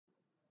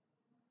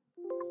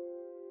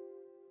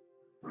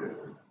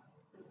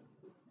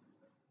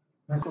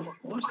of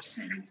course.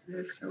 And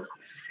so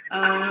we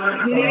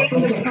are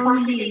going to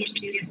formally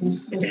introduce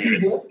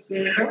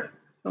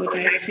but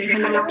I'd say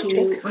hello to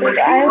all of you.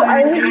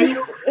 I was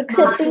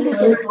accepting the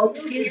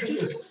dear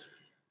students.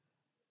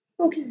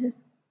 Okay, sir.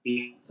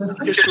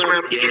 Yes,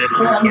 ma'am.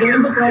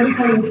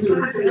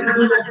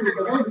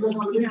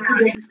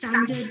 The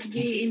standard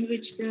way in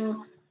which the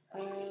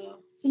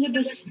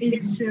syllabus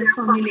is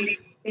formulated,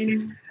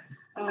 then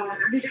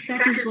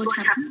that is what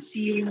happens.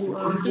 You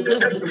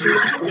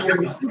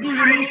do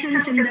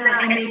Renaissance in the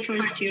MA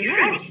first year,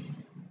 right?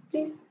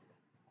 Please.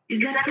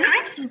 Is that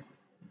correct?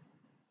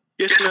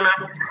 Yes, ma'am.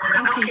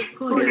 Okay,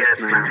 good.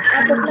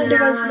 आप अपना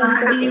device बंद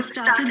कर Have दो। you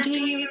started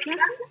doing your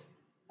classes?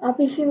 आप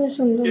इसी में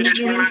सुन लो Yes,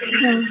 ना। ma'am.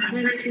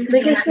 हाँ,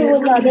 देखिए इससे वो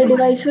ज़्यादा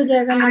डिवाइस हो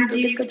जाएगा ना And तो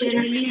you दिक्कत हो जाएगी।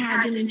 generally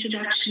had an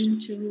introduction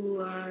to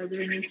the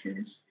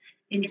Renaissance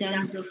in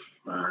terms of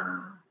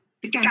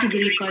the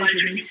category called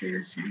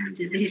Renaissance and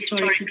the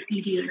historical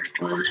period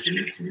called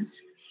Renaissance.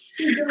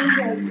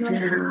 And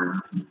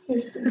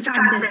the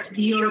fact that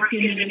the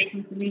European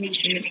Renaissance and English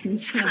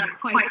Renaissance are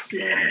quite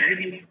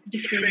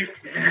different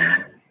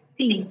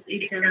things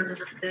in terms of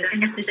the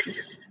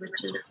emphasis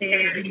which is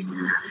there in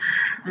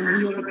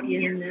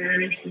European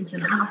Renaissance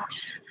and art.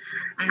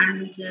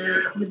 And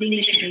with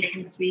English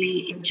Renaissance, we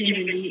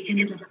generally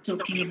end up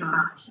talking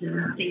about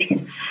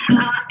place.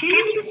 Can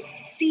you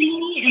see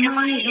me? Am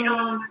I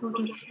sort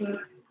of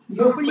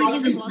properly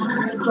visible?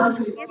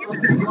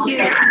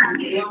 Yeah.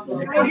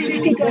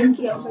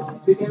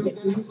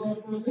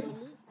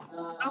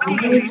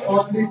 Okay.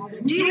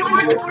 Do you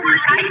want more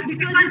light?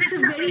 Because it's a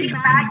very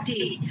bad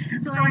day.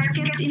 So I've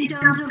kept in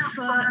terms of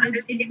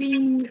it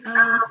being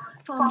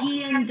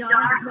foggy and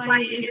dark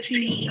by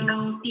 3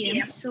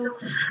 p.m. So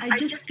I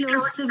just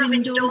closed the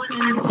windows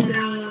and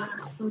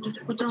sort of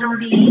put on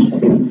the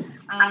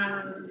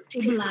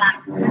table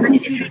lamp. But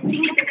if you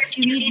think that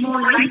you need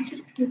more light,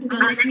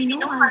 let me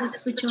know. I'll just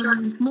switch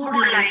on more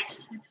light.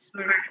 That's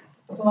where.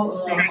 So,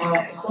 Swati,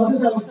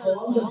 I will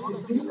call the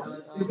CC.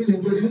 She will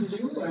introduce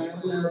you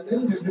and then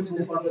we will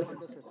move on the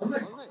system. All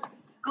right.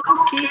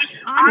 Okay.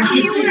 Aren't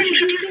you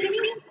introducing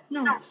me?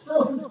 No. So,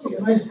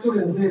 my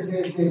students,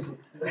 they.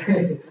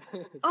 Okay.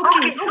 Oh,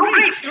 great. Oh,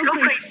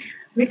 great.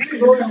 CC,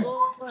 go ahead.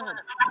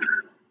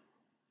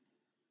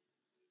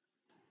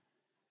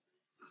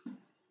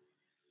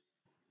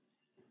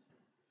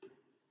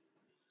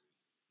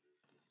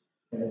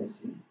 Yes.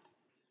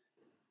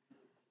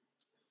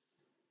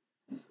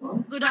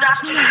 Good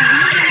afternoon,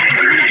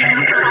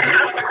 everyone.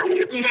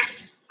 Yes,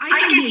 I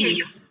can hear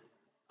you.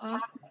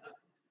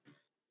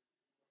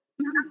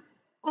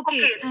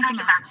 Okay, thank you,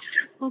 ma'am.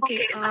 Okay,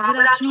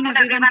 good afternoon,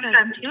 everyone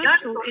present here.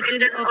 So it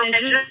is a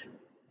pleasure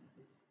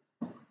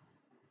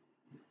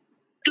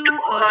to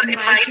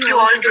invite you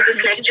all to this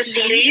lecture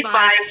series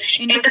by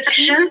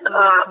Intersections,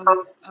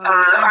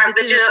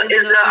 which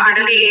is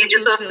under the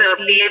aegis of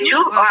PHU,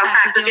 or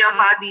Faculty of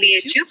Arts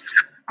PHU.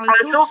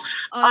 Also,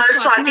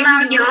 Swati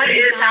ma'am here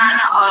is an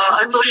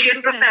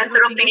associate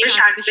professor of English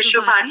at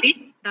Visva Bharti.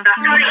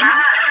 Sorry,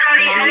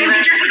 let me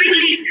just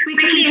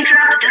quickly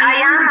interrupt. I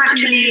am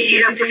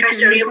actually a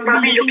professor. You're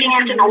probably looking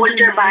at an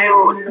older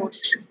bio note.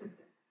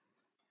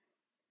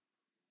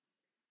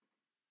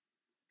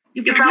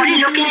 You're probably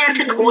looking at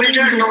an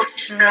older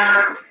note. I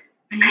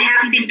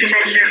have been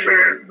professor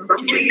for about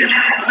 2 years.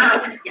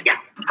 Yeah.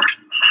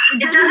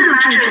 It doesn't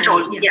matter at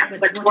all. Yeah,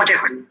 but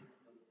whatever.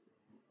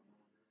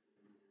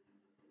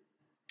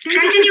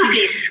 Continue,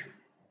 please.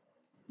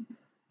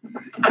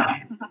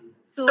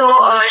 So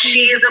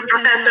she is a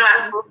professor.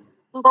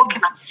 Okay,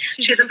 ma'am.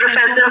 She's a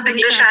professor of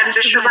English at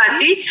Visva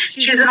Bharti.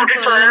 She's a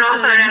noted scholar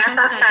of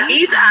Renaissance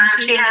studies, and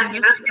she has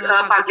numerous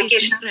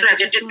publications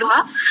credited to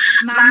her.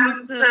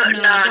 Ma'am's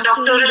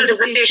doctoral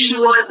dissertation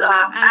was,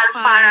 as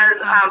far as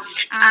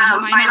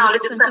my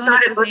knowledge is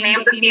concerned, it was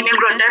named "The Female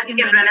Grotesque in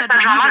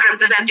Renaissance Drama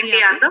Representing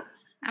the Other."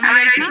 Am I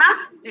right, ma'am?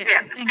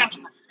 Yeah. Thank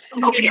you.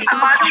 Okay.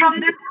 Apart from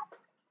this,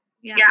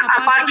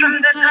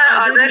 her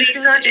other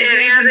research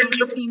areas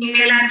include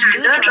female and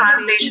gender,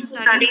 translation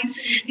studies,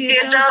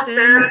 theatre,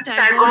 film,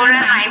 Tagore,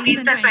 and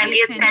 19th and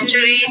 20th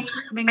century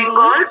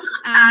Bengal.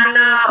 And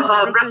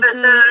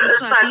Professor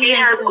Swati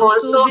has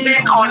also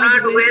been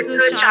honored with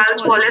the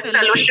Charles Wallace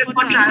Fellowship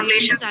for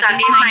Translation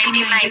Studies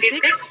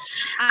 1996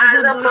 as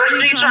a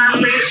bursary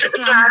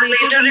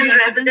translator in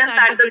residence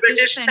at the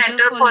British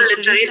Centre for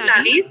Literary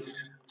Studies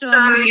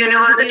from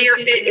University of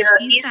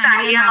East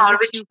Anglia,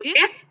 Norwich, UK.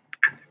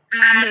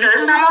 And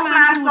some of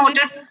ma'am's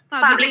noted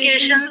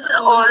publications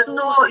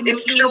also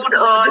include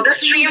The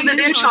Stream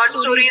Within Short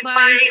Stories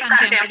by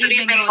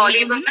Contemporary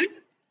Bengali Women.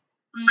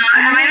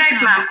 Am I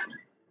right, ma'am?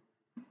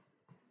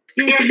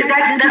 Yes,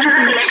 that was a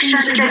collection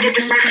which I did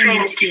with my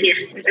friend. Yes,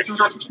 it's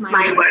not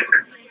my work.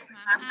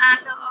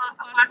 And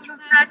apart from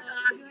that,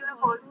 you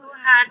have also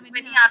had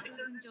many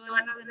articles in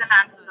journals and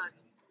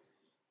anthologies.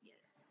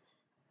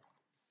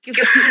 Thank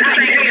you.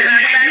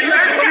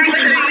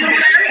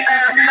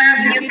 Ma'am,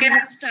 you can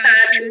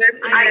start with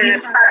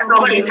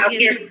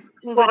Yes,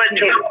 over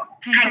to you.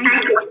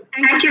 Thank you.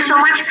 Thank you so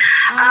much.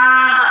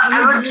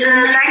 I would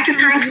like to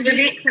thank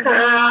Vivek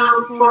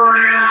for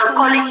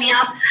calling me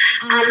up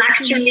and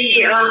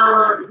actually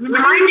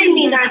reminding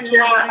me that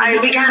I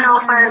began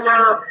off as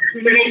a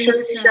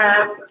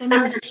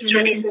feminist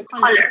Renaissance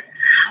scholar.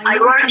 I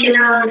work in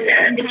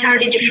an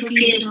entirely different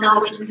field now,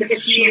 which is the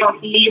history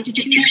of the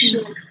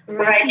institution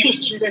where I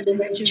teach, that is the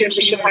Institute of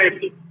Visva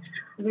Bharti,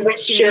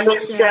 which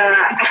was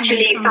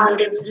actually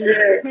founded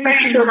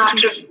very soon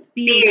after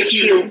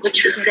PHU,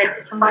 which was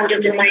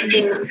founded in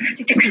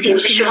 1916.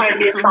 Visva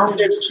Bharti was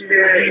founded in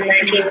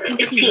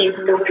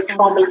 1918, though its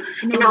formal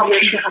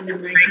inauguration happened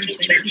in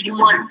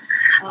 1921.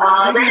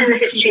 That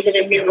is a history that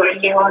I've been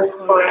working on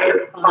for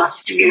the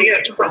past few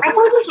years. So I've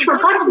almost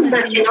forgotten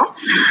that, of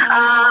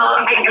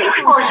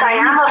course, I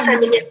am a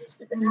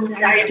feminist,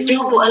 and I do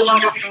a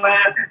lot of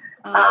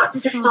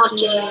just not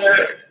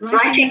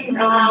writing,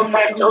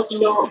 but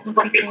also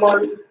what we call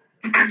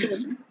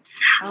activism.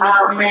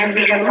 And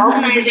we have an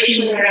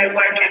organization where I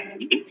work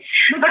actively.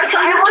 But so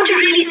I want to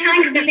really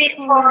thank Vivek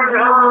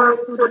for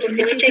sort of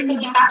taking me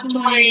back to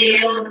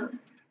my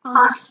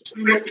past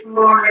and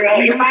for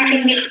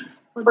inviting me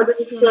for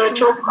this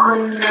talk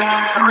on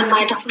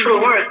my doctoral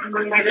work, on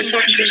my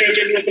research which I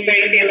did with the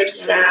very famous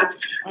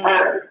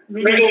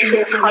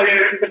Renaissance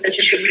scholar,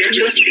 Professor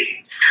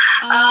Chaudhary.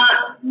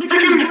 But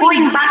I'm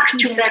going back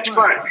to that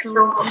work, so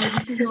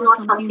this is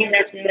not something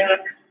that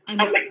I'm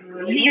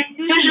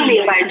usually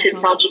invited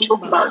now to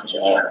talk about.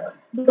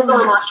 Though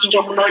I'm asked to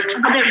talk about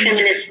other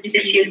feminist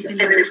issues and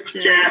feminist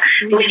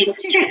related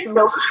subjects.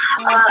 So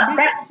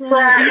that's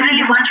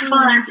really wonderful,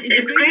 and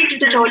it's great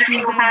that all of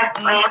you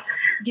have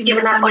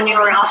given up on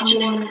your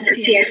afternoon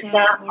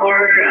siesta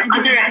or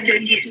other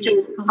activities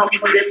to come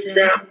for this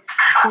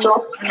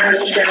talk.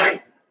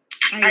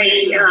 And I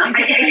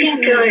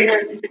think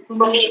it's for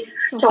me,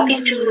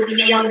 talking to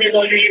the young is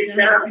always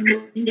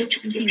an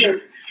interesting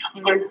thing.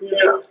 And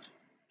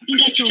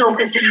each talk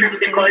is different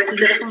because the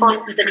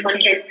responses that one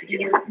gets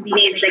in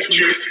these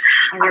lectures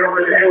are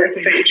all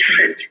very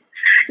different.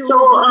 So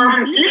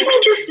let me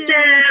just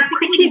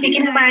quickly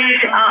begin by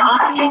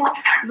asking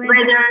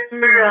whether,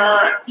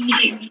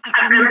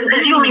 I'm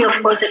assuming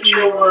of course that you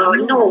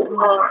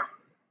know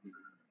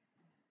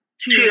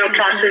through your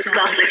class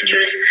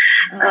lectures,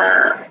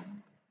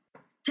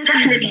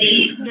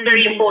 definitely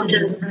very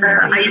important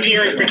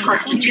ideas that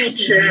constitute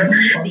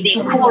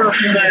the core of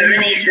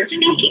Renaissance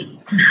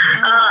thinking.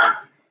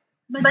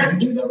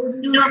 But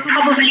you're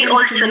probably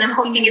also, and I'm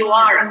hoping you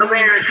are,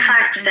 aware of the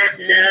fact that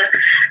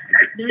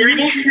the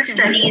Renaissance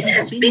studies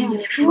has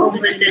been, over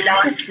the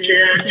last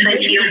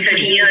 20 or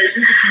 30 years,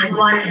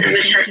 one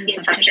which has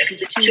been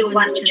subjected to,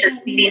 one which has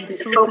been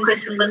the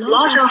focus of a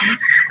lot of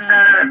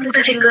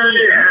critical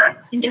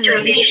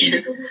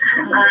interrogation.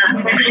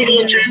 By critical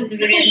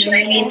interrogation,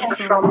 I mean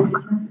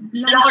from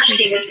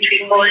largely what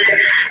we call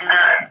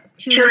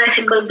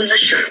theoretical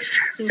positions.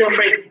 So,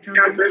 for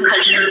example,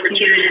 cultural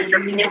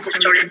materialism, new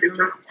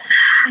historicism,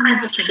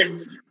 and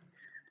materialism.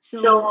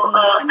 So,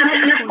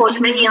 and of course,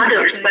 many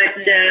others, but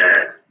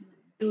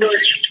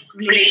those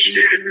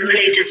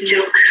related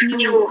to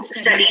new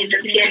studies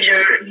of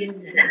theatre,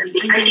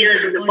 the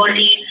ideas of the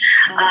body,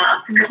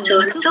 and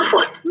so on and so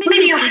forth.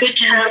 Many of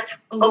which have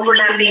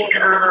overlapping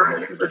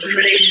sort of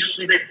relations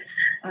with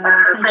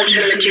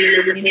cultural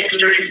materialism,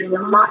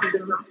 historicism,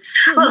 Marxism.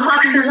 Well,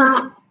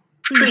 Marxism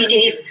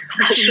predates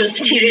cultural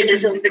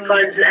materialism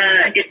because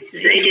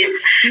it is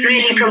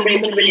really from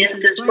Raymond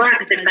Williams's work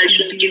that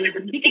cultural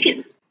materialism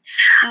begins.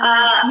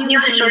 New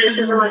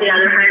historicism, on the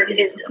other hand,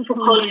 is a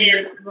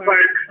Foucauldian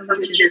work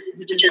which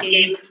has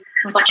gained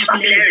much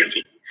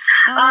popularity.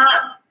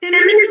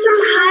 Feminism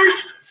has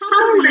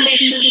some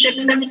relationship,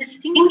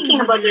 feminist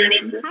thinking about the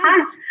Renaissance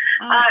has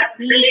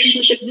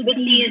relationships with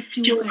these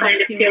two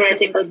kind of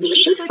theoretical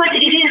positions, but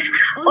it is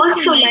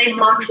also like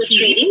Marxist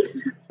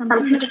readings,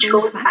 something which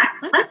goes back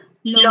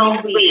a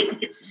long way.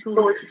 It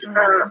goes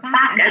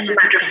back, as a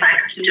matter of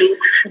fact, to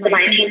the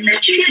 19th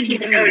century and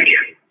even earlier.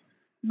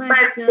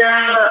 But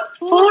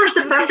for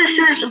the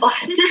purposes of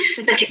this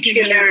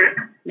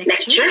particular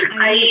lecture,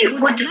 I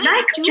would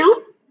like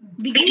to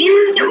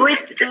begin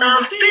with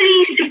a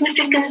very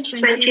significant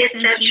 20th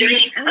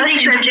century, early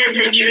 20th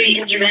century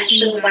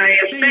intervention by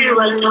a very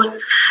well-known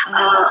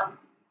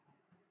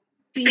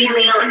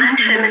female and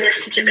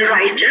feminist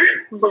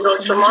writer, who was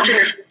also a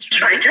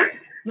modernist writer,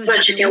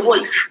 Virginia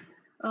Woolf.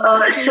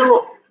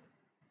 So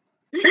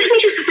let me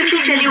just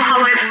quickly tell you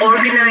how I've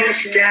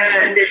organized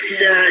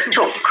this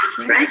talk,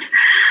 right?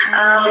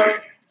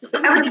 So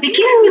I would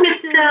begin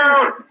with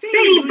a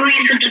very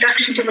brief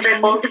introduction to what I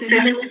call the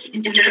feminist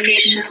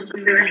interrogations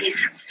of the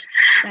Renaissance.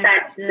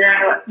 That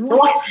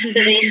what the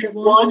Renaissance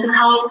was and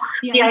how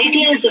the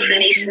ideas of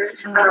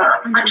Renaissance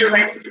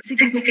underwent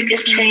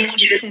significant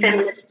change with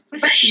feminists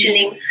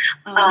questioning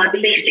the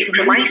basic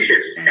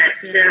premises that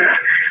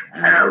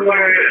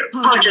were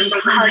part of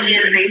the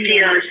Foucauldian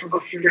ideas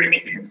of the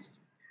Renaissance.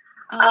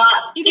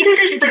 In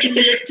this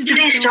particular,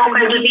 today's talk,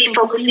 I will be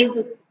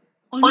focusing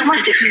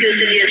almost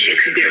exclusively on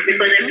Shakespeare,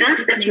 because I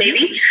felt that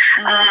maybe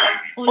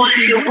all of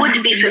you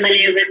would be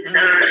familiar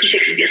with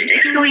Shakespeare's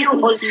text, though you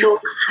also,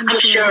 I'm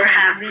sure,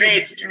 have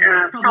read,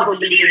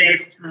 probably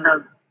read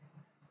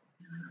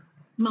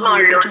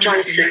Marlowe,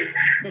 Johnson,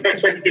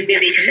 that's what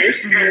Vivek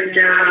says, and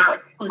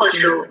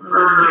also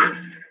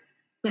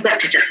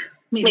Webster,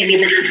 maybe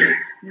Middleton,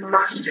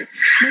 Marston.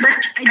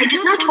 But I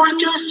did not want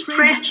to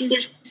spread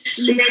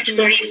this net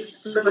very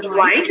sort of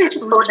wide. I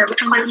just thought I would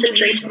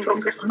concentrate and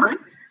focus on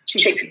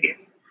Shakespeare.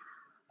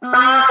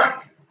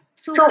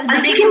 So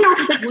I'll begin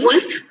off with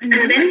Wolfe, and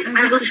then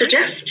I will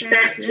suggest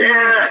that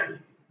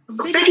a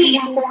very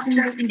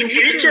important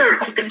inheritor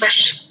of the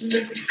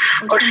questions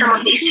or some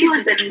of the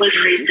issues that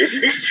Wolfe raises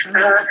is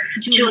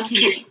June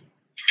Kelly.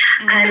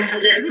 And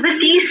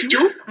with these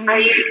two,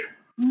 I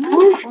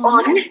move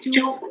on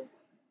to,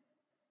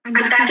 and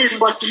that is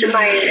what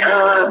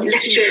my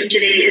lecture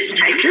today is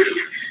titled,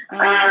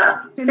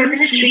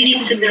 Feminist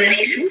Readings of the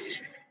Renaissance,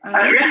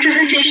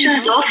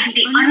 Representations of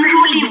the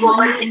Unruly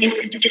Woman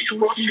in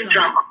Discourse and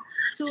Drama.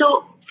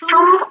 So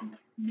from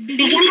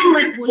beginning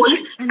with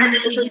Wolfe and a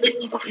little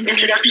bit of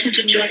introduction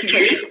to June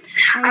Kelly,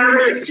 I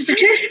will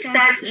suggest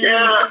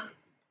that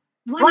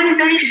one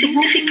very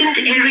significant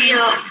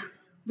area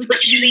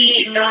which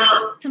we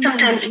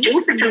sometimes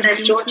do but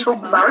sometimes don't talk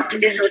about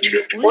is what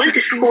we call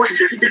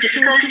discourses, the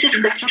discursive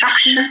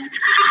constructions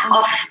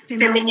of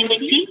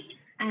femininity,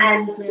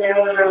 and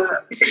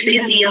especially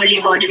in the early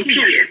modern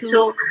period.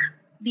 So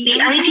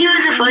the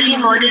ideas of early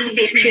modern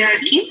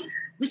patriarchy,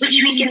 which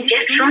we can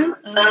get from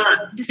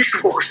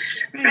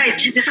discourse, right?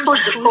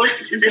 Discourse, of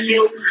course, as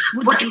you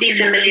would be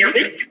familiar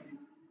with,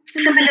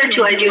 similar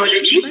to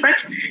ideology,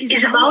 but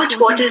is about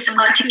what is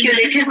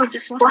articulated, what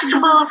is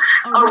possible,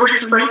 or what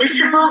is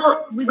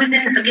permissible within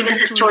a given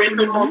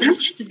historical moment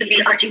to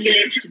be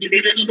articulated, to be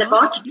written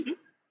about,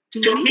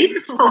 to be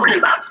spoken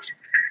about.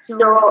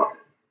 So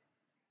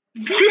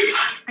this,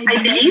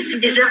 I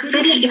believe, is a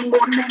very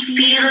important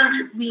field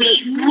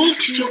we need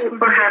to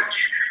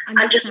perhaps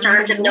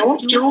understand and know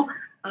to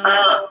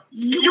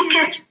look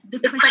at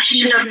the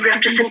question of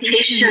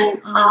representation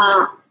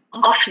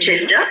of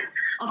gender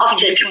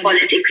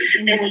politics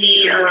in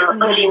the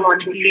early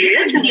modern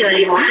period, in the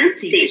early modern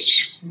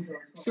stage.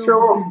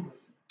 So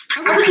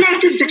I would like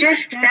to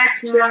suggest that,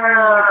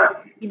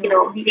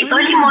 the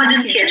early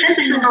modern theatre, this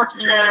is not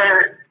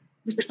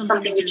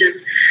something which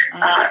is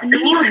a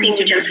new thing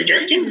which I'm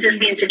suggesting. This has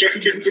been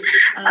suggested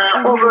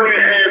over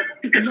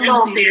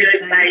long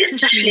periods by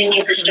especially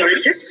new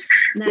historicists,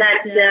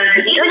 that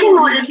the early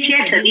modern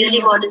theatre, the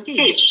early modern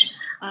stage,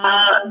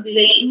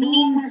 the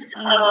means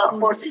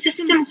or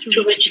systems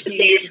through which the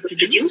plays were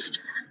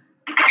produced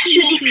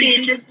actually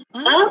created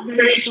a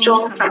very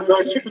strong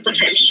subversive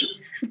potential.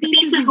 The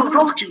people who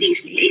wrote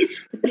these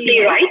plays, the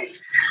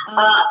playwrights,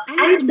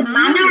 and the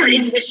manner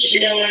in which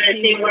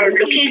they were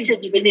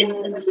located within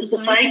the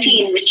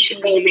society in which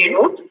they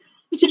wrote,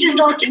 which is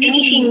not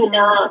anything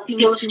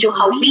close to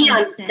how we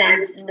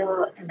understand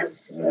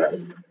as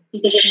the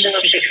position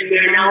of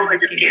Shakespeare now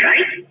as a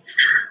playwright,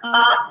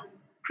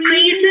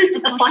 created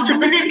a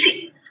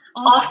possibility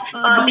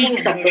of being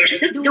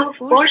subversive, though of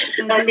course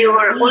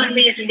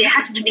they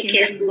had to be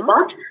careful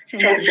about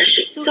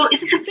censorship. So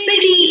it's a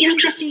very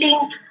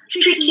interesting,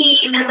 tricky,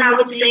 and I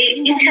would say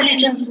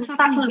intelligent and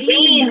subtle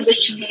way in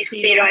which these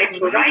playwrights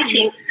were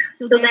writing,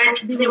 so that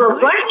they were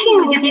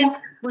working within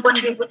what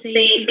we would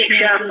say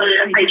patriarchal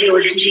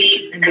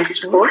ideology and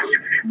discourse,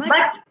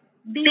 but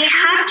they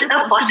had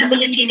a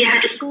possibility, they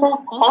had a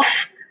scope of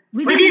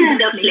within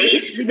the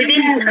place,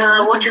 within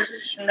what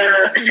is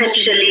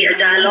essentially a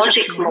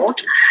dialogic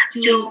mode,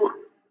 to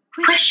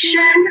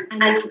question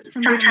and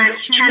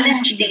sometimes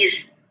challenge these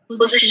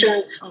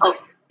positions of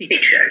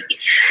patriarchy.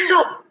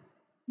 So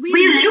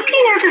we're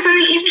looking at a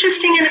very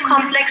interesting and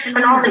complex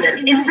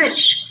phenomenon in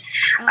which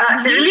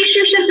the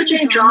relationship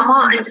between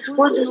drama and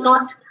discourse is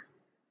not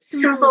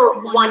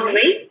simple one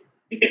way.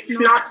 It's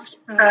not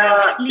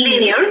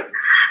linear,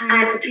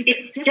 and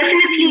it's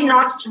definitely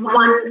not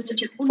one which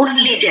is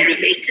only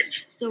derivative.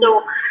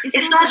 So it's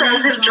not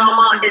as if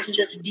drama is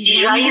just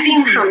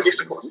deriving from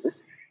discourses.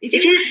 It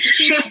is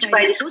shaped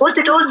by discourse.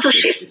 It also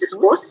shapes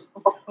discourse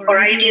or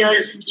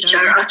ideas which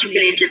are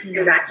articulated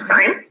in that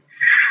time.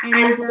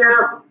 And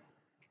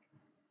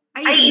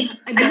I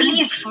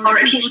believe, or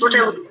at least what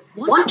I would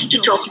want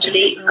to talk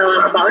today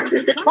about,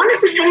 is that one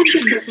of the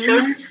central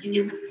concerns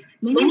in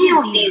many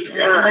of these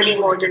early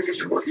modern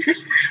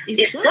discourses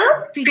is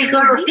the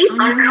figure of the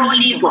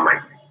unruly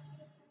woman.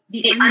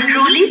 The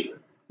unruly,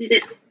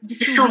 the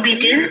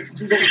disobedient,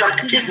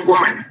 disruptive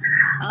woman.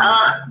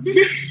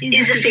 This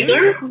is a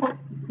figure who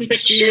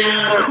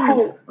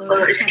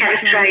is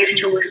characterized,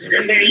 who is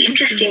very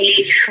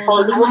interestingly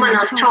called the woman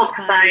on top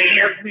by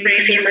a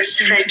very famous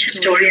French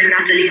historian,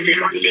 Nathalie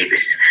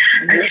Zemmour-Davis,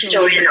 an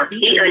historian of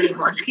the early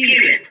modern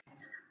period.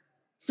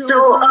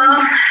 So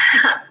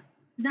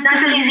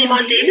Nathalie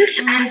Zemmour-Davis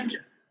and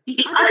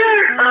the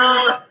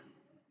other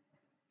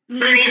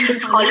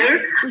Renaissance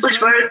scholar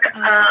whose work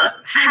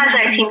has,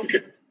 I think,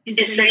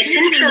 is very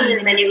central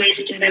in many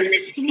ways to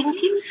feminist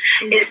thinking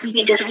is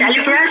Peter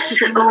Stalibras,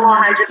 who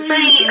has a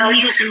very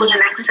useful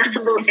and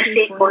accessible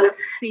essay called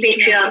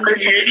Patriarchal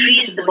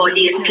Territories, the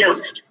Body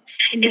Enclosed,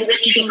 in which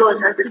he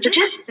goes on to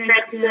suggest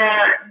that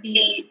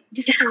the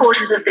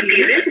discourses of the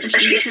period,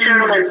 especially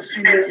sermons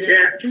and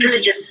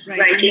religious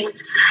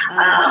writings,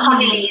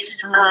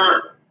 homilies,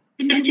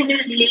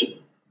 continuously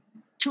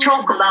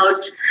talk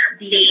about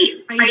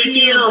the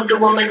idea of the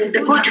woman, the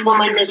good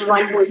woman, as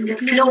one who is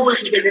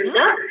enclosed within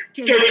the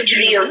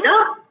territory of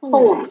the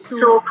home.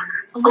 So,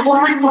 a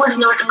woman who is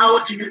not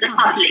out in the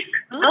public,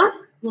 a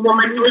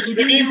woman who is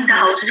within the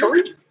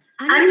household,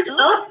 and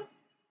a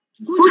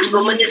good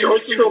woman is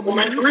also a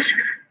woman who is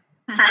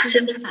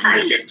passive and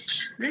silent.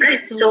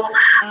 Right? So,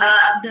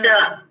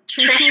 the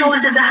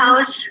thresholds of the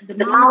house, the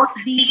mouth,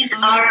 these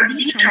are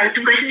the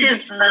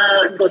transgressive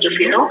sort of,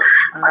 the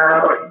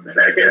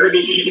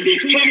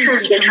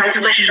places where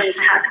transgressions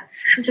happen.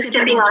 So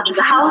stepping out of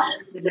the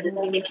house,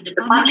 moving into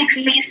the public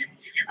space,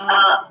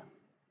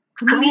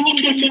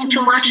 communicating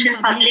too much in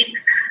public,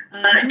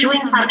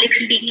 doing public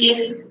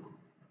speaking,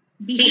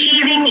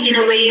 behaving in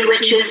a way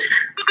which is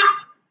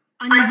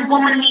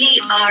unwomanly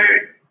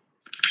are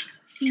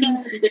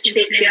things which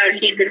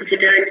patriarchy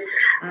considered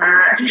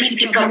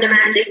deeply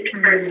problematic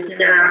and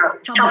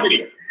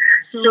troubling.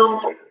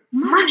 So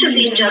much of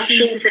the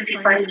injunctions that we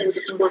find in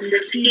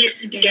discourses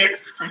is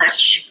against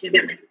such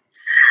women.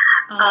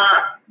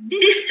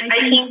 This,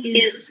 I think,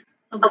 is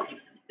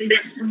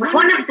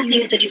one of the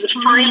things that you would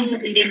find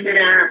in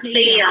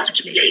play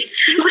after play.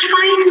 You would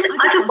find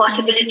other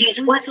possibilities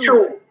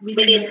also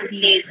within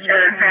these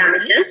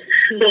parameters.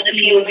 Those of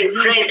you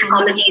who've read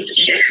comedies of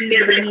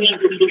Shakespeare will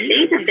immediately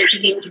say that there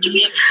seems to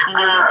be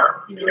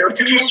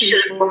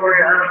potential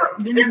for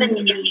women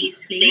in these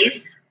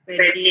plays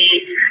where they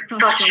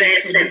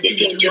cross-dress and they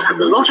seem to have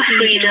a lot of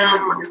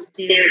freedom.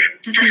 They're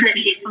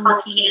definitely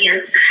spunky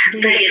and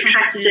very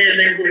attractive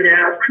and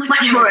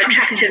much more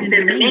attractive than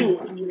the men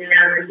in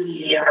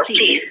the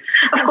plays.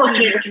 Of course,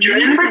 we have to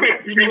remember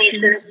that the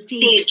Renaissance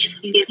stage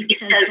is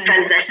itself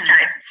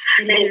transvestite.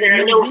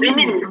 There are no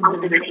women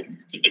on the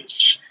Renaissance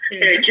stage.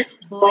 There are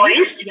just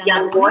boys,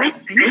 young boys,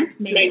 and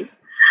men.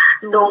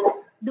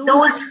 So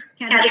those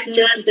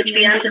characters that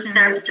we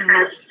understand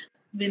as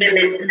women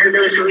and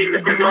those who we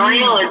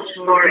admire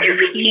for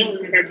everything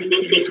that they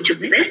seem to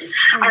possess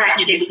are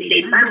actually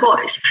played by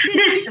boys.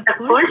 This, of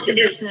course,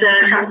 is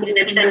something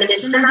that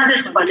feminists and other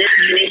scholars,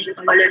 related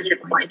scholars,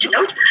 have pointed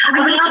out. I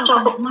will not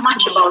talk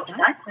much about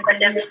that,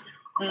 but I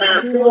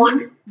will go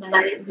on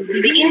by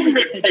begin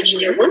with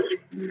Virginia Woolf,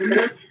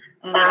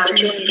 Joan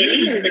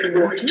Kelly, and then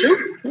go on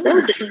to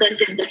the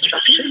discursive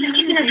construction. And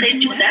even as I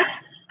do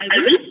that, I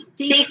will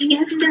take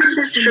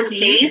instances from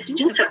plays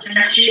to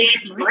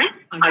substantiate my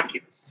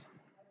arguments.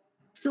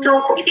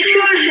 So, if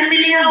you are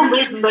familiar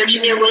with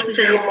Virginia Woolf's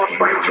A Room of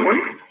One's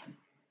Own,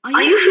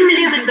 are you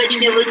familiar with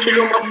Virginia Woolf's A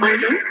Room of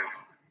One's Own?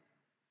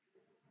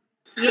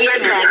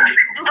 Yes, ma'am.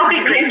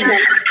 Okay, great.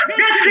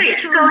 That's great.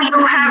 So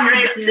you have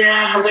read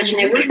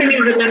Virginia Woolf, and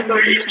you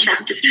remember in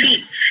chapter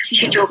 3,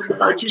 she talks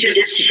about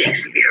Judith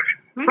Shakespeare,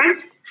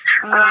 right?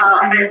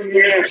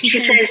 And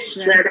she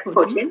says,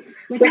 quoting,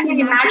 "Let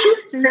me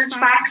imagine, since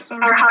facts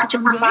are hard to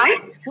come by,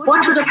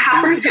 what would have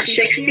happened if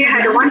Shakespeare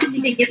had a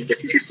wonderfully gifted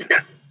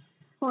sister,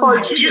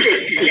 called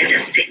Judith, let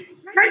us say."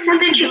 Right?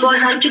 And then she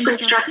goes on to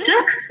construct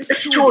a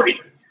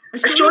story. A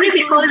story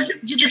because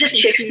Judith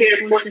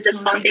Shakespeare, of course, does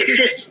not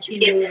exist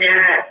in,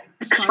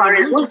 as far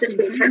as Woolf is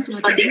concerned, does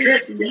not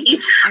exist in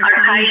the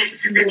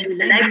archives and in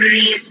the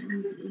libraries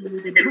and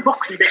in the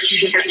books that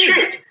she has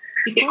read.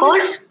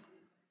 Because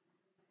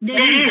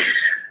there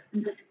is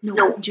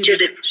no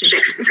Judith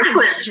Shakespeare. Of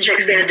course,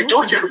 Shakespeare had a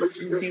daughter whose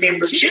name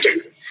was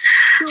Judith.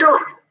 So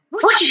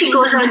what she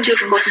goes on to, of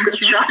course,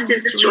 construct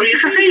is the story of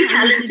a very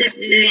talented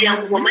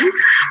young woman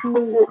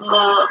who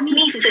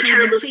meets a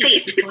terrible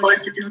fate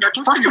because it is not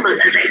possible,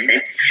 as I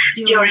said,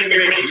 during the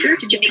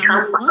Renaissance to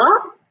become a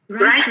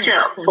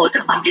writer for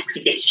the public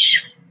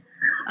stage.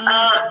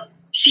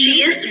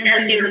 She is,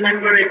 as you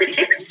remember in the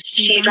text,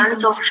 she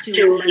runs off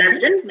to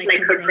London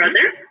like her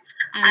brother.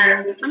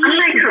 And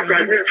unlike her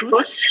brother, of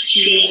course,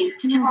 she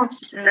cannot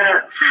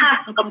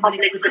have a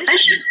public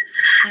profession.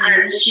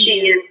 And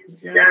she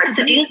is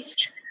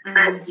seduced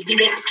and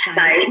tricked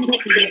by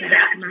Nick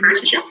Greengraft's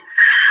manager,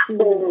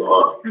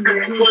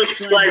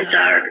 whose words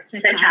are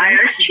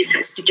satires. She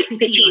says to take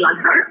pity on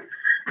her,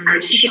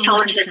 and she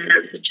found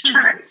herself with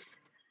child,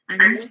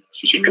 and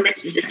she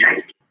commits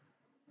suicide.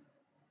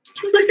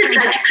 So it's a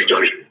tragic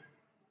story.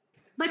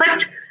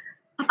 But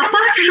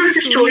apart from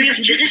the story of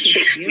Judith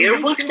Shakespeare,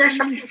 Woolf does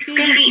something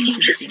very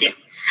interesting.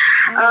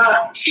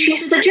 She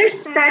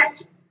suggests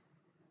that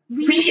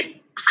we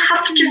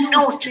have to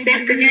note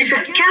that there is a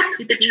gap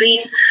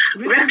between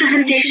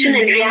representation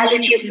and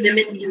reality of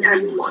women in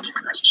early modern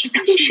culture.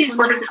 I think she's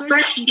one of the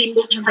first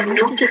people to have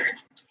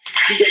noticed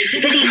this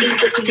very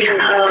interesting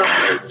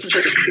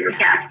sort of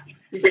gap.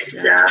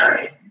 this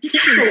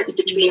difference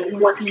between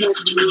what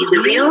seems to be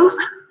the real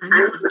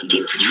and what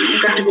seems to be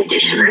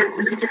representation.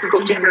 And I'm just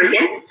quoting her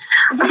again.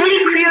 A very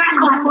clear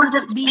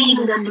composite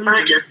being thus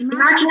emerges.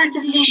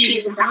 Imaginatively, she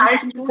is of the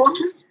highest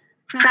importance.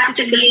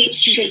 Practically,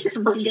 she is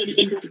completely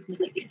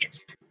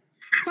insignificant.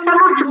 Some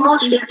of the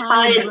most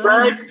inspired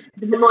words,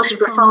 the most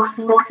profound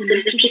thoughts in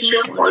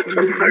literature fall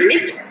from her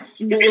lips.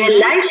 In real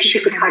life, she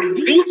could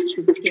hardly read,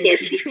 she could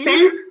scarcely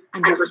spell,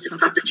 and was the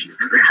property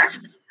of her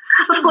husband.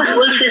 Of course,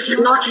 Woolf is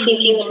not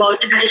thinking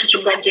about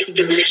aristocratic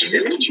privileged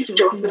women, she's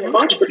talking about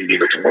what we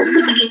would call the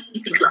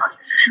middle class.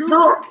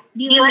 Though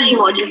the early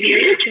modern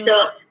period,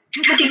 the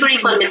category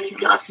called middle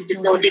class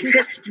did not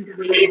exist in the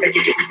way that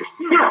it exists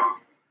now.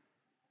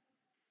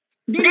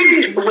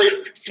 Then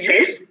Woolf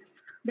says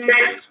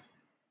that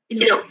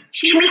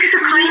she makes a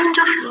kind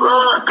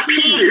of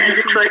appeal, as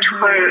it were, to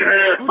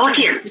her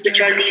audience,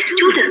 which are these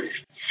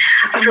students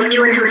from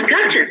Newnham and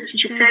Girton.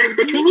 She says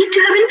that we need to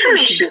have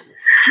information.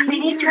 We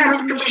need to have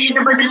information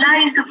about the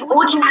lives of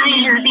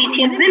ordinary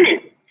Elizabethan women.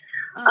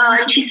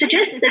 She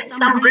suggests that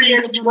some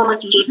brilliant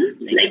woman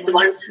students, like the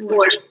ones who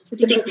are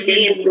sitting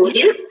today in the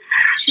audience,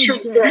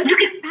 should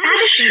look at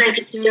parish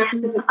registers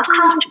and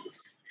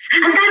accounts.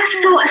 And that's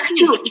so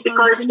astute,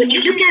 because when you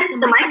look at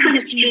the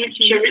microhistories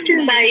which are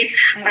written by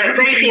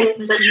very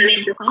famous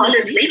Renaissance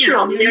scholars later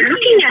on, they're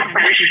looking at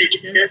parish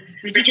registers,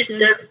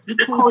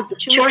 records of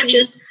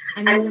churches,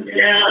 and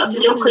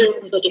local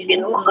sort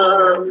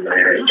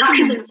of,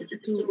 documents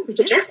to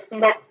suggest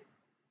that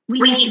we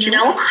need to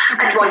know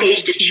at what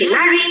age did she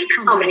marry,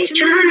 how many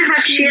children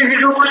had she as a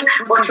rule,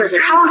 what was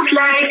her house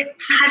like,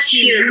 had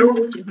she a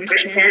room to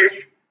herself,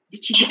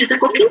 did she do the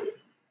cooking?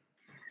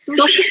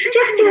 So she's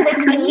suggesting that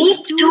we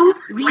need to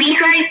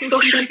rewrite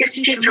social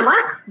history from a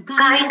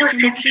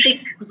gynocentric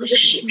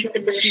position,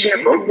 the position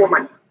of a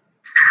woman.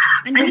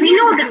 And we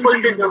know that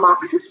Woolf is no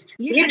Marxist,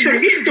 yet her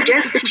list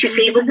suggests that she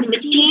favors a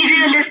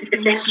materialist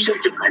attention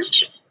to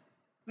culture.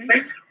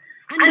 Right?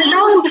 And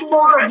long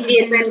before the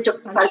advent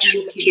of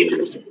cultural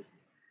materialism.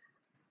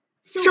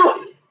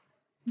 So,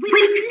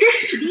 with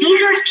this,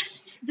 these are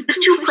the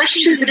two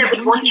questions that I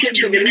would want you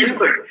to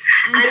remember.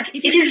 And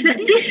it is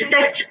with this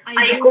that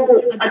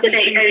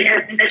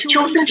I've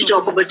chosen to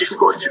talk about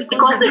discourses,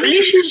 because the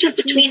relationship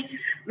between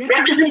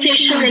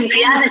representation and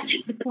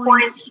reality, the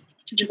point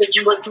to which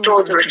Woolf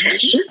draws our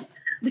attention,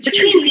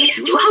 between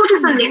these two, how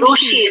does one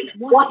negotiate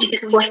what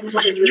is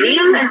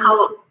real and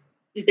how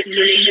its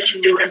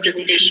relationship to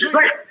representation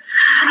works?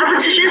 I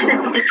would suggest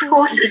that the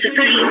discourse is a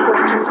very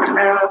important,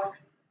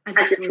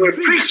 as it were,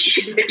 bridge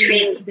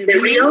between the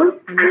real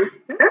and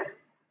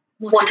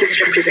what is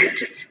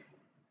represented.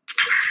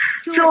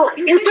 So,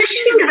 in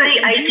questioning the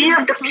very idea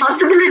of the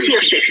plausibility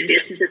of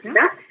Shakespeare's system,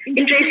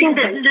 in tracing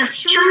the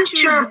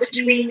structure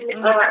between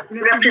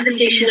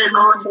representational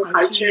art and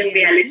culture and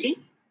reality,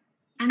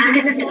 and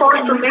in its call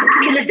for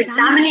meticulous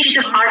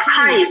examination of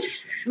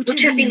archives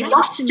which have been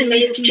lost to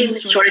mainstream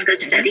historical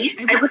studies,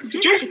 I would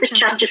suggest that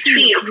chapter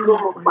 3 of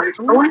Rome of One's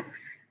Own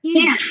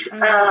is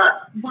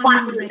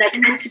one that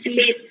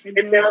anticipates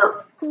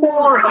the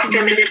core of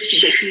feminist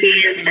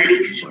Shakespearean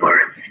studies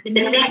for the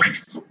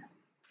next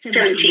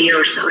 70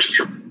 years or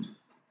so.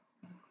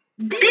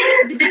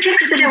 Then the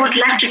text that I would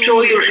like to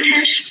draw your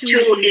attention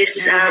to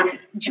is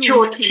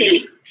Joan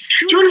Kelly.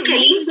 Joan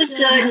Kelly was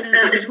a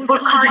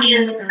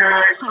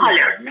Burkhardian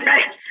scholar,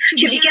 right?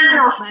 She began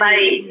off by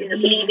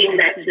believing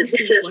that this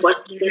is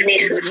what the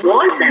Renaissance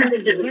was, and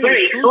it is a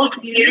very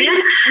exalted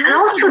period, and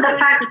also the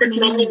fact that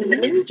men and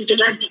women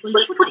stood on equal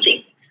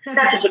footing.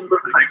 That is what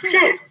Burkhard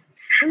says.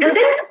 And then,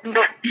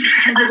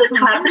 as it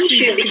so happened,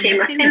 she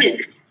became a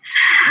feminist.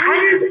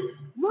 And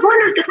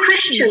one of the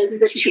questions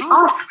that she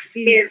asks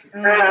is,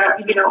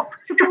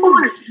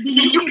 suppose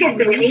we look at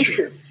the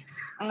Renaissance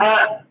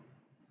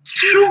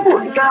through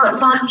the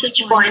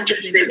vantage point of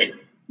women.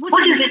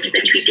 What is it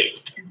that we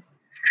get?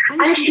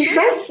 And she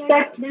says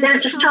that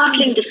there's a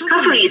startling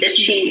discovery that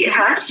she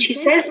has. She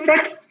says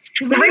that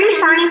the very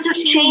signs of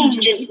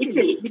change in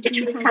Italy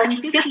between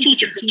 1350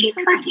 to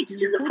 1530, which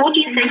is the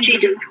 14th century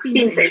to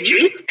 16th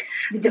century,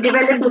 the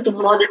development of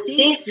modern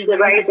states, the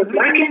rise of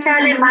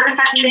mercantile and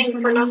manufacturing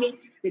economy,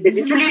 the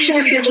dissolution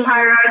of feudal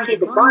hierarchy,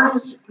 the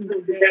bonds,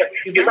 the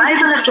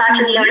revival of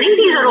Latin learning,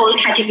 these are all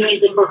categories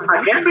that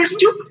Burkhardt refers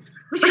to,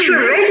 which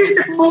were read as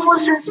the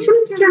cause and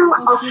symptom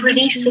of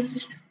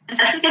Renaissance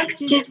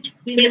affected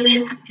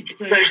women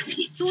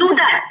adversely. So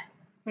that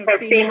her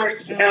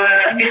famous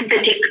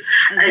emphatic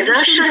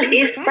assertion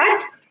is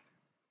that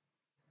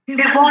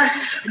there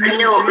was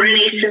no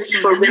Renaissance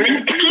for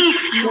women, at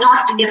least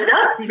not in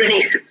the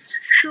Renaissance.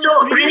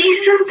 So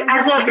Renaissance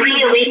as a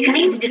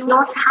reawakening did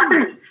not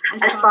happen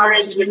as far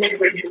as women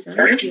were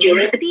concerned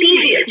during the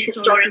period,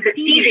 historical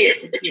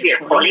period that we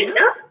are calling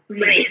the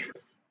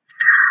Renaissance.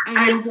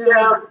 And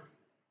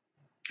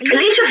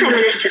later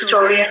feminist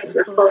historians,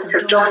 of course,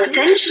 have drawn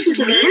attention to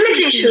the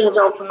limitations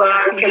of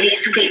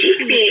Kelly's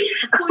critique. They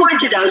have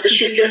pointed out that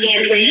she's looking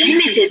at very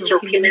limited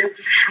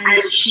documents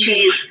and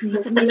she's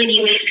in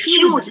many ways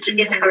skewed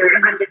in her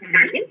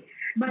understanding.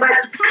 But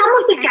some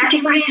of the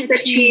categories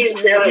that she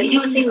is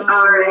using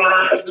are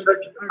to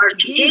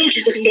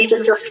gauge the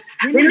status of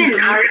women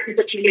are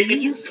particularly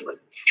useful.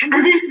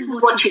 And this is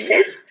what she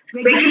says: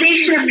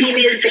 regulation of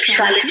female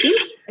sexuality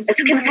as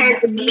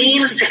compared with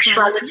male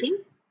sexuality.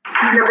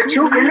 Number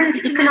two, women's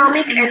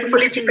economic and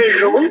political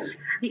roles,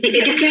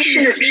 the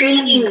education or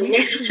training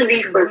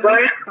necessary for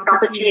work,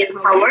 property,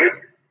 and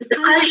power, the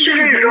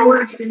cultural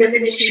roles of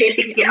women in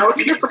shaping the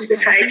outlook of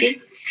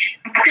society,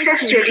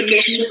 access to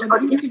education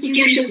or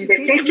institutions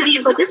necessary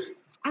for this,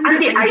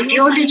 and the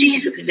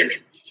ideologies of women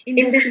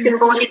in this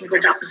symbolic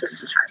products of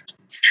society.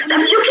 So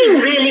I'm looking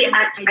really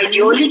at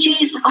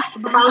ideologies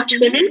about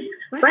women,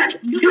 but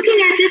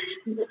looking at it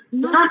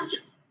not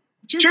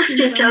just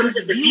in terms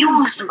of the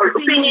views or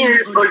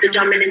opinions or the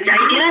dominant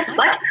ideas,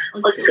 but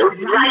also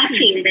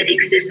writing that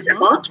exists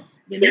about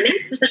women,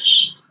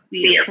 which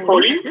we are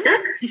calling the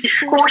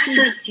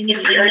discourses in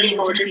the early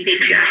modern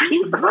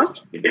patriarchy about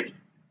women.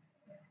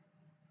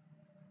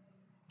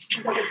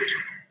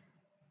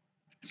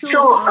 So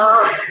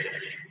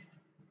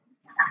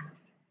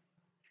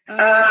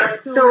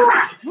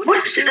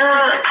what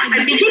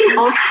I begin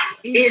off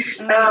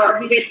is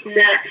with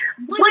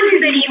one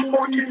very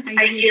important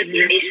idea of the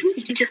Renaissance,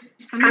 which is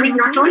coming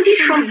not only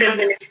from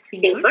feminist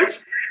thinkers,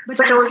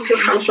 but also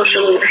from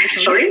social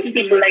historians,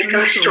 people like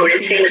our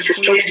historians, famous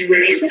historians of the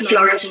Renaissance,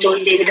 Lawrence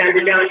Stone, David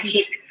Underdown,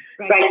 Keith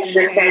Rice,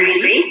 and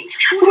Barry Ray,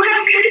 who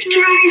have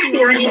characterized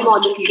the early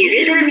modern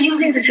period. And I'm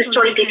using this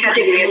historical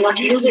category. I'm not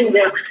using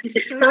the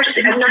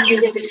discursive, I'm not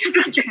using the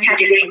descriptive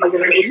category for the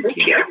Renaissance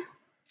here,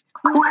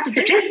 who have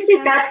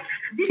suggested that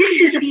this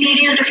is a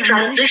period of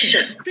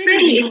transition,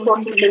 very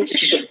important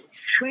transition,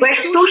 where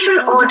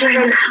social order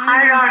and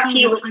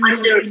hierarchy was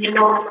under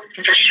enormous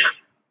pressure.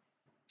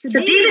 So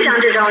David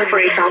Underdown, for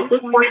example,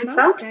 points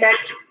out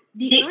that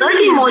the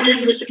early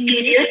modern was a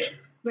period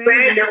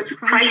where there was a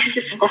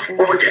crisis of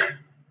order,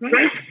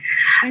 right?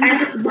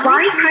 And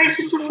why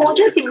crisis of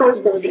order?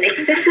 Because there was an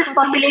excessive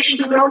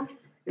population growth,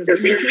 there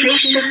was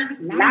inflation,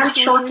 land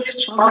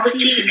shortage,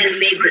 poverty, and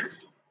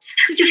vagrants.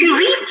 So if you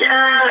read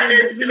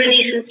the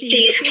Renaissance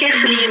plays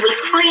carefully, you will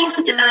find,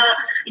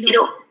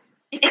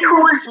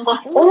 echoes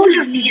of all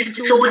of these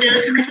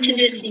disorders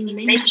continuously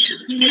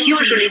mentioned. We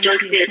usually don't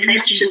pay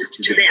attention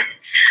to them.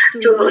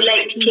 So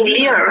like King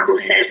Lear, who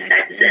says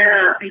that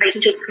I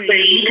took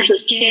very little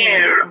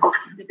care of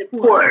the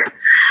poor,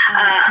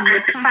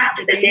 and the fact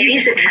that there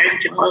is a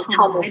character called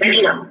Tom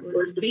O'Bedlam, who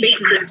was the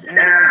vagrant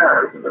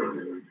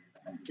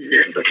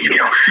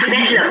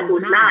Bedlam,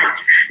 who's mad.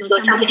 So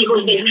somebody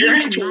who's been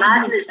driven to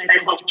madness by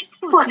poverty.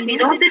 Of course, we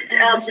know that this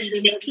has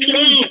been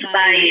played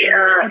by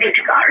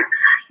Edgar,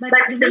 but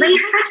the very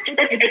fact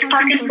that Edgar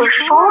can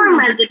perform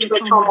as it were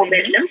Tom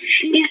O'Bedlam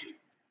is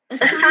a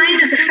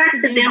sign of the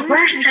fact that there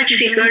were such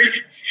figures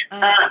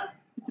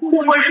who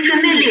were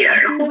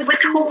familiar,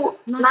 with who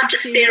not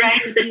just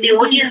playwrights, but the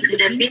audience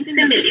would have been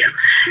familiar.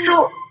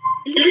 So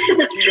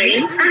Elizabeth's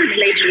reign, and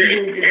later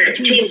in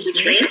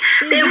James's reign,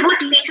 there would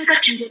be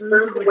such people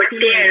who were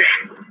there,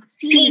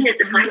 seen as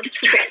a kind of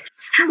threat.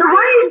 Now,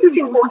 why is this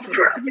important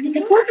for us? It is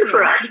important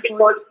for us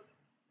because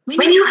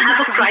when you have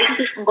a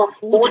crisis of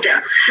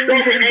order, when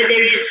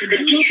there is a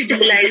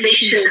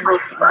destabilization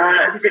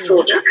of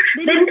disorder,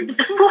 then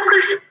the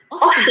focus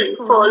often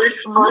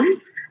falls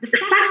on the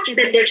fact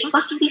that there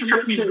must be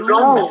something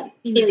wrong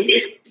in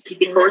this,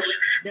 because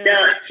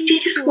the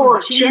status quo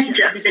of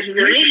gender, that is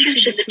the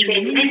relationship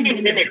between men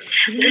and women,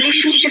 the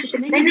relationship that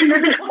men and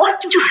women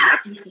ought to have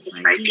in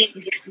society,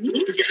 is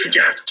being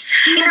disturbed.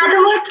 In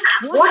other words,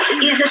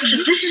 what is a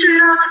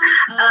traditional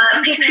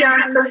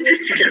patriarchal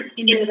system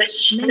in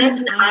which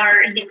men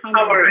are in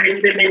power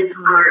and women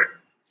are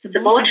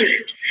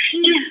subordinate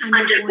is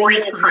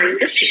undergoing a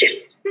kind of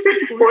shift.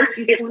 This, of course,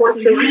 is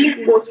also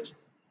reinforced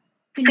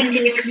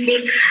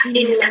continuously in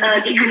the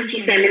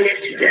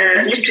anti-feminist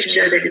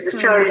literature, that is the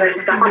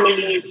sermons, the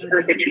homilies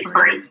that we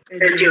find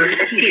during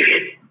that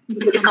period.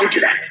 We'll come to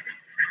that.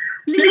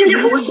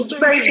 Linda Booth, who's a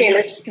very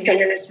famous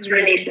feminist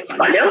Renaissance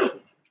scholar,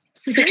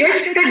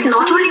 suggests that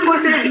not only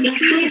was there an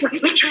increase of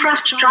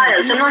witchcraft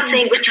trials, I'm not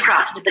saying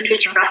witchcraft, but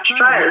witchcraft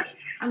trials,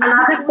 and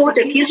other court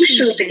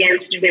accusations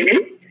against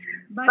women,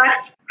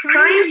 but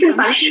crimes and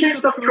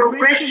punishments were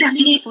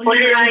progressively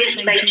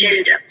polarized by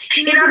gender.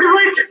 In other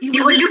words,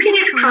 you were looking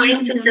at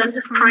crimes in terms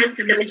of crimes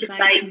committed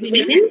by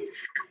women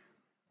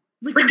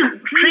with a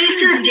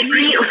greater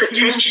degree of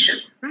attention,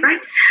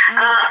 right?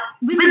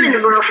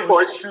 Women were, of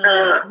course,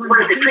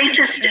 one of the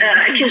greatest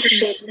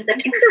accusations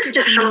that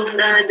existed from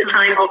the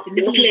time of the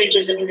Middle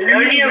Ages and even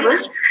earlier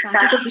was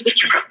that of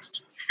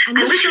witchcraft. And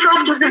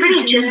witchcraft was a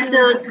very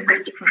gendered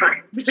kind of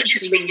crime.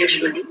 Witches were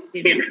usually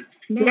women.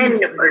 Men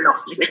were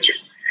not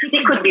witches.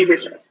 they could be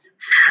results.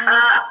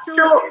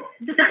 So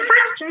the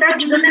fact that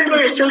women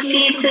were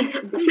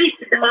associated with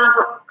a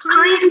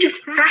kind of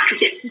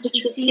practice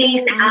which was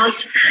seen as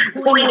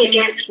going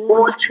against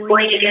both,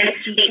 going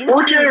against the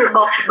order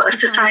of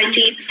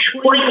society,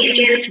 going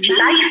against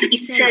life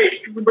itself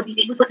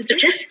would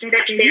suggest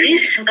that there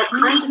is a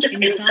kind of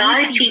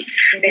anxiety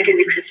that is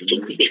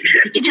existing in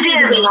patriarchy. Today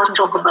I will not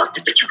talk about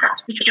the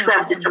witchcraft.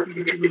 Witchcraft is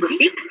something that we would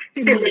be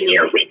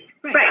familiar with.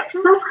 Right.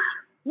 So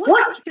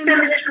what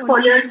feminist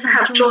scholars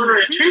have drawn our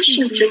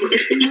attention to is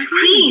the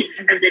increase,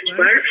 as it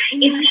were, in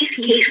these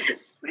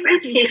cases,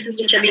 right? Cases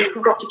which are being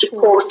brought to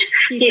court,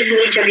 cases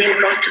which are being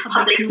brought to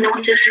public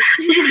notice.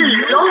 There is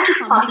a lot of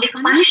public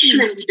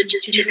punishment which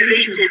is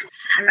generated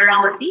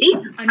around the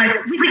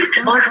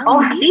with or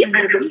of the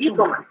unruly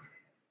woman.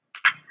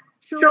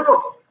 So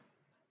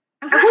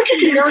I want you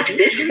to note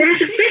this. There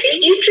is a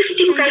very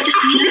interesting kind of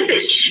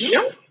slippage,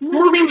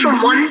 moving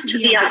from one to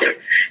the other.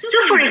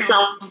 So, for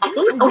example,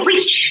 a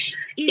witch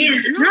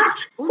is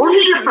not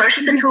only a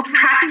person who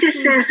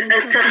practices a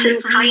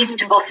certain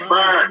kind of,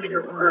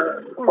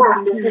 or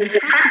who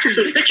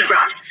practices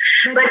witchcraft,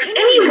 but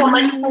any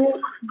woman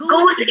who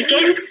goes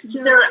against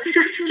the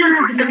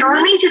system, the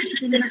normative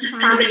systems of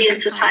family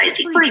and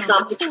society. For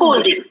example,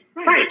 scolding.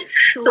 Right.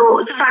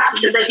 So the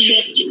fact that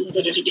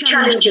she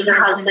challenges her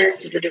husband,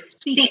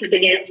 speaks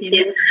against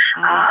him,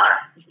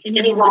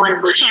 any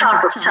woman who is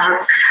sharp of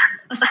tongue,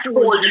 a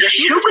scold,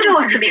 who could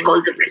also be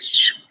called a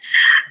witch.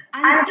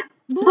 And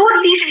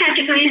both these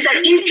categories are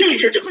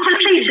inflated,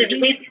 conflated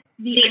with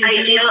the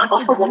idea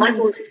of a woman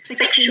who is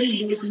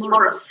sexually loose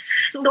morals.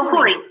 So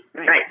whoring,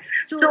 right?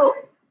 So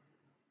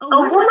a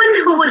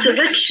woman who was a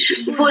witch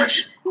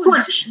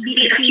could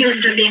be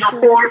accused of being a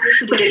whore,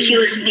 could be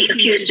accused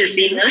of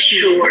being a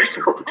sure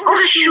scold,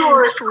 or a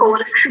sure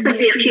scold could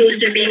be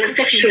accused of being a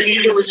sexually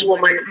loose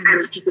woman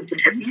and could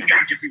have been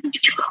practicing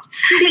witchcraft.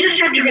 You just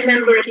have to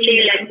remember a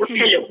play like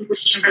Othello,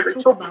 which I will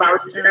talk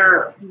about in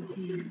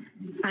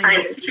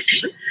the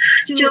section,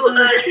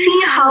 to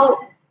see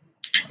how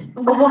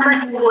a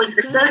woman who was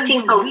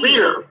asserting her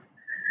will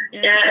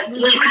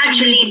will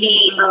gradually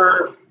be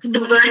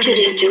converted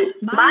into,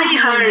 by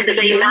her, the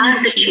very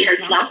man that she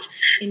has loved,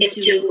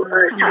 into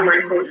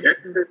someone who is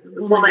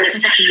a woman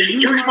especially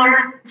used for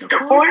the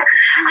whore,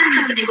 and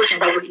somebody who is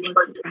probably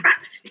going to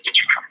practice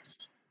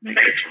witchcraft.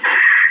 Right?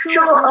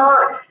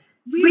 So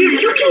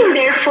we're looking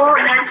therefore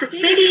at a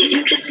very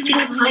interesting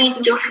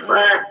kind of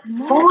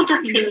mode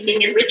of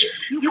thinking in which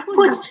you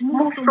could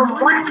move from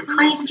one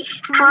kind of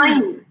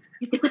crime.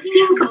 You could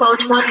think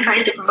about one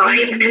kind of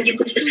crime and you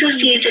could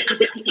associate it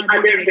with the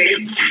other very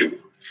easily.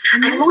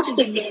 And most of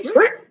these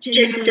were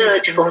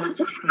gendered forms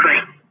of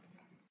crime.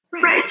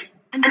 Right.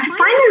 And the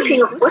final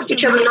thing, of course,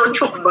 which I will not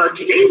talk about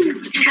today,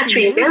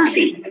 Catherine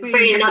Wellesley,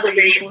 another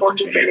very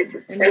important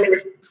feminist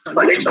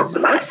scholar, talks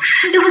about,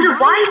 there was a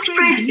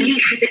widespread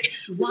belief that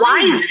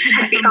wives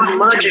had become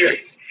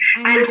murderers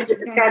and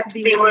that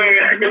they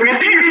were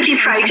apparently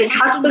frightened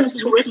husbands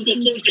who were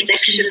seeking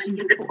protection in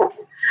the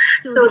courts.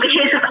 So the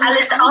case of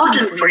Alice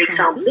Auden, for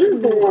example,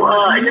 who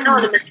an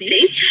anonymous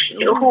play,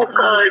 who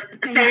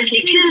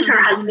apparently killed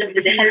her husband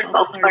with the help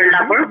of her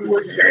lover, who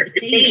was the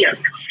tailor,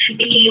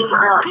 became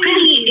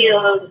pretty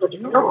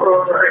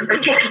a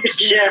text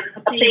which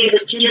a play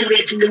which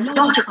generated a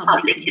lot of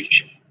public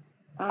interest.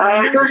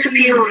 Those of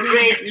you who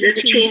read The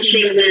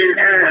Changeling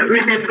will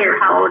remember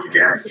how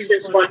this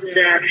is what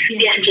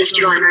the actress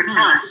Joanna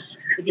does.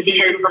 With the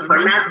help of her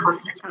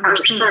malcontent, her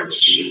son,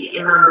 she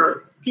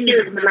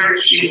kills the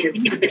man she has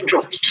been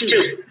betrothed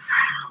to.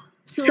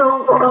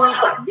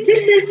 So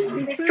this is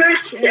the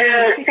first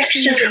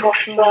section of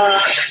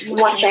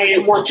what I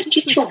wanted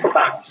to talk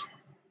about.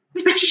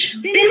 Which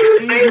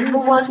then I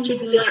move on to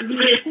the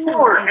real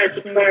core, as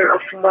it were,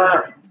 of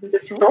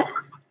this talk,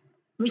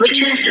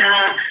 which is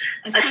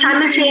a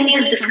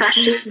simultaneous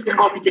discussion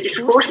of the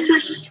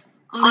discourses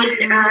on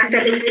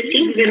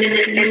femininity, women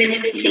and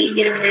femininity in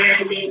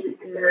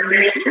the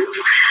Renaissance,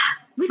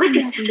 with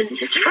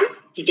instances from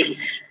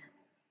Greece.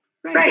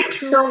 Right,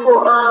 so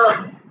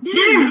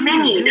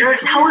there are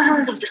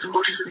thousands of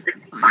discourses that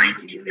we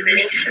find in the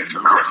Renaissance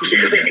about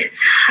women.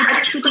 I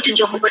just want to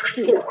talk about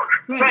four.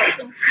 Right.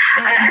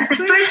 The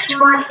first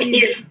one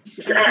is,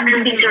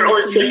 and these are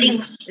also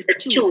linked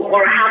to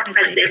or have as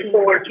their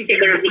core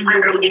figure of the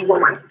unruly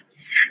woman.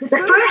 The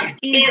first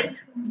is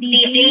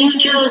the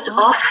dangers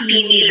of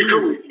female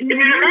rule. If you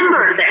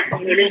remember that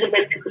Queen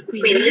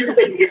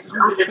Elizabeth is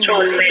on the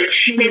throne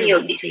when many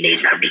of these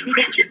plays are being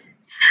written.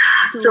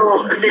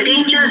 So the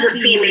dangers of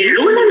female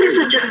rule, and this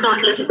is just not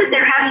Elizabeth,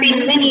 there have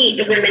been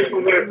many women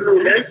who were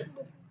rulers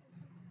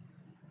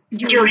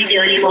during the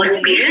early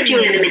modern period,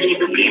 during the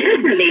medieval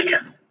period, and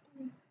later.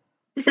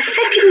 The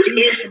second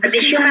is the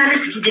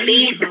humanist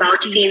debate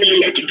about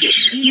female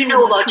education. You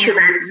know about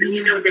humanism,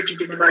 you know that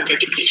it is about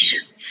education.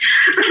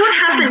 But what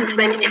happened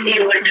when they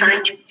were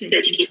trying to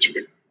educate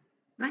women?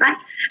 Right?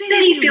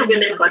 Very few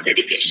women got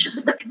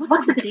education. But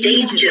what were the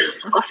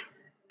dangers of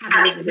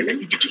having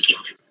women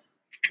educated?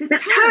 The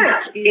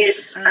third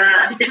is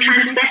the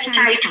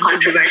transvestite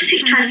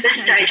controversy.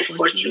 Transvestite, of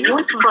course, you know,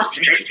 is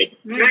cross-dressing,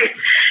 right?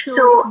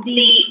 So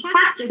the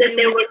fact that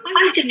there were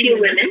quite a few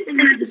women,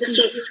 and this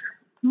was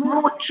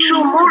more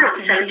of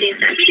the 17th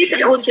century,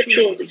 but also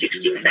true in the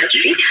 16th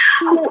century,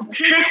 who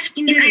dressed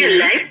in real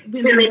life,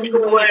 women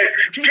who were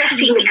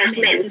dressing as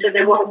men. So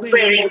they were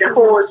wearing the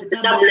hose, the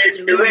doublet,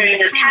 they were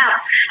wearing a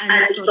cap,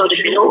 and sort of,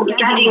 you know,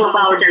 gadding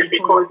about, as they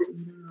called it,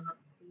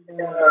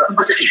 on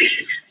the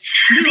streets.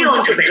 They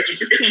also went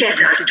to the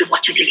theatres to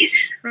watch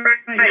plays.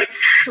 Right.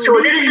 So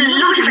there is a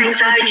lot of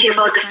anxiety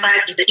about the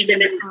fact that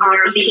women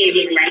are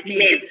behaving like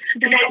men. So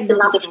that's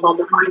another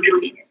form of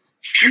unruliness.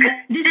 And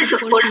this,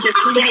 of course, is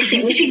very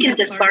significant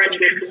as far as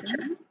we're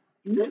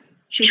concerned.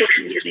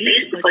 Shakespeare's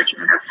plays, because you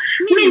have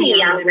many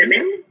young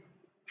women,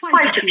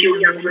 quite a few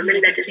young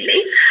women, let us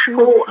say,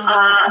 who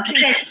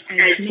dress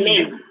as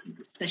men,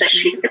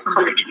 especially in the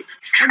comedies.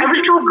 I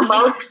will talk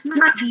about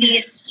not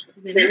these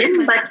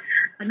women, but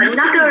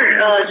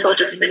another sort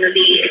of, you know,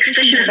 the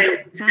expression of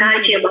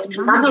anxiety about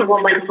another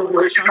woman who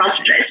was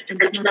cross-dressed and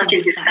not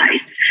in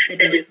disguise.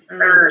 That is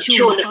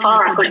Joan of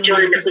Arc or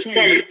Joan of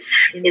Arc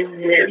in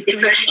the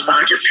first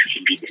part of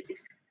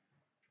Feminist.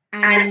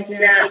 And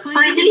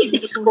finally, the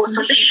discourse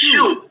on the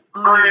shoe,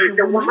 or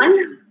the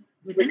woman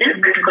with an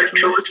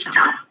uncontrolled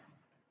tongue.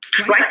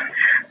 Right?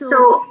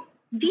 So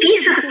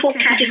these are the four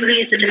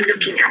categories that I'm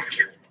looking at.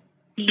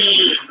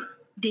 The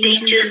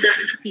dangers of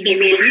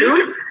female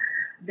rule,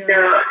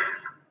 the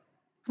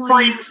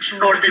points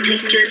or the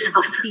dangers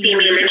of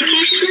female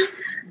education,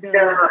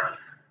 the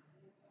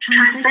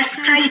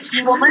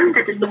transvestite woman,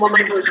 that is the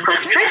woman who is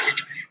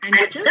cross-dressed, and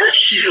the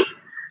shoe.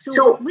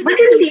 So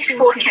within these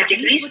four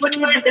categories, what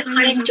were the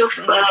kind of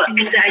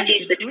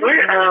anxieties that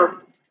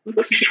were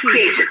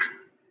created?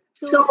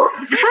 So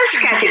the first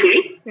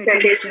category,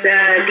 that is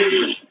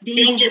the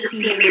dangers of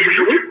female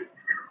rule,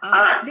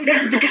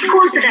 the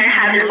discourse that I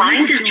have in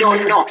mind is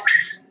John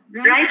Knox,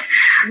 right?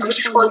 Which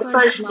is called the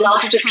first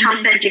blast of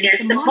trumpet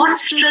against the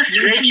monstrous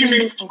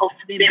regiment of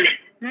women,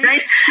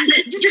 right?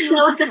 Just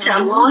note the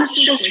term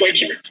monstrous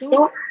regiment.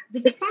 So the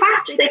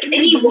fact that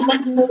any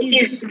woman who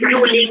is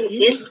ruling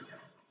is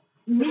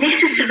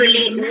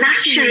necessarily,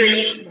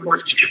 naturally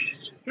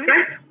monstrous,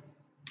 right?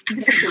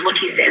 This is what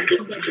he says.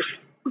 Let me just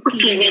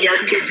quickly read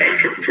out two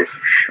sentences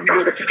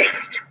from this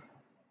text.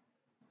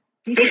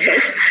 He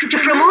says, to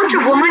promote a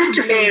woman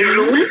to bear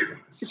rule,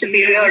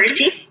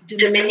 superiority,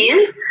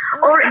 dominion,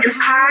 or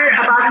empire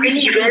about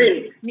any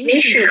realm,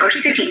 nation, or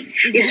city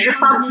is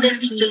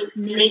repugnant to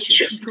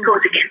nature,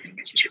 goes against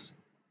nature.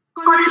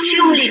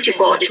 Contumely to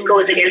God, it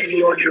goes against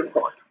the order of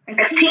God.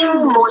 A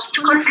thing most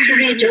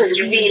contrary to his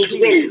revealed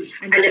will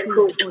and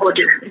approved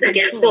ordinance,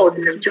 against the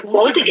ordinance of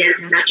God,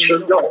 against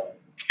natural law.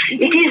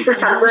 It is the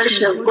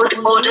subversion of good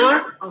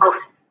order, of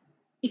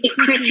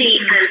equity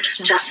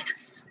and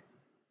justice.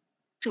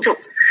 So,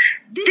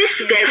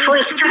 this therefore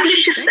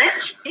establishes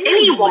that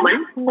any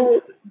woman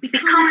who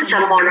becomes a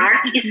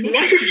monarch is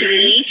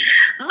necessarily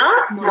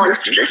a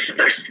monstrous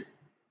person.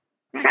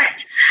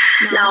 Right.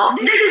 Now,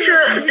 there is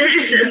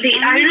the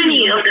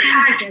irony of the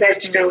fact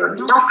that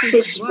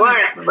Knox's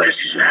work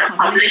was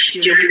published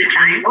during the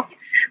time of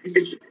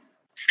Elizabeth.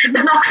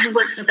 But Knox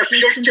was a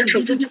Protestant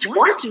who didn't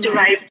want to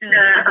write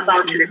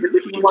about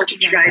Elizabeth, he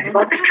wanted to write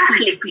about the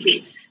Catholic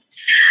queens.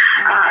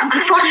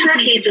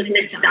 Unfortunately, it was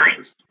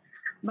mistimed.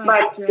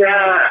 But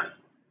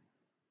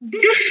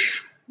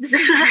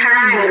this was a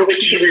harangue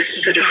which he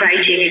was sort of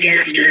writing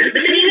against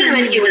Elizabeth. And even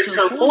when he was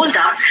so called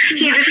up,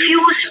 he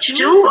refused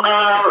to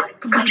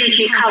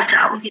completely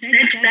kowtow. He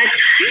said that,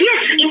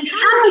 yes, in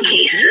some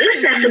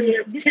cases, as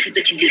in this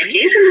particular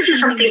case, and this is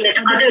something that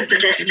other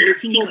Protestant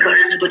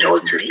thinkers would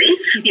also say,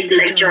 people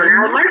like John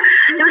Almer,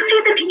 they would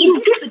say that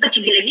in this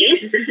particular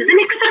case, this is an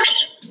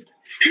exception.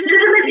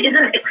 Elizabeth is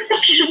an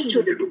exception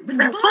to the rule. But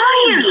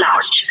by and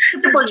large,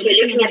 suppose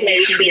we're looking at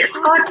Mary Queen of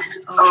Scots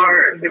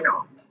or,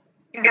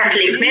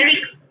 Catholic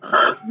Mary,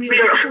 we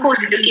are of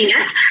course looking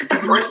at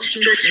the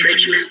monstrous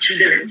regiment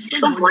women.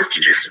 These were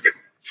monstrous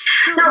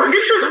women. Now,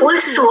 this was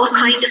also a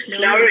kind of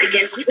slur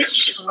against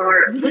which,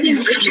 or within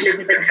which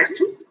Elizabeth had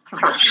to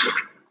function.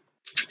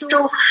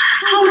 So,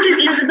 how did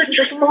Elizabeth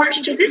respond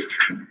to this?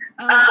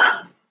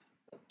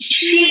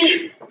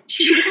 She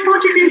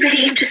responded in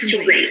very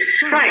interesting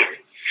ways, right?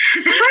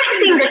 The first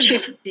thing that she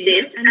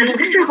did, and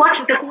this is what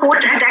the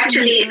court had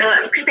actually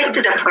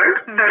expected of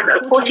her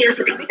courtiers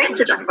had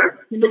expected of her,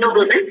 the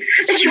noblemen,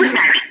 that she would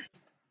marry.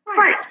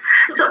 Right.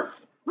 So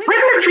when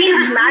the queen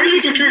was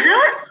married, it was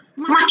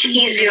a much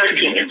easier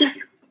thing. It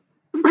is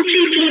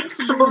completely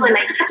possible and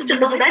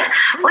acceptable that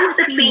once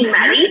the queen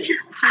married,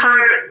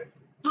 her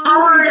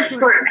powers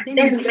were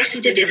then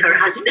vested in her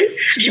husband.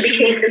 She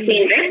became the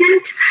queen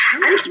regnant,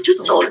 and to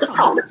solve the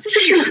problem. So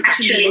she was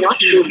actually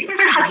not ruling,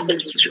 her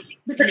husband was ruling,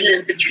 but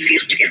Elizabeth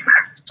refused to get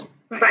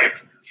married.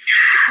 Right.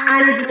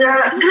 And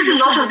there was a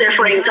lot of,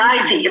 therefore,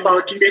 anxiety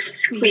about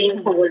this queen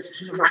who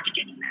was not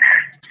getting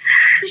married.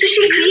 So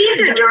she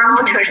created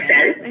around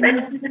herself,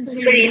 and this is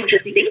very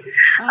interesting,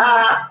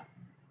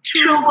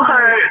 through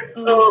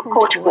her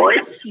court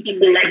poets,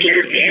 people like, let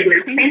us say,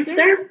 Edmund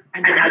Spenser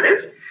and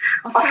others,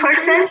 of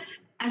herself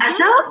as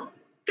a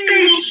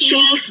very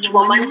chaste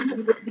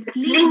woman with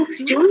links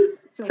to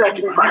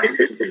certain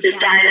goddesses such as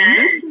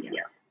Diana and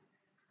Cynthia.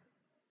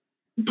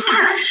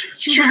 But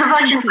she was a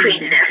virgin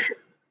queen, therefore.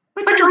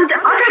 But on the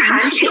other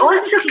hand, she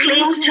also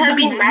claimed to have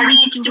been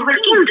married to her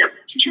kingdom.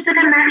 She said,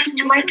 I'm married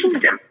to my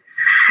kingdom.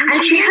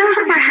 And she held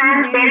up her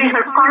hand bearing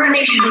her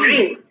coronation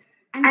ring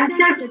and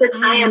said that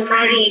I am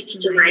married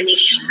to my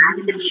nation, I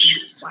am the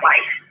nation's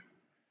wife.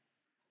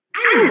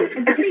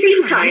 And at the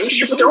same time,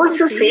 she would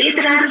also say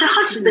that I am the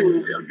husband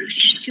of the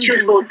nation. She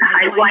was both the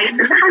high wife and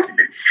the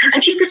husband.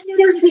 And she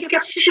continuously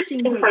kept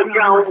shifting her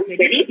grounds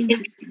very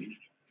interestingly.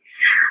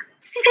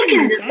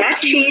 Second is that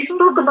she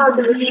spoke about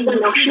the medieval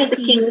notion of the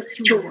king's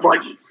two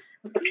bodies.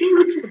 The king,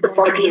 which is the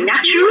body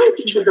natural,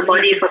 which is the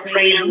body of a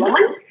frail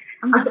woman,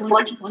 and the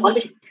body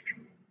politic,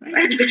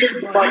 right, which is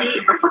the body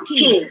of a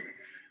king.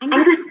 And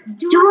this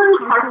dual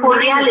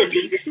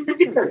corporeality, this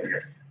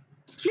physicalness,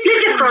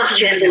 split across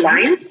gender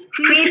lines,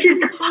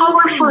 created the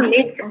powerful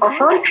myth of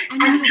an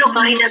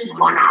androgynous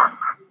monarch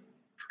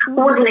who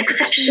was an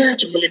exception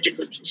to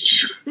political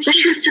position. So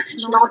she was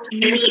just not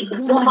any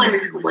woman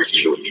who was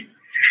ruling.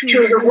 She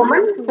was a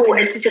woman who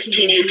in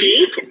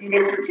 1588 in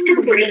a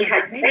contemporary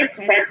had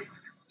said that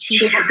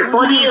she had the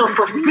body of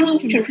a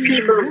weak and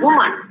feeble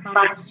woman,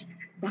 but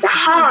the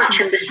heart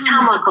and the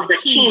stomach of the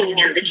king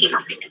and the king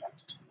of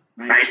England.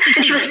 Right?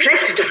 And she was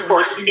dressed, of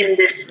course, in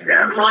this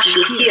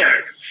martial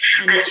gear.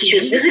 And she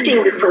was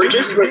visiting the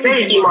soldiers who were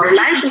very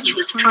demoralized, and she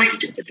was trying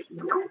to sort of,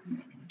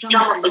 drum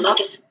up a lot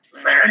of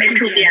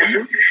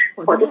enthusiasm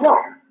for the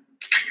war.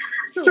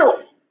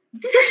 So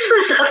this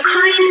was a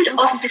kind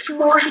of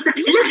discourse that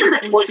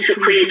Elizabeth also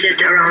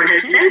created around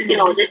herself in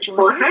order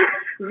for her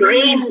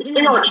reign,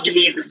 in order to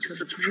be able to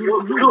sort of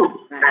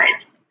rule,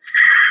 right?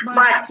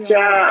 But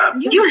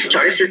new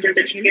historians in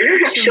particular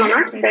have shown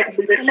us that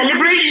the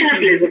celebration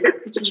of Elizabeth,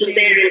 which was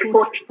there in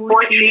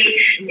poetry,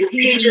 in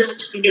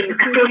pages, in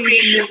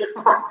appropriations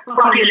of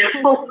popular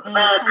folk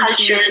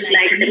cultures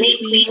like the May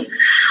Queen,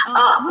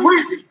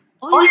 was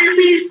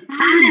always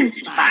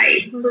balanced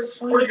by,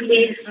 was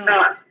always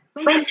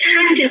went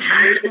hand in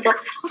hand with the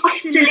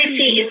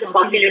hostility in the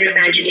popular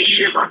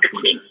imagination about the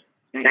Queen.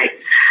 Right.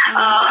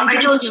 I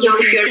don't know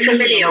if you're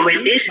familiar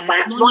with this,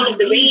 but one of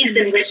the ways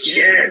in which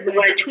the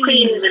word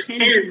queen was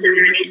spelled in the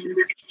Renaissance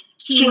is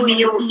Quean,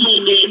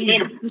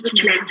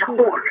 which meant a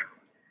whore.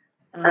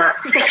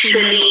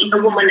 Sexually,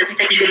 a woman of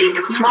sexually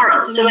mixed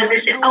morals. So when they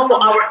say, oh,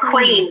 our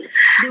queen,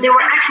 they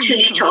were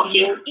actually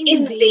talking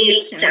in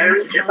veiled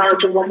terms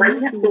about a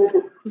woman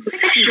whose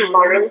sexual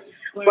morals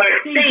were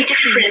very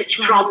different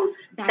from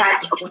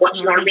that of what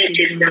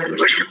normative women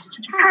were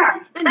supposed to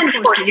have. And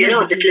of course, you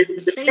know that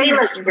Elizabeth was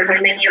famous for her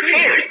many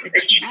affairs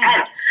that she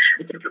had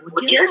with the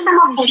courtiers, some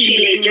of whom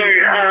she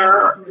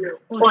later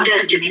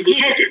ordered to be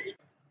beheaded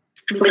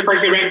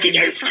because they went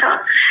against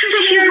her. So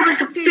here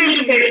was a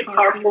very, very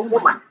powerful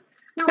woman.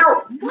 Now,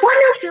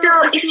 one of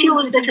the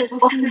issues that has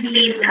often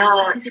been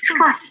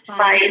discussed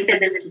by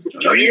feminist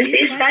historians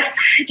is that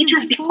it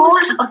was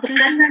because of the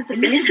presence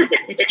of Elizabeth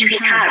that we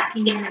have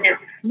in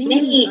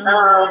many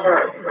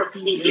of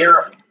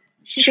the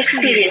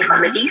Shakespearean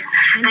comedies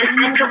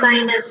an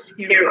androgynous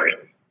heroine.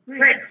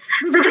 Right.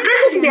 But the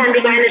presence of the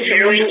androgynous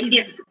heroine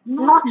is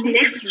not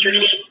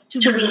necessarily to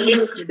be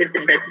linked with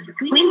the presence of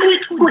the queen, but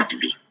it could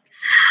be.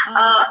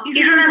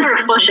 You remember,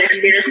 of course,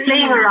 Shakespeare is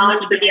playing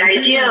around with the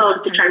idea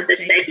of the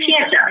transvestite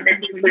theatre, that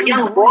these were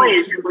young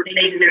boys who were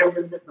playing the roles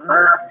of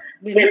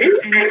women,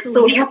 and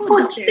so you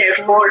could,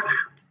 therefore,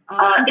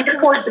 in the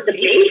course of the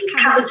play,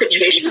 have a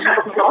situation,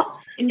 have a plot,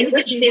 in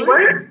which they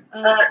were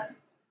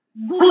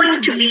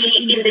going to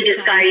be in the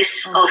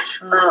disguise of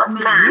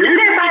man, and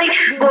thereby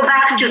go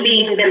back to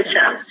being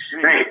themselves,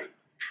 right?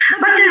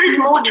 But there is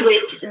more to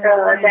it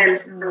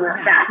than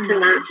that,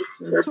 and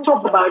I'll just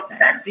talk about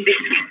that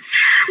briefly.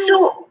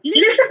 So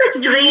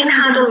Elizabeth's reign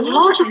had a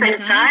lot of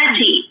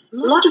anxiety, a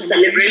lot of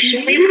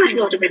celebration, maybe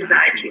a lot of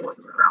anxiety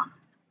also around.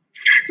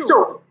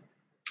 So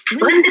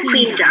when the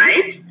Queen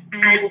died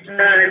and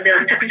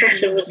the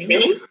successor was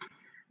named,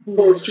 who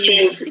was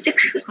James VI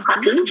of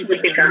Scotland, who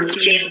would become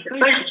James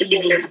I of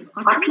England and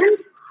Scotland,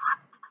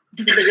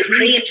 there was a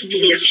great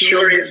deal of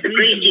assurance, a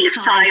great deal of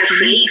sigh of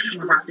relief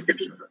amongst the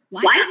people.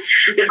 Why?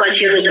 Because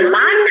here was a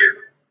man,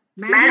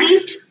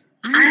 married,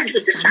 and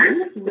with a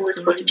son who was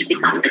going to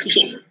become the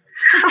king.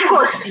 Of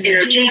course,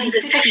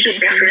 James's sexual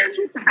preference,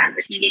 the fact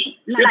that he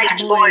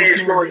liked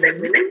boys more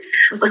than women,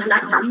 was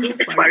not something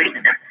that worried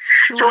them.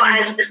 So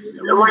as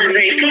one of the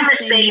very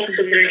famous sayings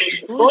of the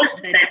Renaissance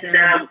was that,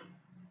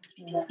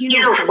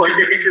 of course,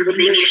 that this is what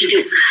the English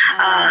do.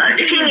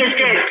 The king is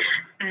dead,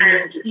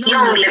 and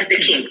long live the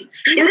king.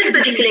 In this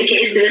particular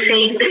case, they were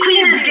saying, the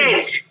queen is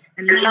dead,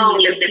 and long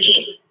live the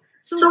king.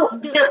 So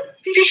the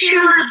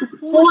fissures,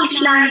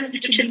 fault lines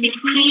which had been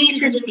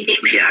created in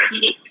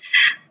patriarchy,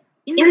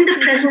 in the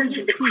presence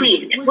of the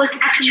queen, was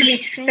actually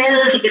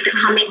dispelled with the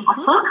coming of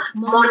a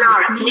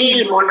monarch,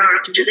 male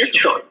monarch to the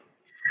throne.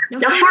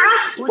 Now, for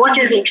us, what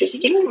is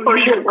interesting, for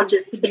you, what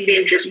would be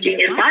interesting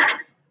is that,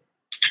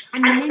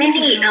 and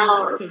many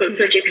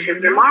projects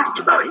have remarked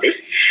about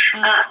this,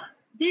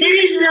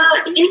 there is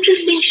an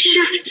interesting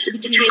shift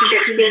between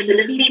Shakespeare's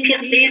Elizabethan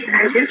plays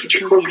and his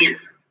Jacobean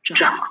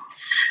drama.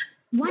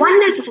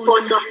 One is, of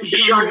course, of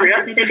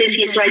genre, that is,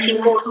 he's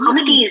writing more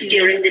comedies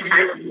during the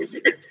time of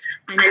Elizabeth,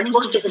 and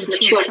most of his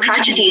mature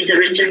tragedies are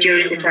written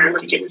during the time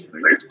of James I.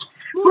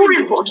 More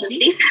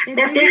importantly,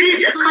 that there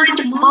is a kind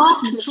of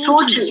marked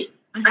misogyny,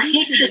 a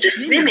hatred of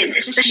women,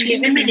 especially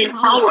women in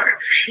power,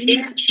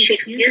 in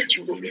Shakespeare's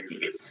Jacobean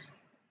plays.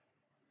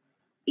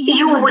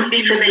 You would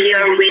be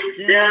familiar with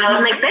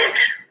Macbeth.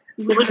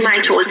 You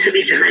might also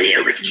be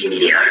familiar with King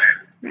Lear,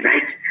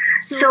 right?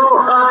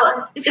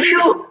 So if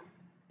you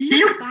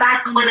look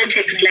back on a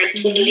text like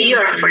King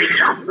Lear, for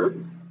example,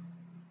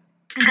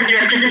 and the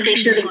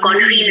representations of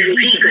Goneril and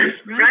Regan,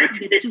 right,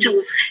 the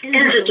two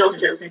elder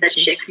daughters that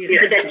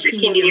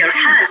King Lear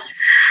has,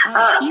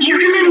 you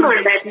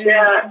remember that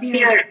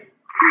they are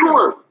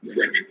cruel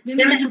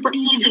women who could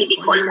easily be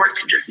called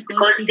monstrous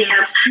because they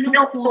have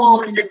no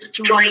qualms at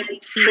destroying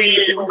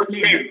frail old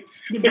men.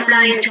 They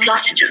fly into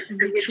Gloucester and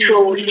they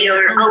throw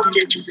Lear out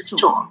into the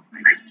storm.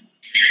 Right?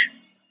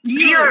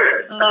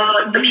 Lear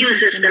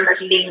abuses them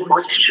as being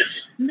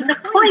monstrous. The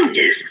point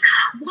is,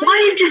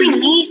 why do we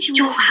need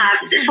to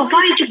have this? Or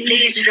why do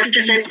plays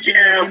represent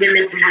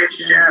women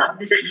as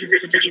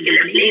this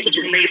particular play, which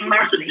is a very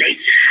powerful play,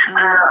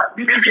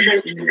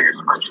 represents women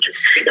as monstrous?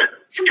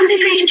 Something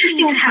very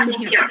interesting is happening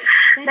here.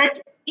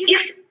 That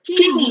if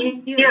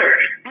King Lear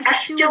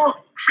has to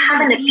have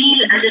an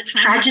appeal as a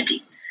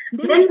tragedy,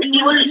 then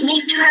you will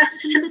need to have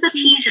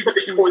sympathies for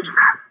this old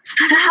man.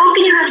 And how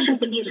can you have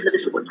sympathies for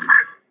this old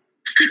man?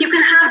 You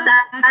can have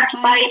that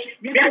by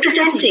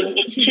representing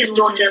his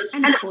daughters,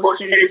 and of course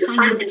there is a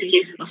son in the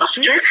case of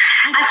Gloucester,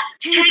 as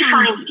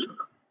terrifying people.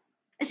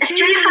 As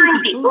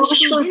terrifying people,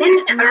 which will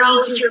then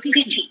arouse your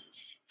pity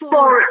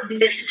for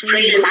this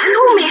frail man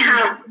who may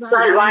have,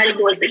 while he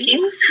was the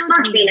king,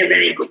 not been a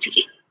very good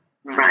king.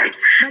 Right?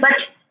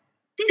 But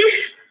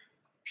this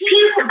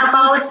thing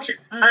about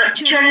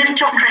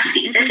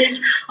gerontocracy, that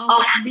is,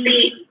 of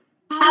the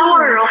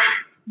power of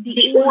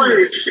the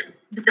old,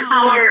 the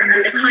power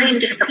and the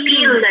kind of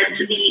appeal that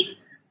the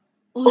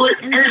old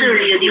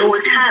elderly or the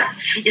old have,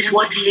 is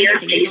what Lear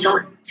plays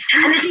on.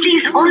 And it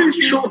plays on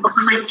through a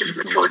kind of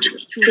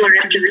misogyny, through a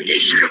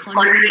representation of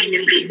Goneril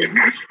and Regan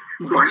as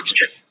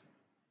monstrous.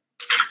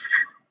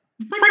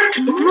 But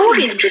more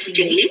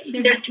interestingly,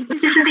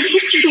 this is the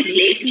history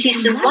play, at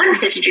least the one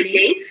history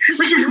play,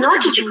 which is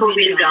not a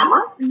Jacobean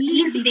drama,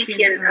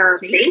 Elizabethan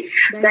play,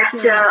 that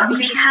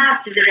we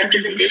have the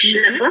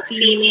representation of a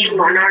female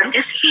monarch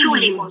as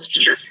truly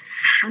monstrous.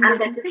 And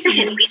that is the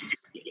Henry VI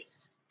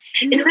plays,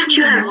 in which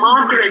you have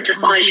Margaret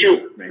of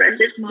Anjou,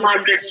 Princess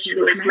Margaret, who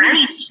was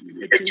married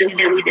to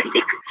Henry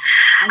VI,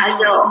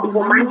 as a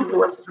woman who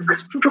was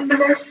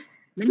scrupulous,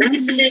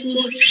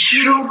 manipulative,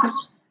 shrewd,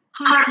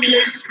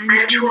 heartless,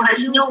 and who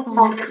has no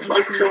qualms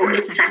also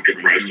in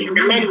sacrificing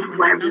the men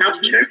who have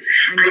loved her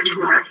and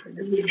who are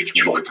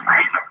betrothed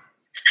by her.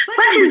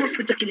 But in this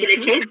particular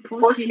case, of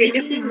course, we're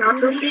looking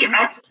not only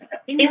at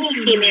any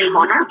female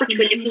monarch, but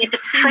we're looking at a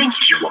French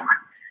woman.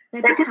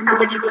 That is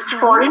somebody who is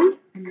foreign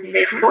and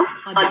therefore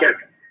other.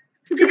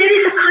 So there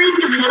is a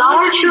kind of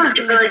larger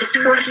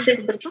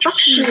discursive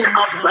construction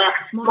of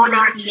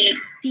monarchy,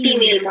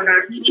 female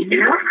monarchy in a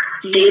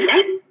play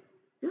like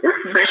the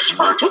first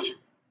part of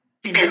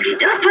Henry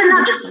the not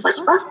just the first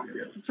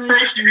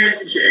and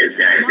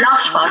the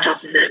last part of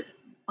the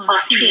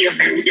part 3 of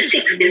Henry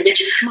VI, in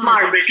which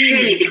Margaret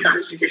really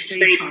becomes this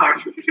very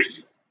powerful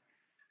person.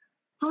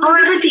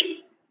 However, the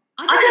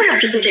other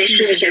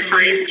representation which I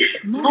find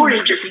more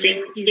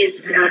interesting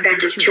is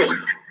that of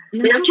Joan.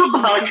 We'll talk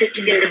about it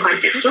in the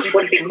context of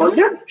what we call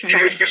the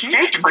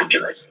transvestite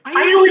controversy.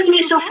 Are you with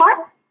me so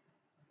far?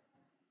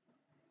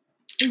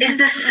 Is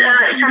this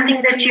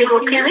something that you're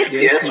okay with?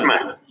 Yes,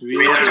 ma'am.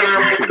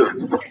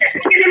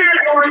 Then I'll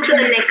go on to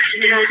the next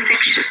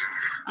section.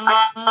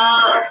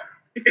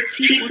 It's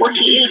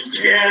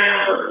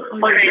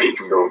 3:48 already,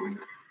 so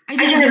I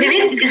don't know.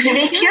 Is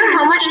Vivek here?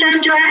 How much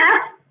time do I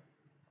have?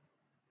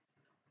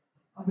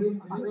 Okay,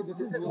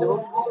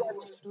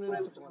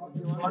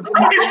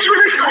 so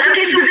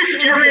this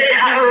I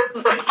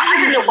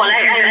don't know, Paul. I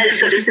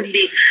sort of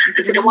simply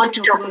want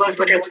to talk about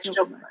what I want to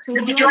talk about. So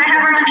do I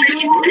have around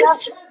 20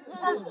 minutes?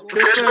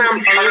 Yes, ma'am.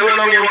 How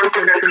long you want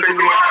to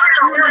continue?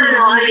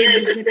 No,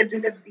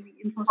 that's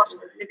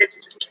impossible. Let's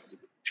just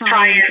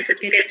try and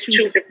sort of get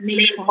through the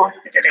main points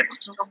that I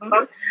want to talk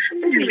about,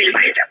 and then we'll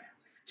wind up.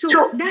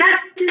 So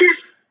that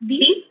is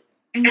the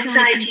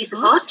anxieties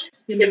about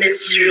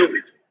women's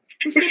rule.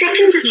 The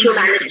second is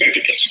humanist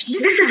education.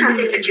 This is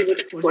something that you would,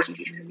 of course,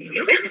 be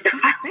familiar with, the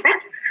fact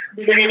that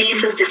the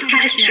Renaissance is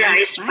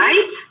characterized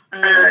by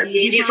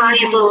the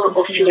revival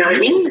of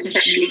learning,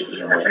 especially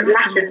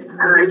Latin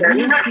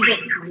learning, not Greek,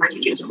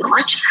 mind you, so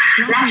much,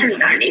 Latin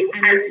learning,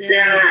 and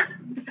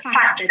the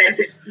fact that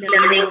this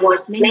learning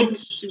was meant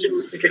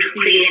to sort of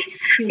create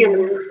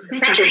humans,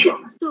 better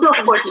humans. So,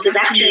 of course, it was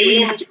actually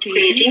aimed at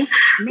creating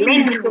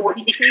men who would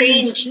be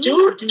trained to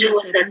do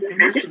a certain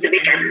kind of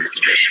civic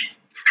administration.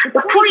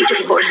 The point,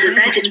 of course, is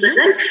that it was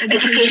an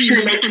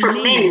education meant for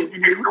men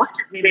and not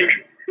women.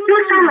 There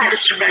were some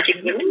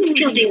aristocratic women,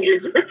 including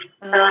Elizabeth,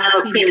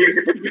 Queen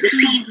Elizabeth,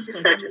 received a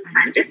certain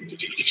kind of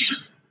education.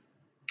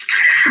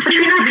 But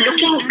we're not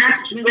looking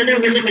at whether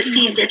women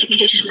received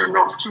education or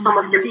not. Some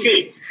of them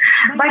did.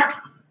 But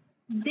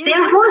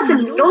there was a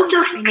lot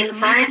of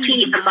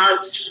anxiety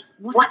about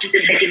what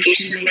this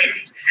education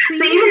meant.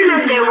 So even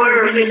when there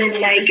were women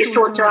like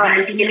Isota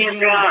and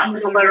Ginevra,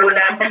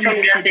 Novarola,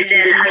 Cassandra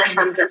Bedell,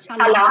 Alessandra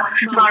Scala,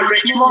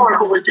 Margaret More,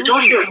 who was the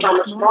daughter of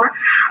Thomas More,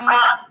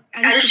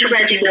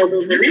 aristocratic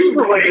noble women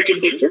who were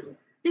educated,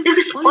 there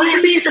was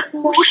always a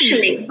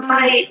cautioning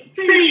by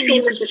very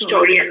famous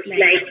historians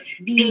like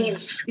Bede,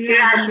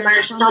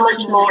 Erasmus,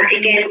 Thomas More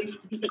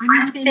against the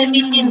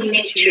unfeminine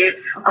nature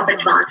of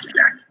advanced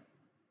learning.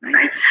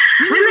 Right?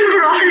 Women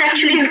were often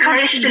actually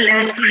encouraged to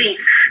learn Greek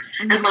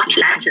and not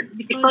Latin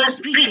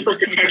because Greek was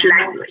the third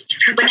language.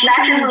 But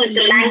Latin was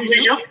the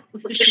language of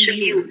official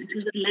use. It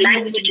was the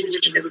language in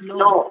which there was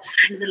law.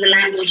 It was the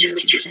language in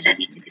which you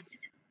studied medicine.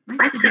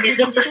 Right? So these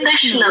were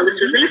professionals. This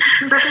was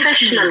a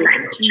professional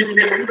language. And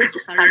women were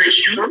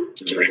discouraged from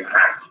doing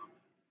that.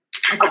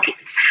 Okay.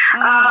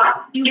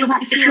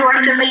 If you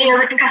are familiar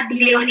with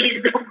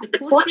Castiglione's The Book of the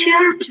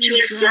Courtier, which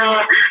was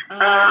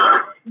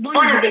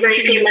one of the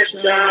very famous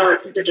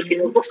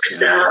books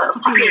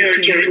popular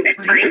during that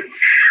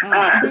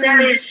time,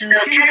 there is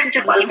a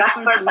character called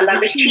Gaspar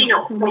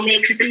Pallavicino who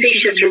makes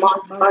facetious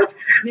remarks about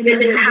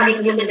women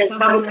having women as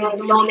governors,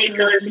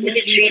 lawmakers,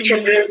 military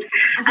generals,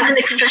 as an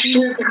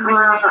expression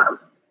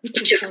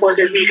which, of course,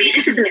 as we read,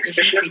 this is an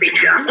expression of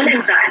patriarchal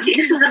anxiety.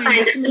 This is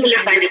a similar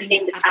kind of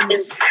thing that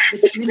happens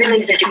with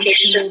women's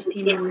education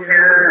in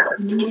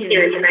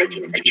India in the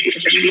 1930s,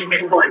 especially in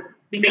Bengal.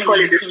 Bengal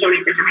is a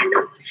story that I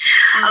know.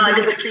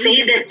 They would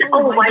say that,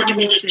 why do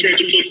we need to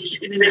educate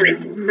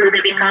women? Will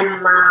they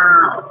become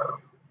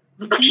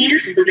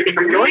vakils? Will they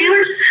become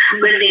lawyers?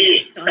 Will they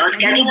start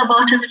gadding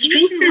about in the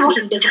streets? And what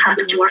is going to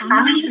happen to our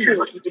families? And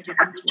what is going to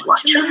happen to our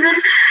children?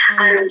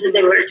 And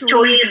there were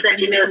stories that,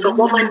 if a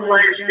woman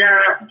was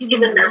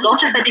given a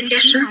lot of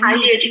education,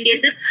 highly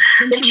educated,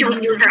 then she would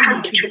lose her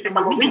husband. She would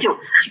become a widow.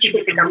 She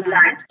would become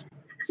blind.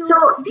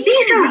 So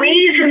these are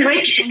ways in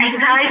which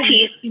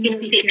anxieties in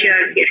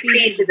patriarchy get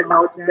created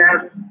about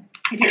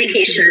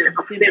education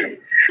of women.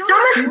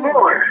 Thomas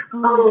More,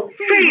 a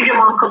very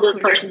remarkable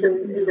person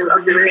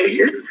of the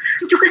Renaissance,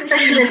 took a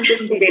special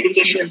interest in the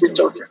education of his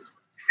daughters,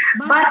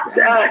 but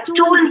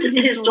told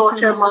his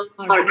daughter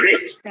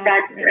Margaret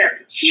that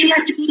she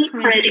had to keep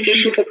her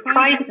education for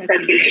pride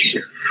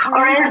circulation,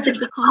 or else it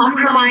would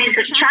compromise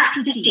her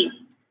chastity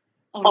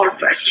or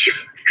virtue.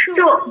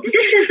 So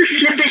this is the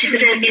slippage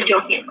that I've been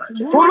talking about.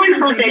 A woman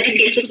who was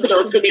educated could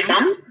also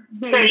become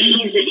very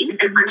easily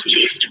an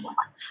unchaste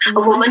woman. A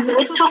woman who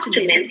would talk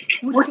to men,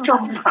 who would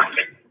talk in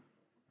public.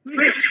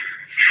 Right.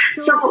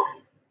 So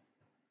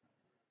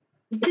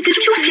the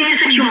two plays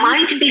that you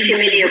might be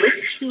familiar with,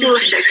 two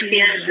of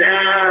Shakespeare's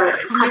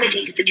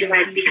comedies that you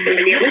might be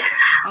familiar with,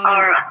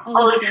 are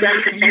All's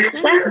Well That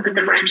Ends Well and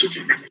The Merchant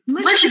of Venice.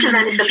 Merchant of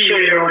Venice, I'm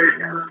sure you're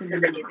all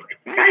familiar with,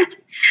 right?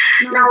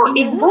 Now,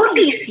 in both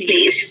these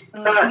plays,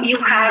 you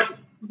have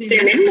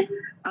women,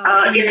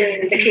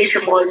 in the case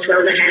of All's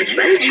Well That Ends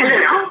Well,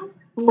 Helena,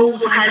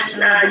 who has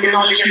the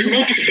knowledge of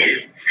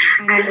medicine,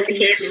 and in the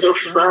case of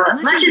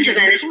Merchant of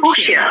Venice,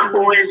 Portia,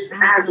 who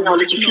has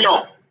knowledge of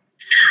law.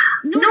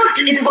 Not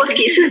in both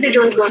cases, they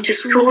don't go to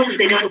schools,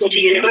 they don't go to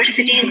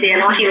universities, they are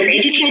not even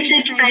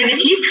educated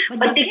privately,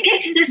 but they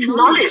get this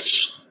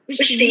knowledge,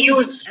 which they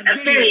use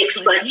very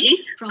expertly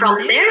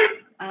from their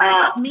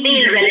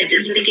male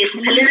relatives. In the case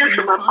of Helena,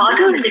 from her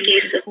father, in the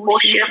case of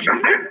Portia,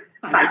 from her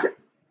cousin.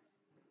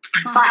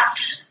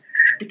 But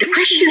the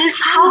question is,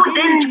 how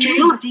then do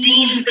you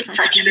deal with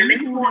such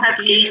women who have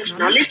gained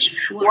knowledge,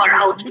 who are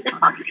out in the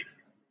public?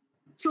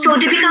 So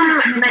they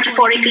become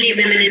metaphorically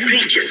women in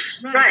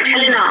breeches, right?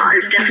 Helena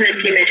is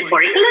definitely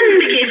metaphorical,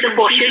 and in the case of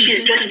Portia,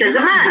 she's dressed as a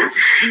man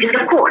in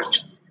the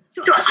court.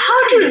 So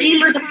how do you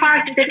deal with the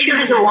fact that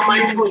here is a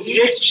woman who's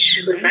rich,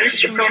 who's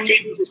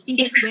aristocratic, who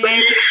speaks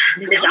well,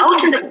 and is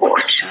out in the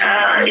court,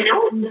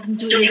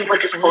 doing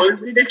what is called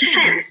the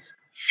defense?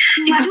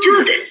 You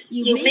do this,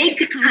 you make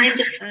it kind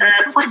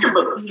of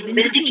possible, you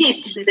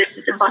vindicate this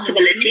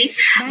possibility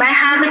by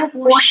having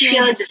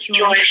Portia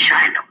destroy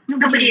Shiloh.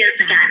 Nobody else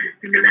can,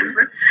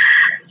 remember.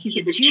 He's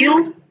a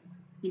Jew,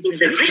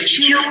 he's a rich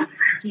Jew,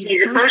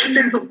 he's a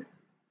person who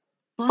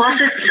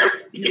poses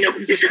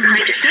is a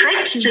kind of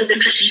threat to the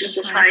Christian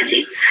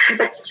society.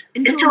 But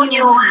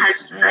Antonio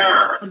has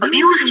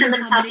abused in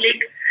the public,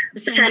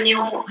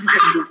 Bassanio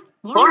has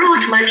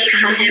borrowed money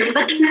from him,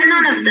 but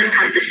none of them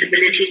had this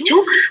ability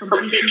to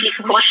completely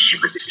quash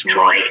or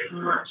destroy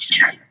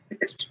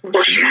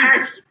Portia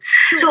has.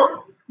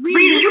 So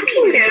we're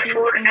looking,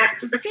 therefore,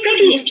 at a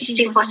very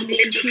interesting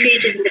possibility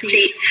created in the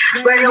play,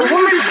 where a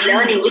woman's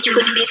learning, which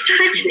could be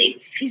threatening,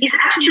 is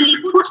actually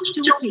put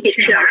to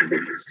patriarchal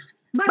use.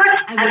 But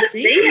I would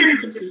say, and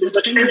this is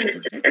what feminists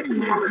have said,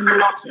 I'm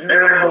not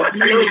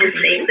alone in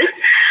saying this,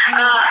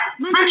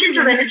 Mansion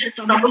to Venice is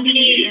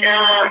probably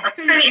a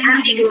very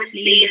ambiguous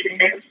play in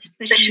the sense,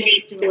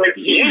 especially towards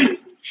the end,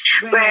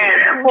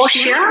 where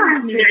Portia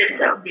and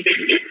Clarissa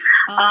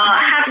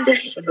have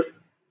this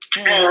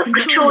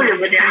control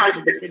over their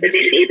husbands. But they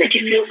say that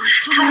if you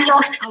have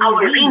lost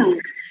our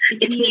rings,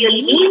 it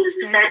merely means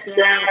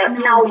that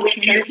now we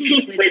can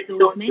sleep with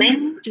those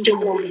men to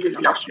whom you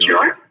lost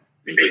your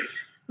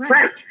rings.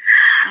 Right.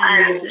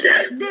 And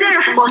there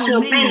are, of course,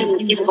 no men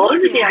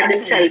involved. They are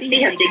themselves.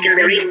 They have taken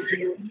the rings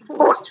in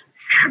force.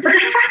 But the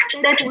fact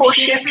that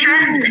Portia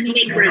can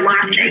make a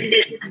remark like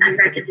this and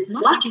that it's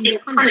not being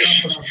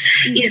punished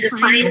is a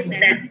sign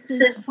that this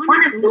is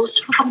one of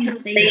those popular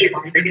plays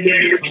that we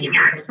are looking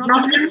at.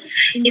 Problem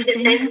in the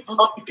sense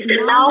of it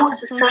allows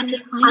a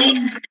certain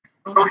kind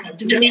of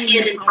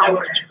dominion and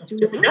power to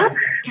the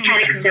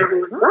character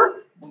who's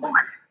a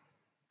woman.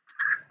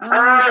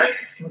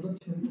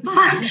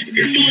 But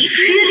the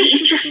really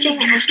interesting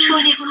and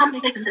truly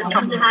complex and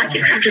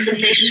problematic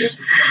representation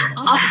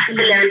of the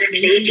learned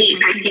lady,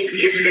 I think,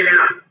 is in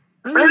an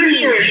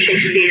earlier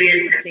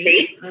Shakespearean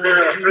play,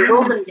 a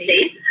Roman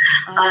play,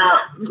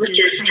 which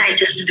is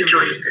Titus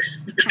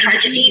Andronicus, the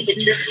tragedy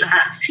which is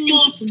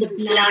steeped in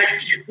blood,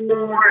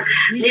 war,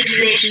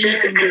 mutilation,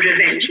 and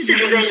revenge. It's a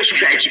revenge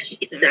tragedy.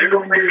 It's a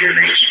Roman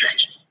revenge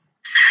tragedy,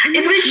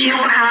 in which you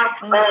have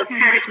a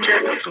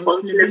character who's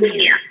called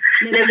Lavinia.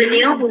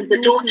 Lavinia was the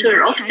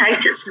daughter of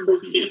Titus,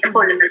 who's the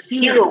eponymous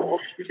hero of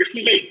this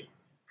play.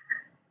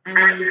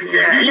 And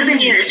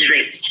Lavinia is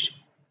raped.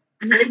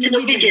 And it's an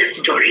obedient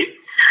story.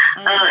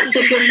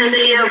 So if you're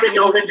familiar with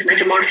Ovid's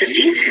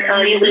Metamorphoses,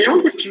 you will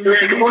know that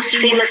one of the most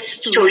famous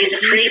stories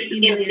of rape in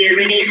the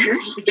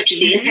Renaissance, which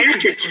they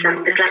inherited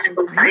from the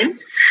classical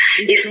times,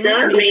 is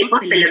the rape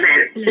of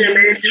Philomel.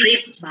 Philomel is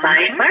raped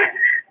by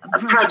her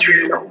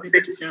brother-in-law, that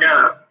is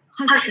the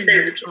husband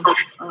of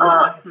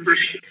her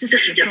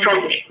sister,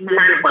 probably, a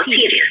man called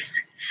Thereus.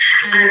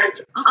 And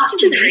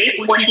after the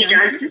rape, what he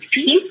does is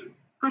he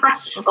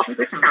cuts off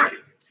her tongue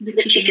so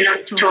that she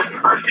cannot talk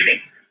about the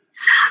rape.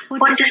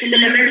 What does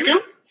Philomel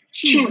do?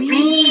 She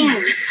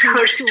weaves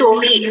her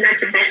story in a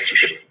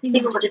tapestry.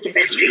 Think of a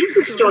tapestry. It's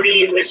a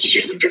story in which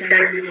it is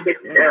done with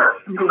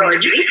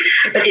embroidery,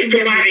 but it's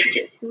a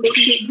narrative. So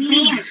she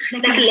weaves,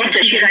 like a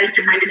letter, she writes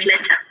a kind of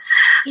letter.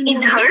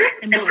 In her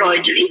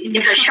embroidery, in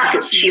her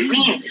shuttle, she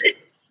weaves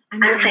it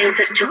and sends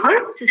it to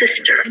her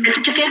sister. And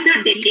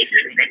together they take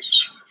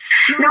revenge.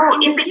 Now,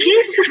 in the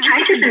case of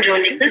Titus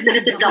Andronicus, there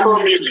is a double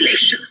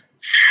mutilation.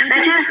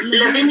 That is,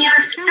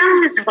 Lavinia's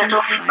tongue is cut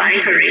off by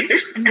her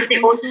rapist, and they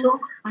also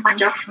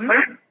cut off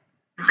her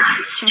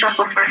hands, chop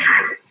off her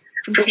hands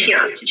from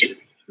here to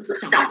the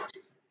thumbs.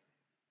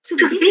 So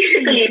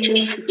basically, it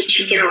means that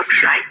she cannot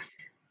write.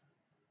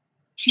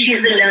 She's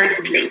a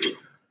learned lady.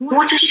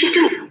 What does she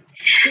do?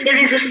 There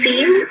is a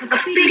scene, a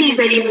very,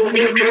 very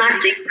moving,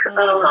 dramatic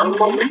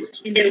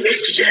moment in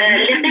which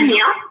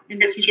Lavinia,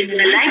 and she's in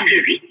a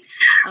library,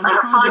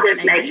 her father's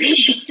library,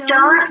 she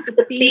turns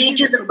the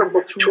pages of her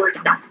book towards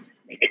us.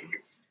 Like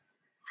this.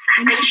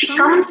 And she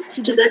comes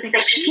to the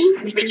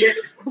section which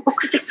is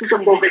Book 6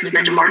 of Ovid's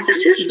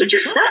Metamorphoses, which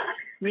is the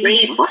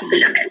rape of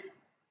Philomel.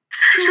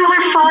 So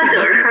her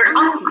father, her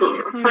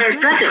uncle, her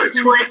brothers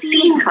who had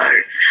seen her,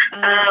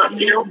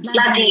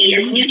 bloody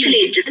and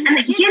mutilated,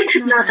 and yet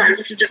had not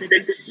understood that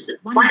this is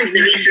one of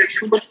the reasons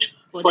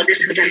for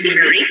this would have been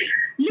a rape,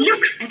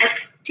 looks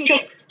at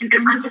text and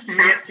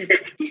understands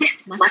that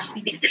this must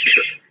be the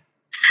truth.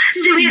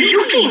 So we are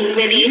looking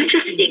very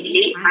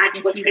interestingly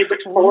at what we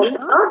would call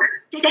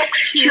a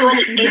textual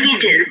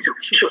evidence of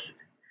truth.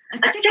 A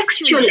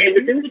textual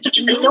evidence which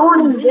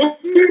alone will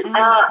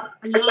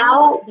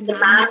allow the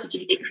man to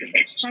take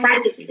revenge.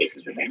 Titus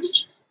takes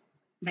revenge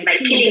by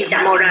killing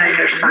Tamora and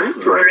her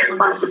sons who are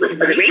responsible for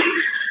the rape,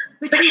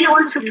 but he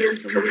also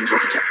kills his own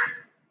daughter.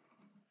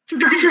 So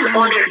this is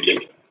honor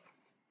killing.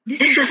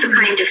 This is a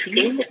kind of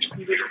thing that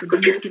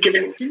could give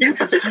an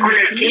instance of his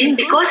honor killing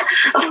because,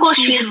 of course,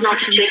 she is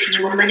not a chaste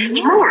woman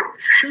anymore.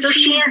 So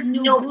she is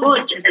no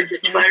good, as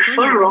it were,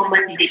 for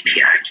Roman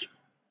patriarchy.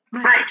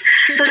 Right.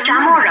 So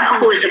Tamora,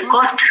 who is a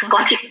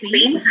Gothic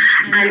queen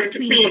and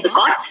queen of the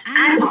Goths,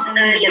 and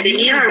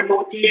Lavinia are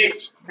both dead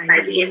by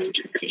the end of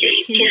the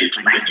play, killed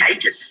by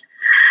Titus.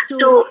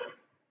 So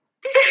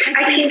this,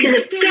 I think, is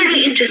a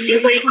very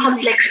interesting, very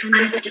complex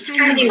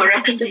understanding or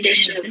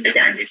representation of the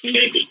learned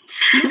lady.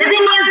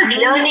 Lavinia's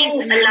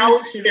learning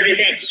allows the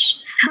revenge,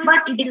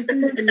 but it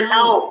doesn't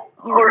allow,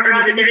 or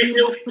rather, there is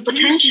no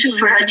potential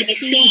for her to be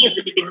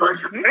saved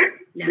because of her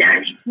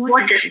learning.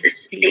 What does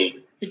this play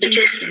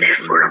suggest,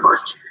 therefore, about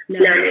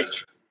learned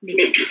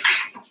ladies?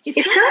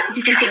 It's a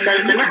difficult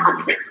and a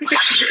complex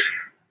question.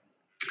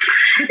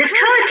 The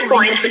third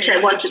point which I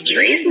wanted to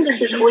raise, and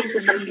this is also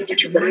something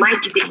that you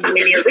might be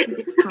familiar with,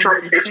 is the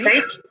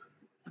transvestite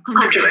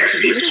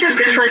controversy, which I've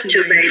referred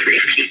to very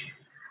briefly.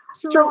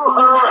 So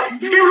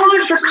there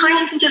was a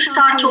kind of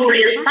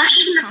sartorial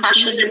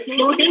fashion and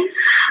clothing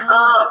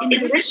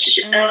in which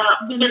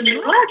women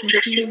were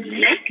dressing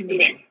like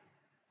men.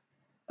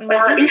 In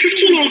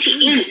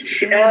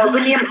 1588,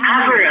 William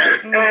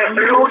Averell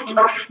wrote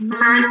of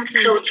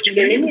man-clothed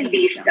women in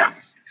these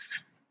terms.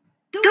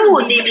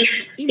 Though they be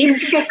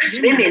in-sex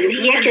women,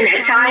 yet in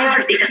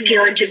attire they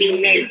appear to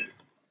be men,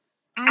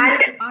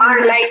 and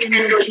are like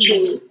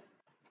androgyny,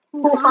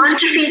 who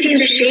counterfeiting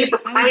the shape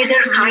of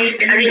either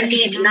kind are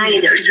indeed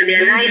neither. So they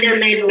are neither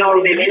men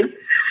nor women,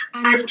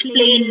 and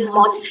plain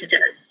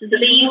monsters. So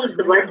they use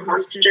the word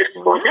monstrous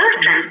for the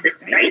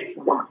transvestite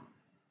woman.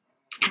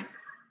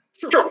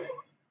 So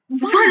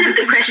one of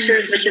the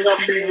questions which is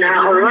often,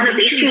 or one of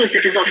the issues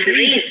that is often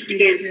raised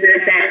is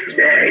that,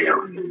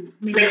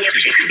 many of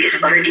Shakespeare's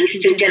parodies,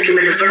 Two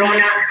Gentlemen of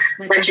Verona,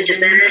 Merchant of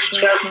Venice,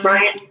 12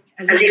 Mine,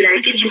 As You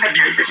Like It, you have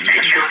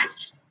transvestite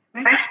heroines,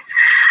 right?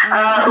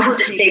 Who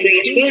display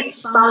great grace,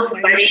 spark,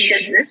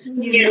 vivaciousness,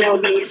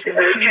 these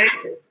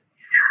characters.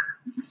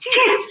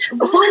 Yet,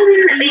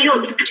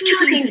 two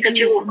things that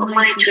you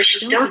might wish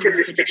to note in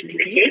this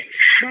particular case,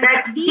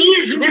 that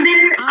these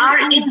women are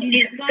in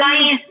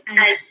disguise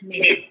as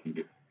men.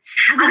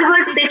 In other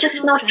words, they're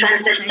just not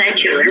transvestite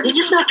heroes. They're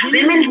just not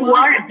women who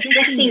are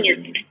dressing as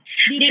men.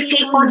 They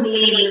take on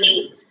lady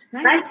names,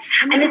 right?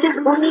 And it is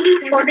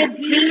only for a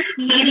brief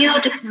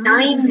period of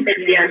time that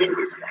they are in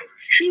disguise.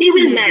 They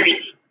will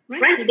marry,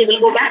 right? They will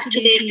go back to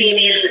their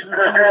female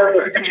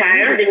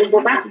attire. They will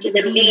go back to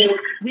their being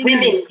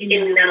women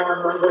in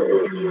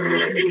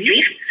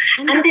brief.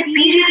 And the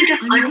period of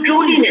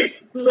unruliness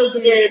will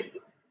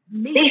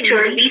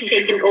later be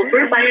taken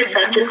over by a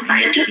certain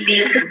kind of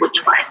being put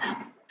by them.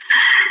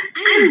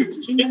 And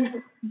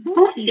in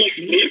both these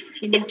plays,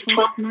 in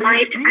Twelfth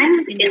Night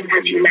and in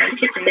As You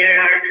Like It,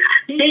 there are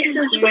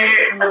places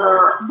where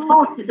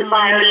both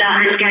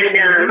Viola and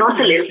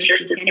Rosalind,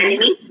 dressed as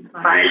enemies,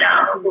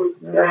 Viola, who's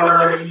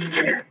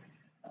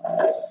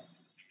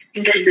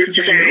dressed as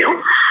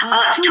Cesario,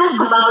 talk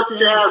about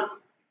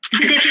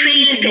their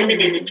frail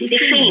femininity, their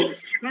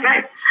faints,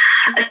 right?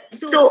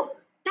 So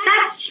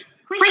that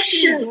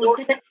question, though,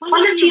 the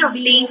quality of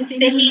being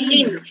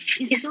feminine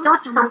is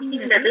not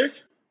something that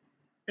is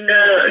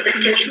that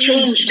can be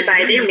changed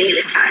by their male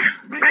attire,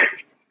 right?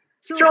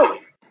 So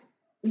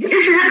this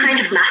is a kind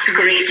of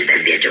masquerade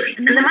that they're doing.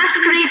 And the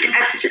masquerade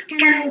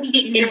can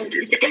be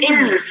ended. It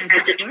ends,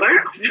 as it were,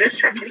 after a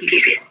certain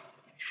period.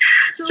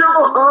 So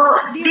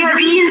they are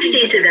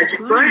reinstated, as it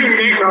were, in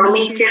their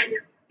normative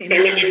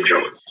feminine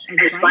roles,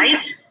 as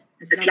wives,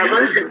 as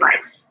lovers and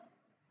wives.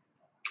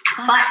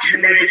 But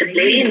there is a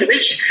play in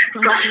which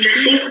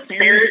cross-dressing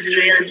spells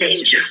real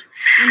danger.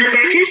 And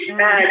that is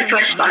the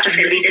first part of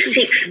Henry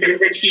VI, in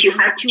which you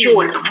have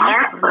Joan of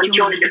Arc, or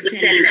Joan de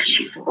Bruxelles, as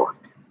she's called.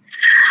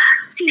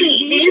 See,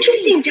 the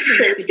interesting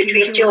difference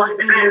between Joan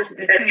and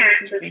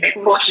characters like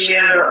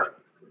Portia,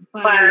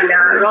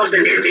 Viola,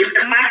 Rosalind is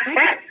the fact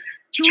that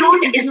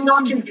Joan is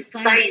not in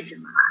disguise as a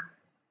man.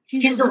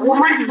 She's a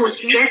woman who is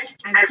dressed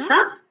as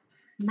a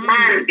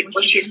man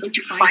because she's going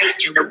to fight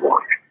the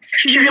war.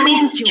 She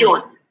remains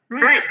Joan,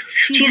 right?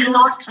 She's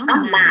not a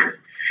man.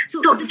 So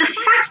the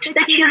fact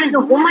that here is a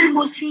woman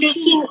who's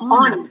taking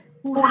on,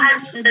 who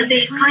has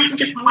the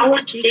kind of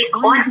power to take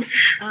on,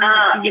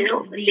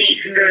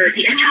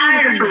 the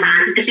attire of a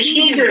man, the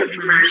behavior of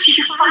a man,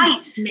 she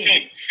fights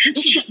men, and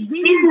she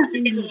wins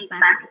in these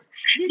battles.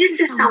 This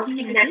is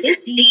something that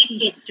is deeply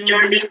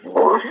disturbing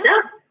for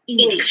the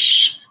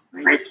English,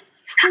 right?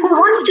 Who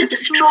want to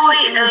destroy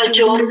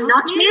Joan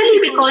not merely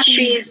because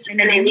she is an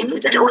enemy,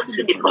 but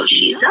also because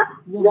she is a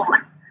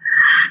woman.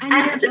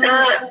 And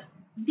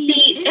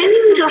the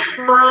end of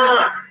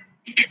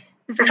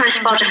the first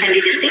part of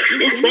Henry VI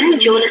is when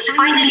Joan is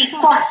finally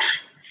caught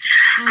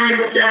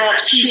and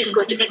she is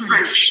going to be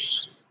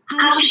punished.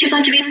 How is she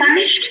going to be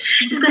punished?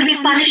 She's going to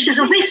be punished as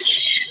a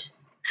witch.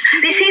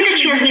 They say that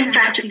she has been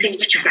practicing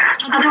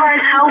witchcraft.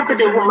 Otherwise, how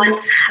could a woman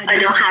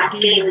have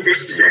gained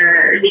these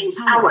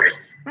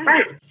powers?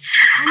 Right?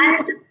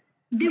 And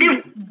they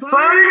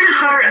burn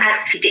her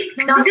at stake.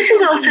 Now, this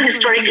is also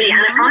historically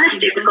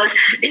anachronistic because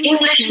the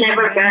English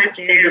never burnt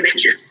their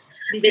witches.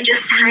 They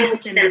just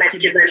hanged them at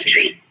different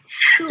trees.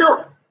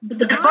 So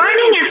the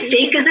burning at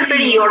stake is a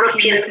very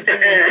European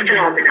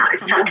phenomenon.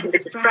 It's something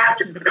that is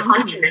practiced in the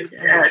continent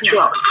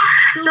throughout.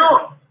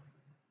 So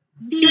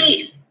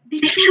the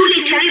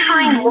truly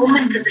terrifying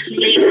moment in this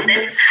play is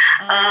that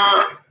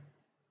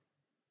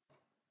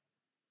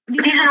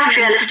these are not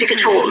realistic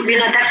at all.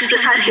 That's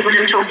precisely what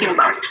I'm talking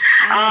about.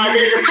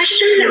 There is a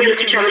question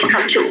which I will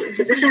come to.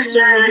 So this is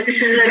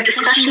a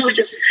discussion which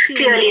is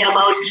clearly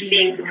about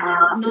being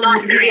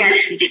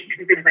non-realistic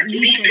with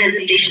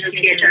representational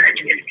theatre and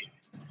reality.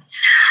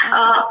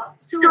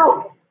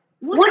 So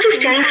what is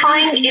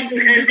terrifying in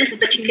this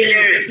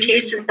particular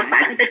case is the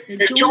fact that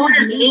Joan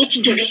is made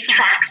to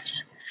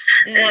retract.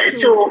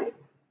 So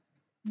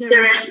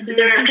there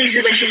are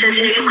places where she says,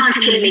 you can't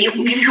kill me, you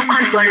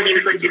can't burn me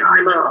because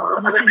I'm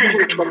a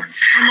pregnant woman,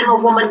 I'm a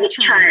woman with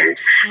child,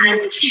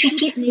 and she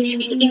keeps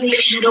naming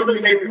English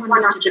noblemen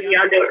one after the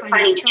other,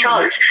 finding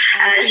Charles,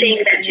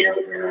 saying that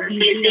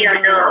they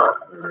are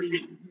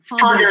the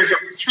fathers of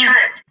this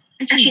child,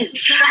 and she's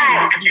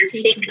dragged and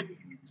taken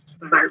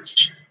to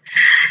bunch.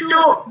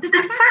 So the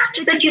fact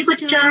that you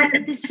could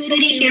turn this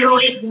very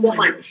heroic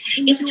woman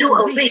into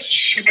a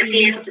witch at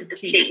the end of the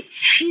play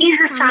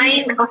is a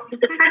sign of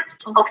the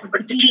fact of the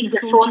deep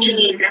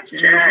misogyny that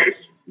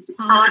is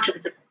part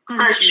of the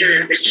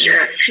culture in which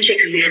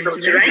Shakespeare is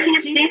also writing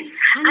his plays,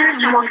 and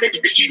some of it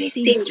which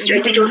seems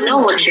to, we don't know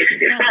what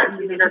Shakespeare felt,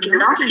 we're not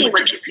even asking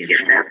what Shakespeare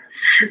felt.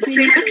 But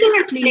we're looking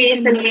at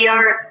plays and we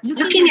are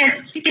looking at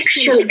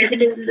textual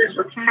evidences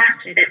of the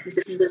fact that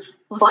this was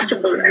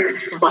possible and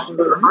this is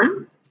possible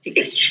on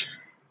stage.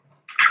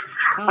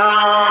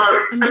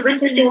 I'm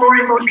witnessing more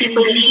and more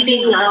people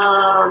leaving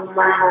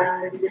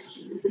this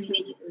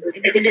meeting.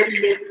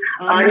 Evidently,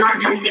 not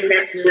something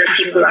that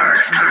people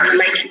are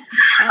liking.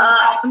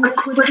 I'm going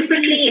to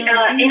quickly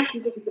end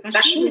this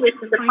discussion with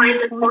the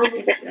final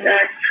point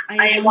that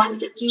I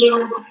wanted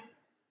to.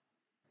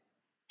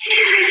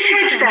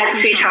 It's that,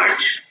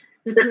 sweetheart.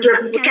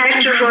 The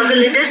character of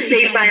Rosalind is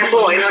played by a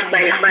boy, not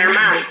by a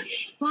man.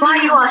 Why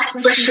are you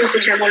asking questions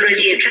which I've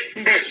already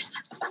addressed?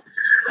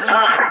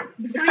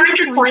 The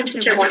final point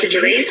which I wanted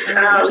to raise,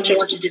 which I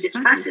wanted to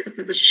discuss, is the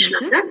position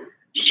of the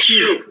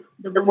shrew,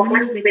 the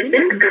woman within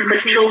and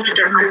controlled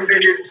her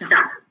unbridled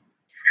tongue.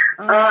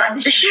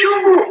 The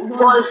shrew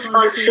was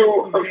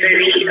also a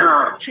very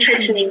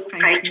threatening,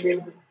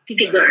 frightening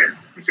figure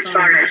as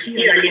far as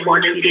the early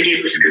modern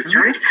period is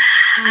concerned.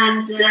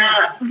 And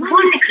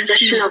one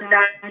expression of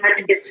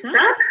that is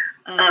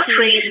the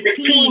phrase, the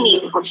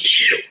taming of the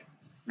shrew.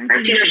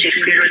 Right?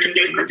 Shakespeare wrote a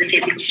play called The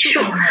Taming of the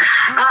Shrew.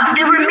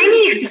 There were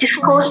many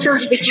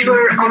discourses which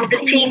were on the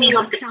taming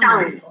of the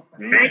tongue.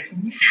 Right?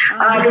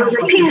 There was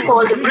a thing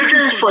called the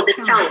bridle for the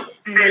tongue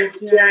and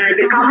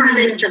the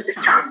government of the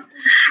tongue.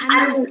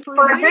 And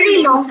for a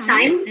very long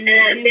time,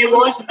 there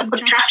was a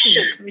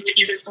contraption which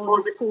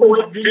was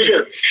called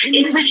bridle,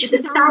 in which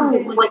the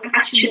tongue was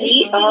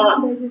actually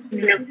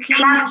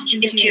clamped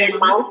into your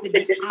mouth with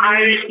this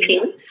iron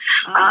thing,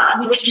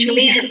 which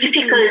made it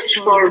difficult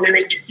for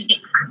women to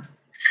speak.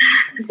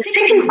 The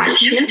second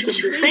punishment,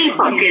 which was very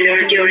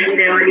popular during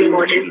the early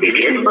modern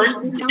period, was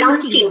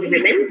dunking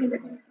women,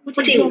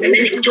 putting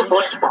women into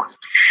horse ponds.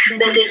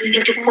 That is,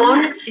 into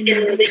ponds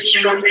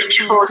from which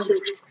horses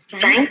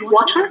drank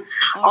water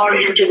or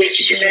into which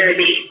they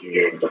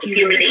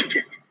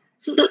urinated.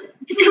 So there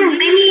were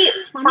many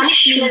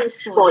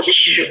punishments for the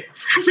shrew,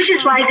 which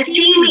is why the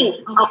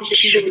taming of the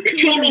shrew, the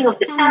taming of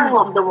the tongue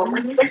of the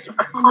woman, was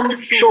a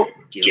common trope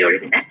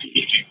during that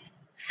period.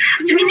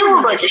 So we know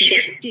about the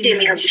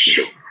taming of the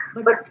shrew.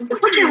 But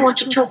what I want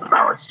to talk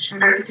about,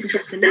 and this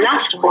is the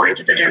last point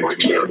that I want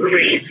to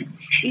raise,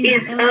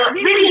 is a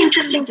very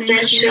interesting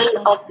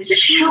potential of the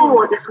shrew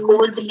or the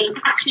scold being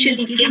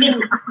actually giving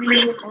a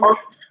kind of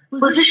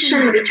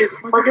position which is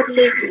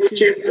positive,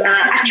 which is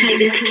actually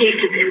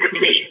vindicated in the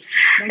play.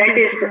 That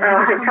is,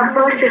 her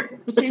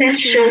subversive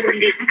potential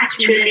is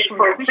actually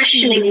for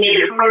questioning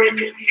male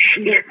authority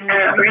is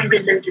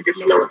represented as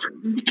low.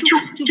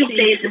 Two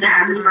plays that I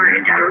have in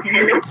mind are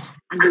Feminist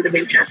and The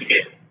Winter's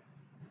Tale.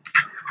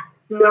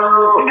 So I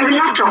will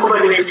not talk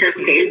about The Winter's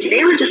Tale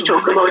today, we'll just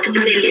talk about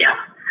Emilia.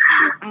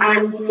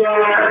 And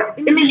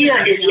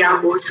Emilia is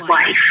Iago's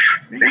wife,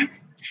 right?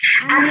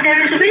 And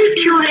there is a very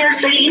curious,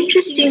 very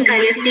interesting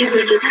kind of thing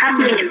which is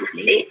happening in this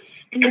play.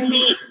 In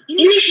the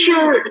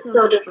initial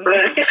sort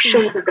of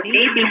sections of the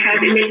play, we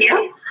have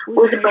Emilia,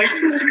 who is a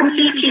person who is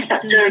completely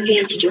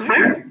subservient to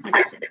her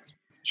husband.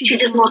 She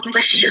does not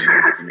question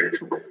her husband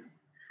at all.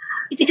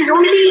 It is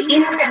only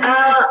in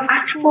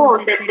Act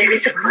 4 that there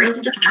is a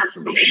kind of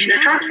transformation,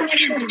 a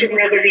transformation which is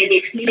never really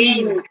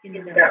explained in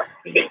the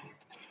play.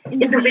 In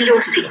the willow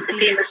scene, the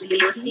famous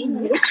willow scene,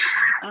 in which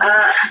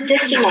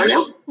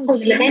Desdemona,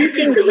 who's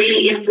lamenting the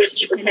way in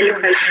which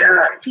Othello has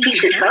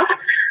treated her,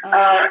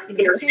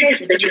 says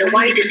that,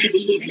 why does he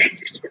behave like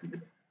this with me?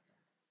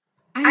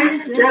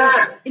 And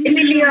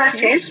Emilia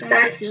says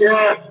that,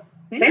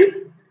 well,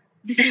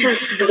 this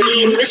is the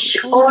way in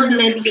which all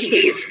men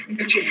behave.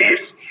 And she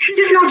says, it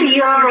is not a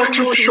year or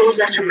two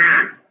shows us a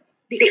man.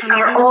 They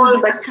are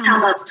all but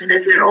stomachs and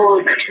we're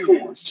all but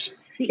fools.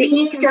 They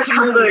eat us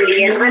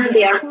hungrily, and when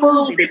they are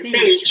full, they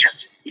belch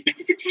us. It's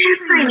a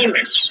terrifying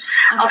image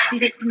of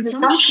this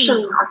consumption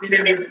of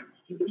women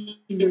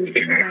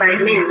by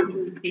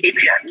men,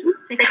 patriarchy,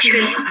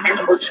 sexually and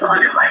also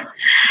otherwise.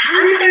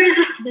 And there is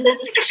the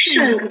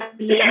section,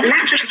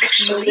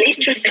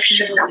 later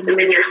section of the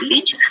Emilia's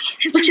speech,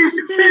 which is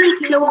very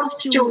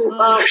close to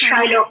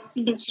Shylock's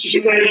speech,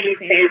 where he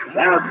says,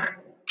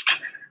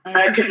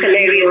 to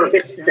Salerio,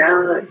 this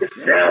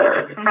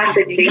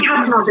passage, you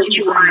have not the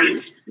two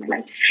eyes.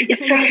 Right?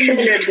 It's very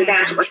similar to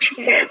that, what she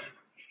says.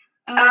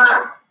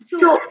 So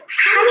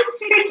having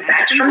said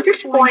that, from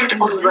this point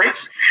onwards,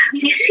 we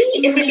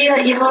see Emilia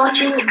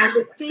emerging as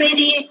a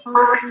very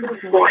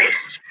powerful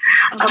voice.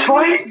 A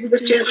voice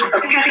which is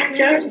a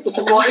character,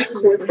 a voice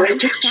who is going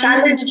to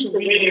challenge the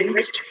way in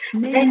which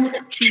men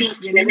treat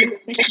women,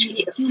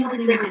 especially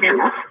accusing them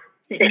of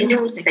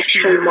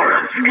sexual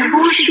morals. And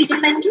who is she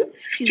defending?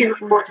 She's of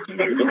course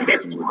defending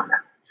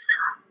Desdemona.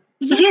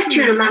 You have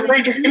to remember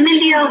it is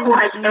Emilia who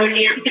has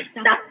earlier picked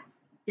up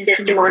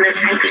Desdemona's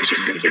handkerchief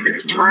and given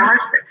it to her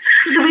husband.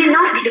 So we're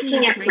not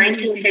looking at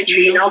 19th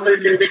century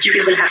novels in which we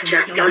will have to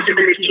have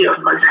plausibility or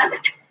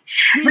causality.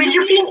 We're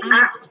looking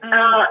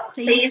at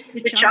plays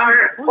which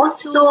are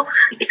also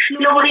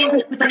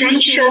exploring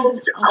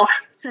potentials of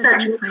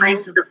certain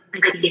kinds of,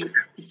 I think,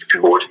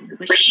 discourse and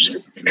questions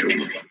of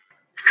femininity.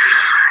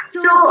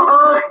 So,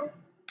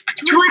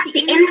 towards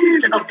the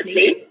end of the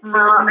play,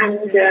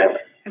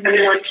 I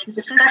will not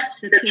discuss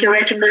the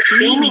theoretical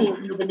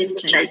framing within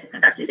which I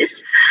discuss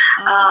this,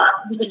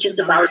 which is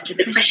about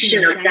the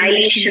question of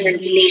dilation and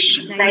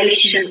dilation.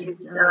 Dilation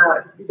is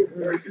a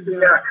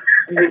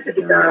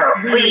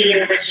way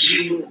in which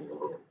you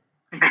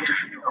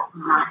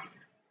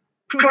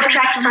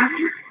protract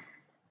something,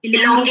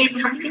 elongate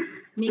something,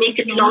 make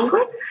it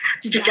longer,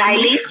 to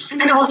dilate,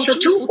 and also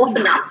to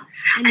open up.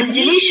 And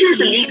dilation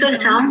is a legal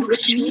term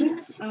which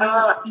means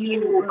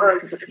you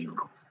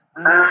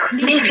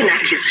make an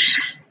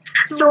accusation.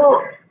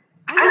 So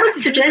I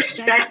would suggest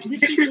that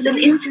this is an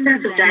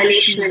instance of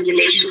dilation and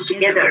dilation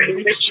together,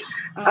 in which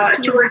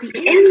towards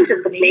the end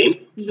of the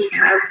play, we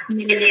have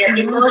Emilia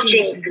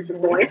emerging as a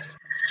voice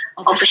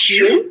of a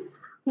shrew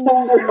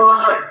who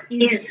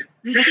is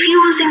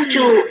refusing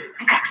to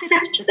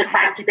accept the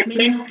fact that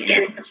men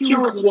can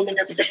accuse women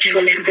of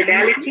sexual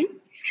infidelity,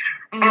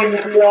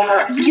 and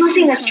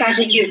using a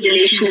strategy of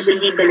dilation as a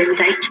legal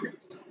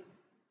indictment.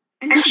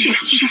 And she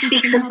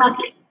speaks in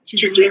public.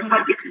 She's doing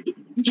public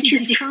speaking.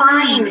 She's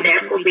defying,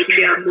 therefore,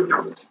 patriarchal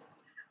norms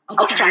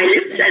of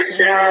silence, as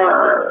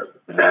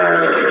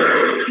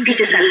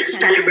Peter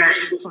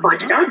Stalibras has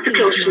pointed out, the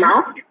closed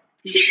mouth.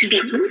 She's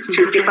speaking,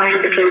 she's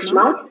defying the closed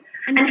mouth,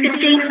 and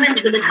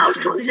containment within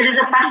households. There is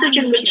a passage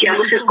in which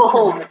Iago says, go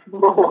home,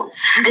 go home.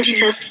 And she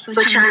says,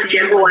 perchance,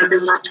 Iago, I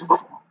will not go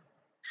home.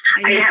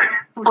 I have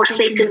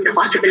forsaken the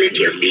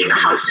possibility of being a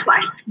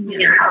housewife,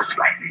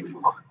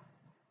 anymore.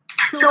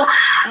 So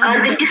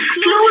the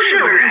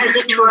disclosure, as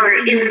it were,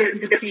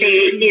 in the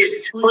play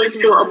is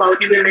also about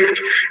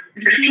women's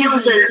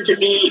refusal to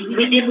be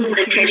within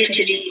the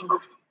territory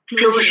of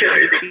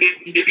closure that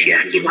the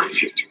patriarchy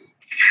wants you to.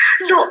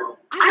 So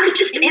I would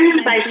just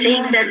end by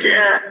saying that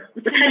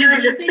Othello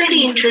is a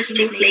very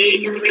interesting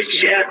play in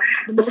which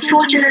the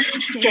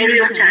misogynist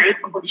stereotype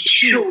of the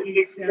shrew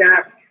is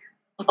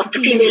of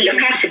female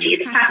loquacity,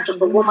 the fact of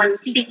a woman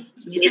speaking,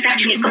 is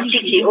actually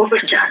completely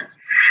overturned.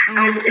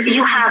 And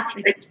you have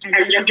it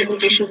as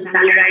representations of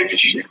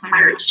valorization of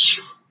marriage.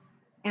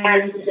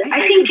 And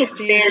I think it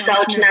bears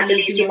out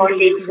Nathalie Simon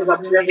Davis's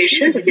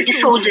observation that the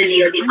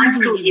disorderly or the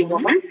unruly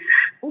woman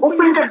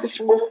opened up the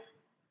scope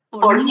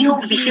for new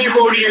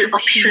behavioral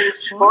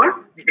options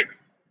for women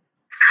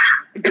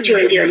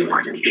during the early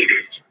modern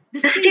period.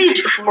 The stage,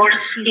 of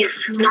course,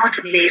 is not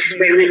a place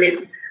where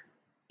women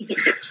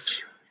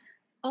exist.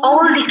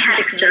 All the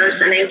characters,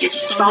 and I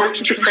just found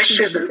two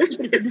questions on this,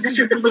 but this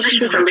is the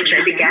position from which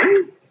I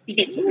began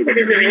speaking. There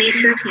is a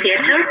Renaissance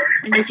theatre,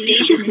 and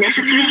stage is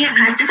necessarily a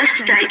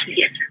transvestite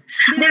theatre.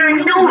 There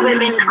are no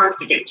women on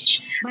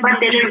stage, but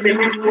there are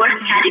women who are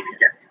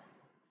characters.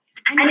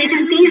 And it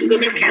is these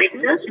women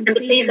characters, and the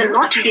plays are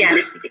not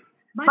realistic.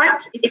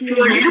 But if you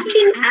are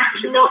looking at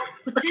the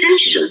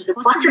potentials, the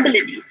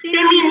possibilities,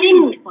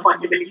 feminine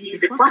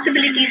possibilities, the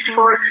possibilities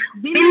for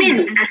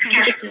women as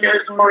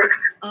characters, or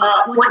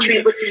what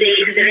we would say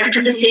the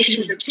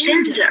representations of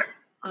gender,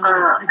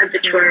 as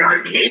it were,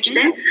 on stage,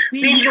 then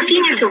we're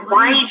looking at a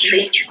wide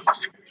range of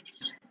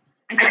possibilities.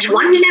 At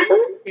one level,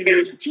 there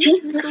is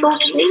deep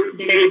misogyny,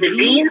 there is a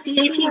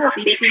reinstating of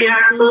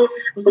patriarchal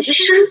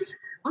positions.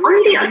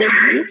 On the other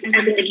hand,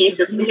 as in the case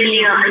of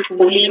Emilia and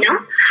Paulina,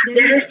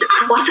 there is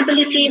a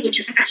possibility which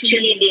is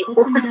actually being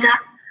opened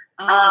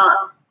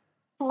up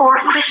for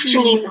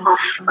questioning of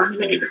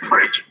male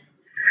authority.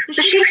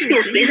 So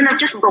Shakespeare's plays, and I've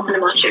just spoken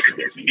about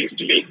Shakespeare's plays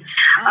today,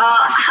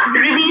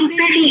 reveal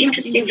very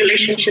interesting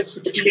relationships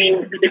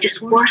between the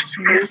discourse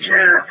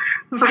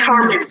and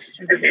performance.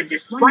 There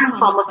is one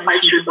form of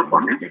cultural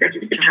performance, that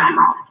is the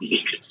drama of the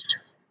literature.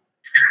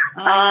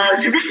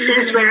 So this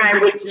is where I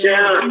would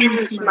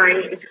end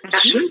my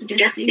discussion,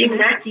 suggesting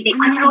that the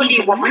unruly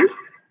woman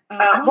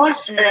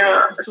was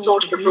a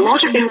source of a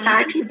lot of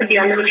anxiety, but the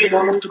unruly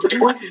woman could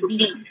also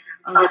be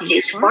a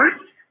place for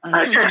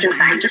a certain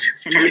kind of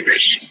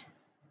celebration.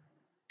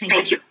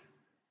 Thank you.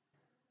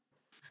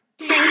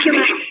 Thank you,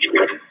 ma'am.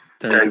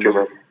 Thank you,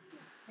 ma'am.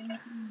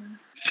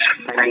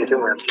 Thank you,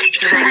 ma'am.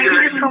 Thank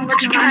you so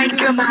much. Thank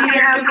you, ma'am.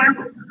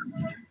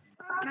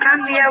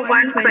 We have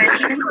one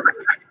question.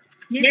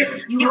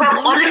 Yes,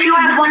 all of you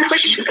have one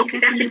question. Okay,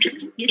 that's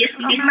interesting. Yes,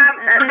 please.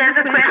 Ma'am, there's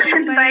a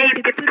question by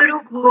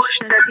Pitru Ghosh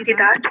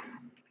Siddharth.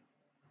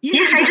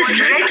 Yes, I just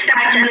read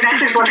that, and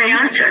that is what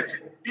I answered.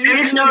 There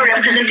is no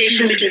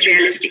representation which is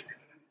realistic.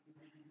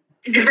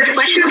 Is that a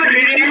question about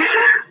realism?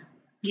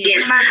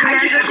 Yes.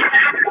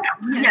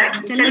 Yeah,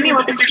 tell me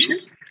what the question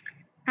is.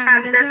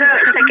 And there's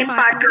a second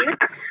part to it.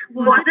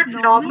 Was it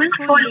normal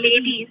for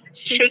ladies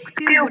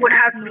Shakespeare would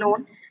have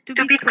known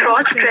to be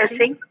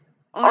cross-dressing,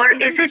 or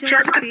is it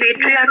just a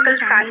patriarchal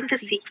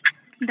fantasy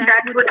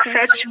that would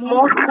fetch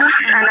more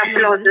hoots and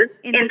applauses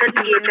in the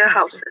theatre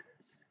houses?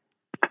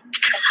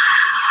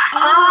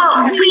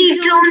 We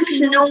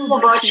don't know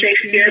about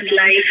Shakespeare's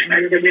life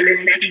and the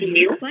women that he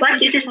knew,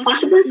 but it is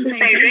possible,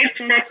 since I read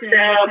that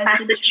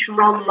passage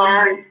from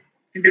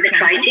the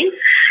writing,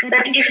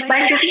 that if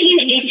by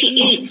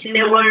 1588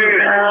 there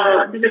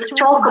was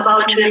talk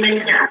about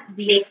women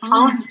being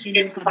found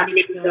in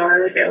public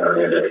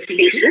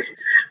spaces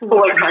who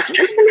were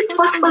cross-dressed, then it's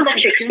possible that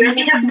Shakespeare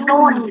may have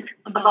known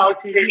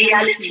about the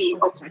reality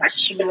of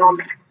such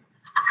phenomena.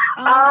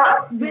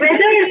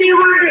 Whether they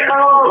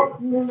were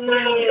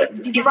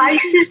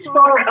devices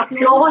for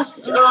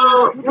applause,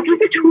 what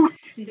was it?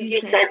 Hoots,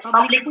 you said,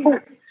 public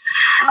hoots.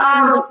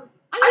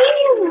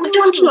 I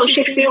don't know.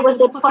 Shakespeare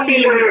was a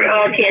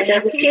popular theatre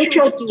who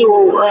catered to the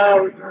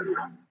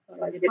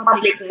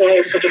public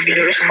sort of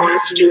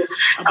response to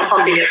a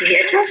popular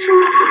theatre. So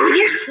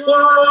yes,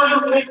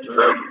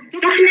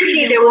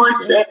 definitely there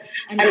was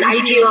an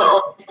idea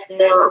of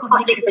the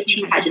public that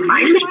he had in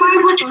mind. But why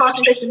would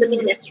cross-dress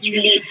women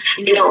necessarily,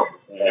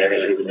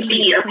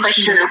 be a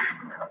question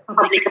of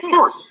public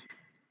applause?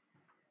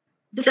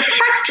 The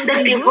fact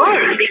that they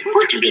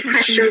could be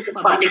questions of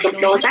public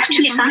applause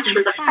actually comes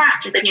from the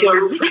fact that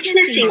you're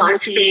witnessing on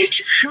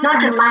stage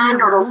not a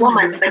man or a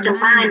woman, but a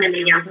man and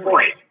a young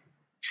boy.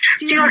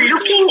 So you're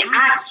looking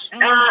at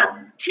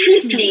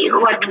typically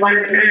what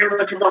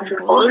is often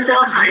called a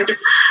kind of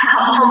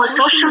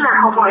homosocial or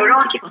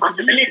homoerotic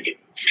possibility,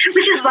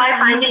 which is why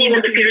finally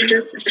when the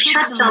Puritans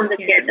shut down the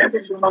theatre,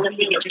 this is one of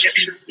the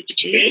objections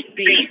which they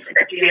raised,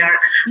 that we are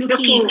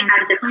looking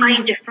at a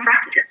kind of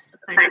practice, a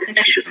kind of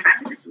sexual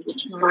practice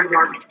which is not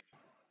normal.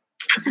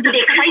 So the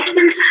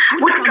excitement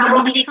would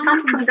probably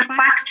come from the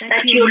fact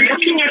that you're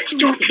looking at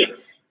two things.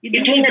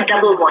 You're doing a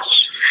double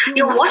watch.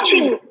 You're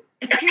watching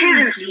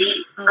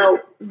apparently a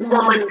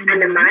woman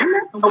and a man,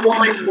 a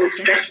woman who is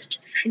dressed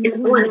in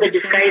the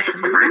disguise of a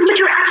man, but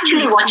you're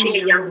actually watching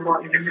a young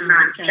boy and a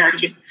man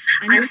flirting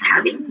and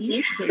having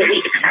these very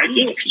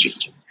exciting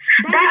exchanges.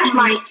 That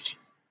might,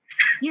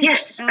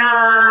 yes,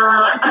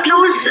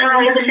 applause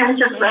in the sense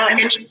of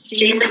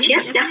entertainment,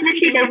 yes,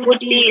 definitely there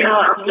would be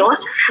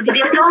applause, but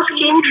the applause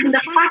came from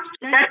the fact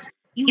that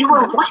you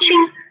were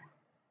watching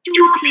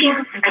two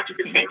things at the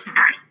same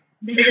time.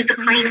 There is a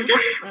kind of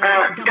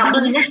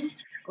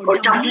doubleness or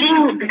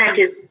doubling that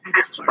is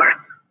at work.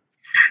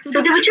 So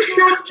they were just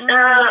not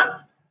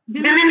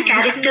women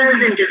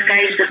characters in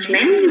disguise of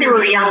men. They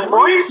were young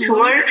boys who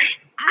were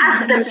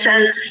as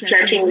themselves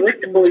flirting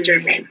with older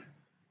men.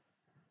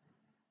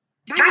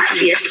 That,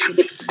 yes,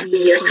 would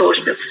be a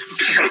source of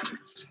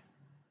excitement.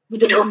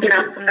 Would open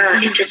up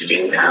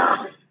interesting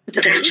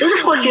potentials.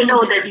 Of course, you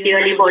know that the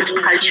early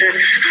modern culture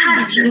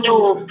had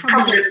no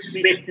problems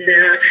with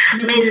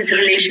men's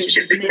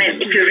relationship with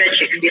men. If you read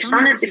Shakespeare's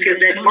sonnets, if you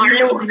read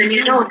Marlowe, then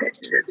you know that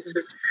this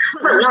was,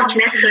 well, not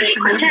necessarily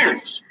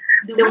condemned.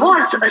 There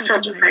was a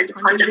certain kind of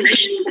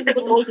condemnation, but there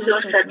was also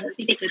a certain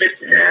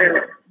secret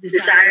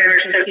desire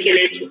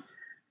circulating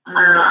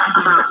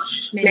about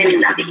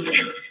men loving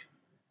men.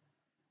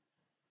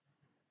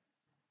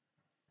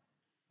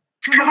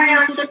 Have I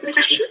answered the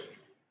question?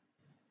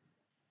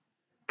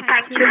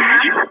 Thank you,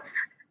 ma'am.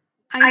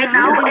 I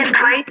now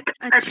invite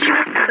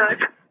Achyut sir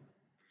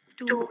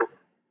to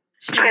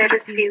share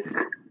his views.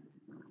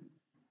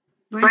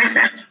 Why is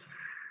that?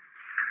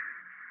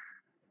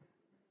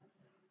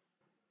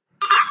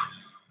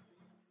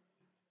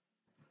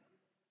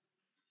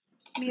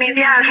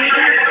 Maybe I'll read it.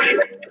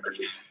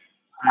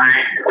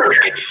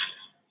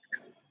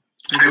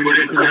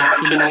 Good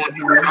afternoon.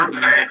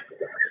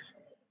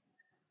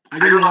 I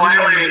don't know why I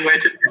was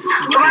invited.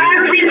 Why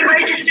have you been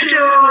invited to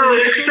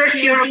express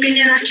your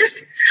opinion, Achyut?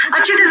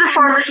 Achyut is a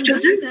former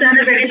student and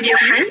a very dear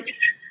friend.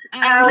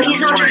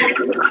 He's not a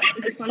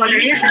scholar,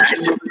 yes,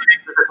 Achyut. It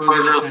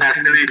was a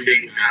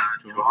fascinating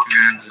talk,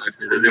 and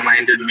it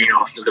reminded me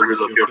of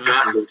several of your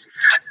classes,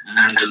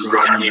 and it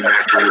brought me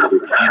back to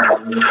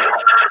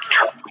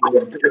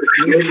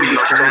really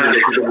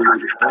nostalgic.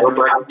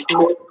 But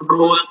the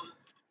whole,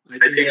 I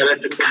think I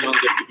like to put on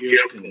the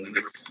earphone and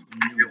it's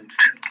mute.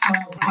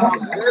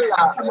 Actually,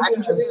 Swati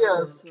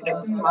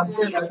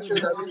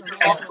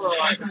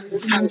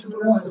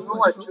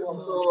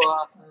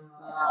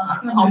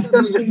and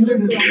after listening to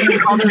this,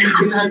 how does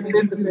it have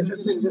been the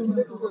messaging? Just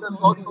because I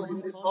thought so, I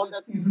thought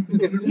that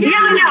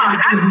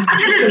Yeah,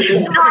 absolutely.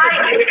 No, I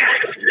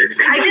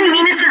didn't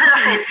mean it as an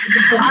offense.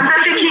 I'm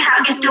perfectly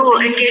happy to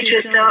engage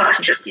with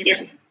Achyut,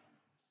 yes.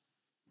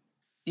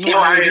 No,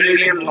 I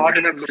really am not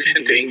in a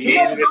position to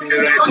engage with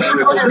you right now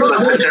because it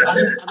was such a...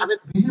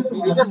 we just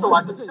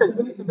wanted to,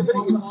 it's a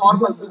very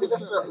informal, we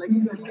just like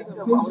feeling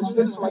of our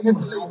students wanted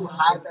to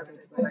have that.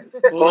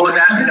 Oh,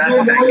 that's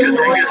thank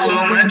you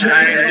so much.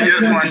 I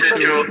just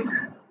wanted to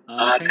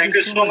Thank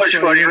you so much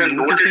for even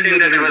noticing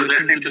that I was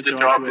listening to the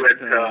talk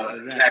with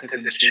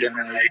attention.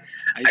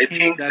 And I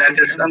think that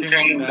is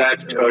something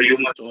that you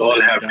must all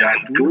have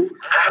done too.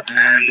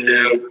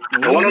 And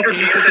one of the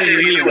things that I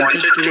really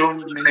wanted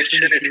to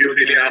mention, if you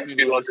really ask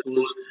me about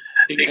school,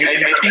 I think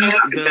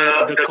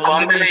the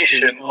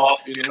combination of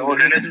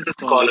Renaissance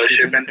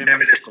scholarship and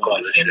feminist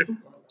scholarship,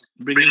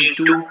 bringing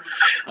two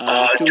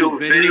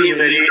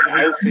very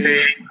I would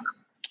say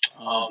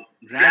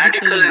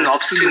radical and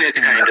obstinate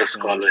kind of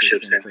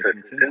scholarships in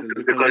certain senses,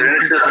 because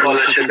Renaissance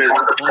scholarship is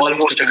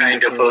almost a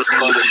kind of a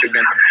scholarship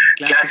in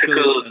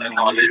classical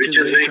knowledge, which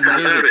is very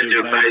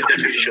conservative by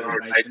definition or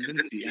by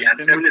tendency, and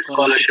feminist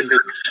scholarship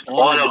is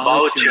all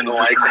about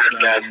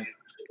iconoclasm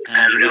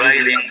and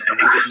revising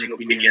existing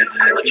opinion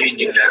and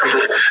changing that.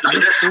 So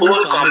this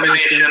whole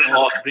combination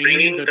of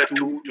bringing the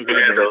two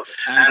together,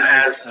 and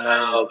as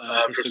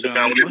Professor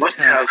Ganguly must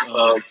have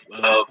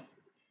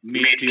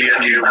made clear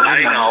to you by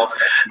now,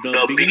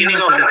 the beginning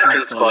of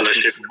Renaissance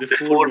scholarship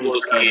before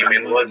those came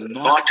in was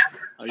not,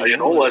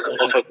 was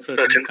of a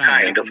certain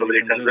kind, of a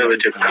very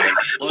conservative kind.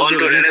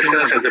 Although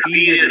Renaissance as a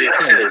period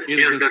itself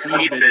is the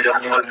seedbed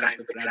of all kinds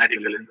of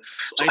radicalism.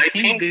 So I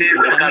think the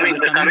coming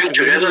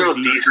together of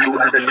these two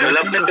and the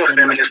development of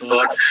feminist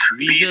thought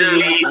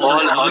vis-a-vis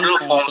all other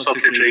forms of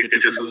literary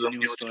criticism,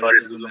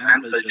 neo-historicism,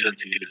 and cultural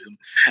materialism,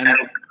 and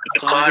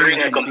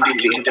acquiring a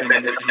completely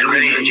independent and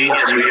very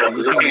ingenious way of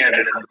looking at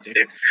Renaissance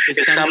text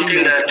is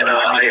something that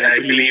I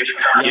believe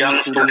young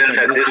students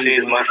at this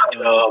age must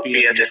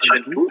pay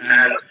attention to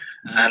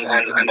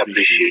and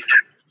appreciate.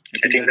 I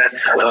think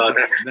that's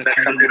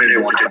something that I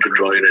wanted to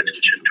draw your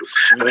attention to.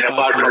 I mean,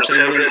 apart from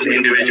several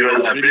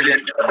individual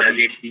brilliant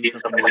leads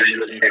of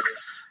individual texts,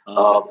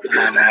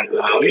 and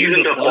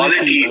even the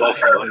quality of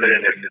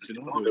Renaissance,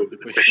 the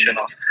question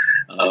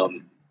of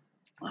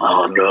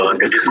the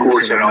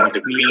discourse around the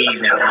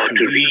Queen,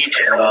 to read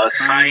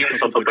signs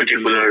of a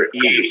particular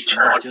age,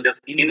 not just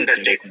in the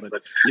text,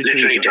 but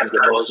literary text,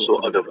 but also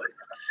otherwise.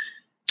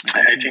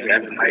 I think I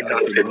might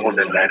not say more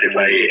than that. If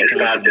I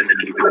start, then it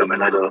will become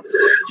another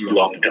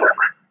long talk.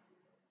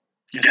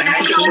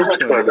 Thank you so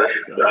much for this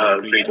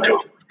great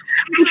talk.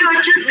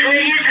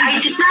 Yes, I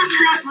did not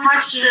have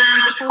much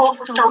scope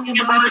for talking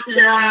about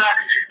the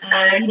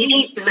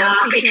deep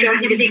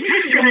patriarchy that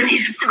exists in the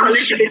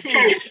scholarship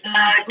itself.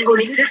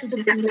 It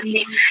existed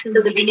definitely till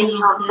the beginning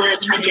of the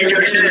 20th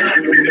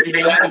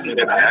century. I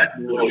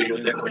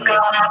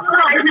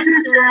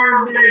didn't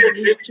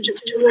to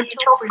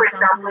talk, for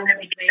example, in a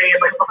big way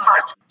about the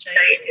part, which I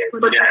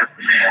put there.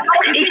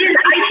 But it is,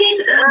 I think,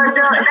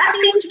 that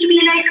seems to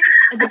be like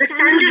the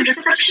standard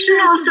reception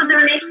also of the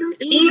Renaissance,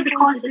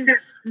 because it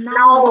is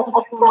now,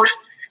 of course,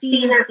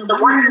 seen as the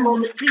one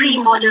moment,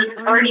 pre-modern,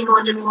 early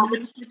modern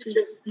moment, which is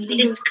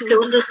linked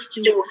closest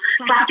to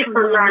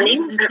classical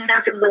learning,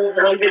 classical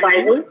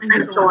revival,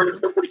 and so on and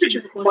so forth, which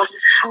is, of course,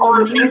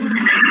 all men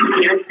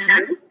we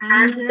understand.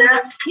 And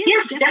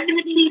yes,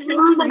 definitely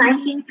till the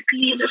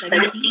 1960s or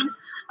 70s,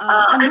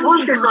 and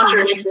also not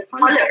really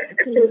scholar,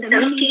 till the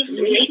 70s,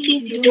 the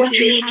 80s, you don't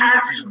really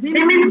have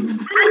women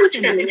and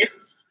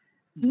feminists,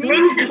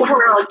 men and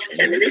overall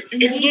feminists,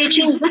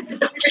 engaging with the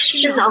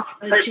question of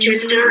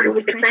gender,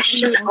 with the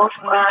question of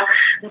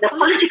the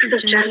politics of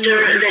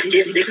gender that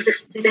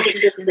exists in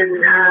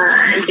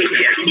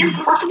patriarchy, and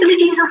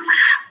possibilities of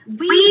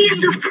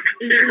ways of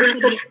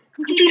sort of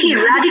completely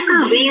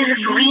radical ways of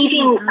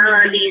reading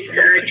these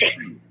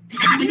texts.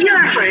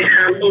 Here, for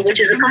example, which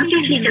is a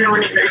completely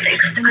canonical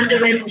text,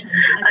 underwent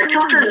a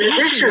total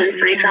revision,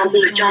 for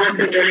example,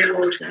 Jonathan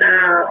Williams'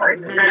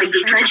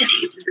 Radical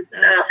Tragedy, which is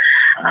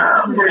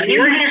one of the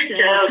earliest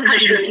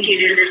cultural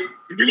materialist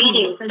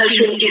reading, and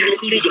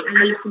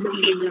it's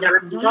completely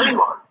Jonathan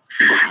Williams.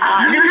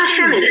 They were not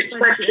feminists,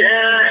 but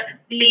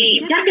they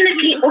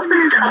definitely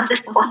opened up this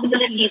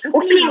possibilities,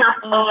 opening up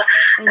the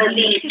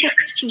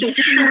text to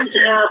different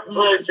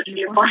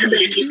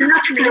possibilities, and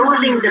not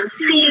closing them,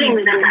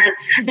 sealing them as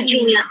the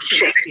genius of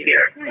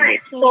Shakespeare. Right.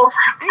 So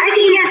I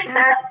think yes,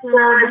 that's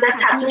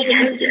happening,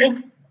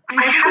 and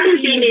I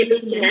haven't been able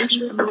to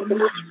mention some of the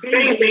most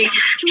very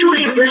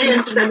truly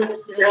brilliant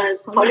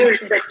scholars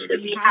that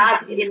we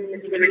have in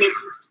the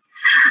Renaissance.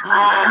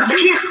 But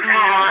yes,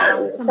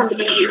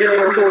 somebody who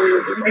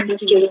I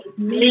think you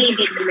may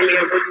be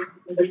familiar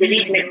with the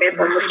reading myth,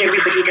 almost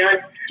everybody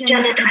does,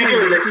 Janet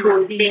Edelman, who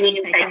is leaning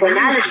in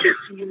psychoanalysis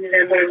in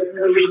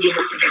the reading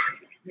of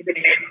the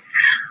myth.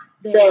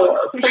 The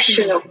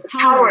question of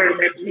power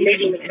that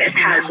Lady Macbeth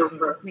has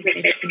over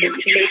Macbeth can be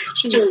traced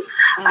to the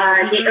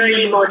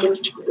early modern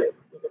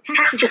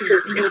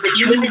practices in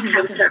which women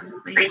have certain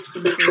rights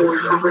to control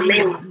over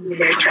men in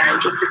their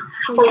childhood. This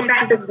whole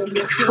practice of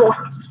being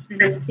swapped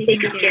and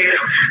taken care of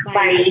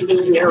by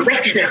the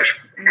wet nurse,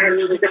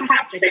 and the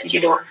fact that,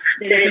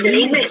 there is an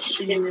image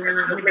in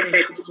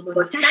Macbeth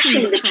about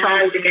touching the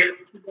child against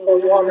the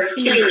wall or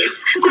killing it,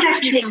 could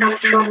actually come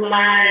from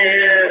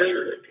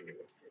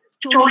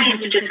stories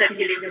which are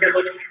circulated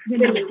about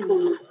women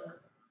who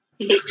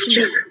hate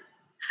children.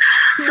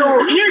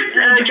 So yes,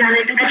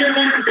 Janet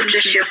Edelman,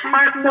 Patricia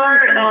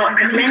Parker,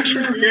 I've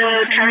mentioned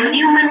Karen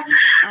Newman,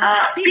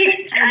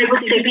 I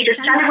would say Peter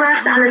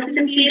Stanislas, Alan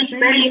Simfield,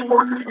 very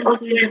important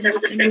also in terms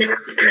of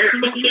feminist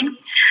thinking.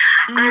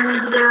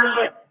 And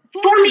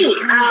for me,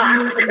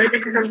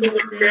 this is something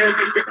that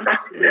we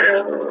discussed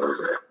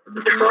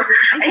before.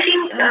 I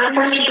think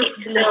for me,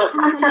 the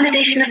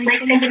consolidation of my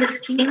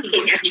feminist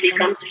thinking actually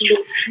comes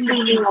through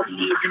reading of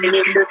these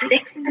Renaissance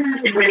texts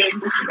and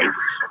Renaissance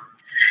works.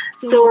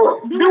 So,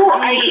 though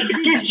I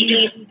did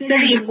read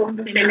very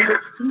important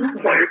feminist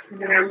thinkers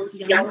when I was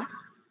young,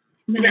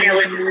 when I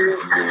was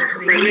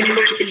in my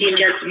university,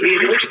 Jadavpur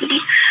University,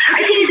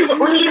 I think it was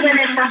only when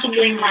I started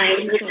doing my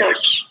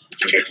research,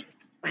 which is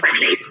quite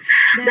late,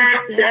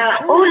 that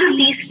all of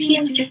these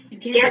came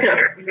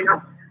together,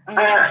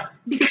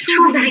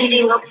 through the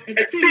reading of a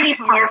very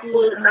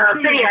powerful,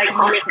 very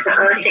iconic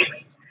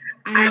text.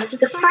 And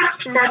the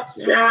fact that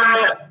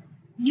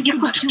you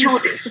could do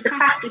this, the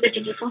fact that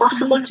it was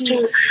possible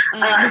to,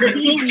 that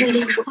these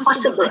readings were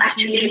possible,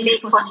 actually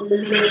make possible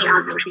many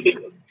other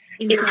things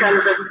in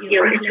terms of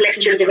your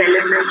intellectual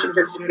development, in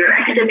terms of your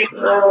academic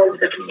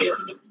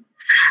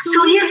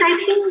So yes, I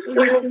think,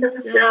 for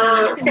instance,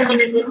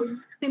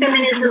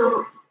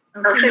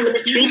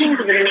 feminist readings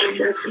of the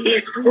Renaissance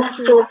is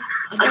also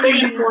a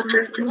very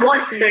important,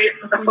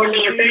 for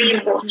me, a very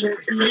important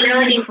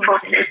learning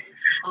process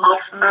of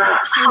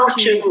how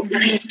to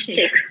read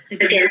text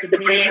against the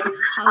brain,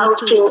 how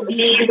to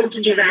be able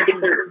to do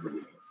radical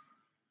analysis.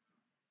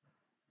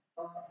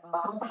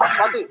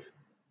 Swati.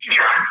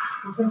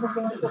 Professor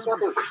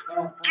Swati.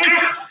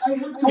 Yes. I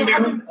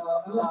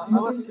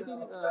was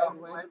thinking,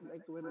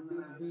 like when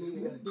we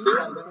deal with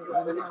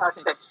the Renaissance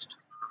text.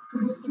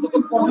 Two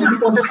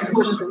important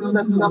questions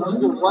that comes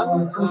to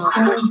one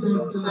question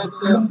that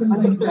underpins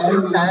the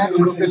entire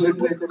European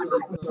literature is the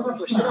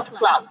question of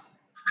class.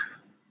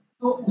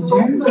 So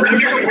when the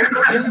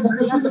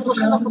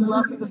question of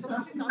class is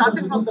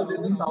starting from the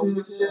Renaissance,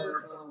 which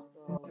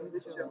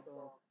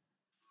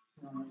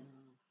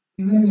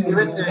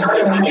even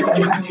academics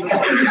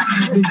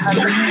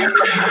have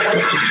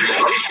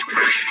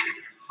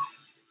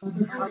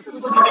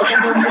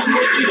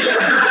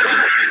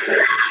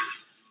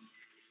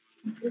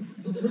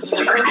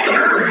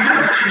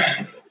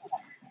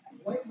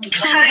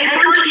Sorry, I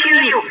can't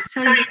hear you.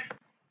 Sorry.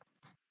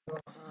 What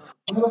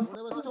I was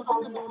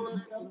talking about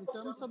that in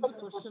terms of the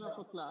question of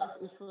a class,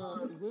 if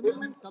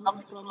women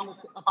comes from,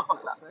 let's say, upper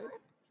class, right?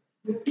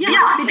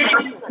 Yeah, they did.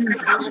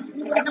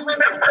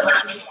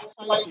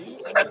 Society,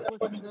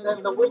 and then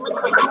the women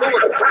from the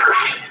lower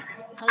class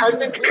have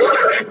been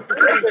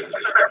educated.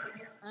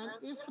 And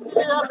if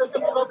they are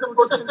looking for the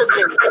Protestant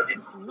religion,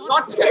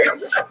 not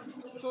church,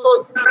 so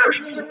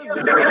either women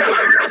or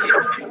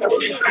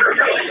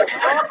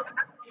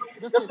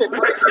that's it. Now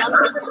it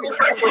comes to the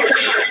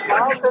question of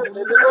class and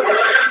religion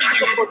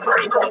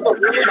from the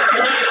women.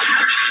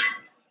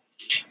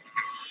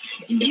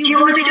 Do you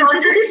want me to answer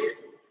this?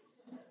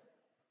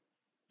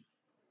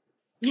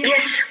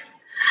 Yes.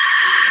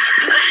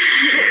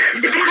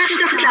 The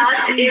question of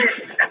class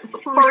is,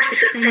 of course,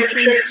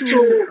 central to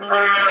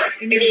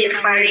any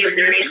inquiry of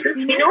the Renaissance.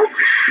 We know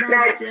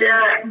that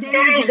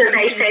there is, as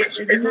I said,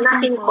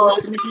 nothing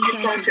called middle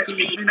class as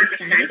we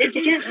understand it.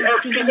 It is a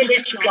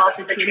privileged class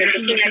that we are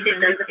looking at in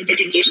terms of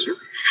education.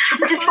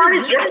 But as far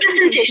as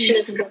representation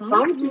is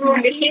concerned, we are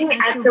looking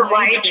at a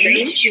wide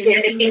range. We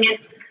are looking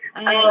at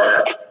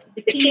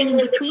the king and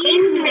the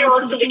queen. We're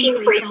also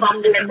looking, for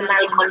example, at the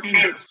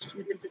malcontents,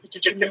 which is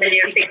such a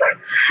familiar figure.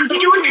 We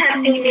don't have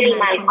female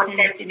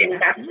malcontents in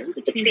that sense,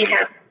 but we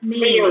have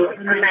male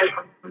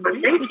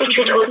malcontents, which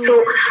would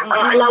also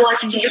allow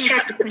us to look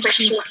at the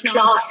question of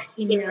class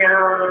in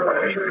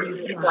more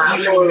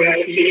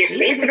serious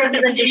ways, the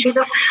representations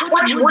of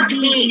what would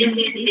be in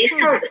these days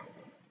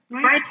service,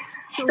 right?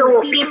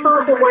 So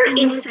people who were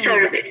in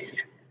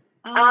service.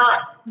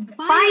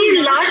 By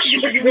and large,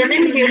 with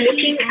women, we're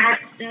looking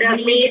at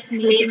maids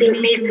in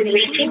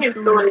waiting, and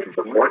so on and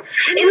so forth.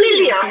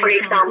 Emilia, for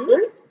example,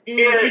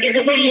 is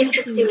a very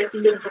interesting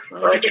instance of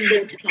a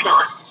different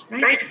class,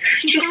 right?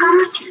 She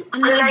comes,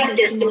 unlike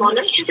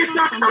Desdemona, she does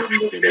not come from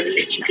the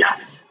privileged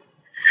class.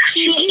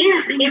 She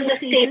is in the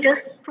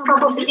status,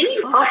 probably,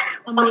 of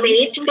a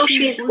maid, though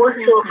she is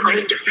also a kind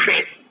of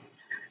friend.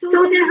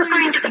 So there's a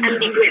kind of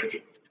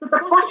ambiguity. The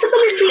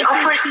possibility of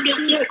her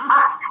speaking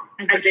up,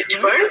 as it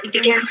were,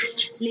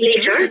 against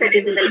later, that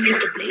is in the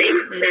play,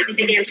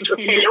 against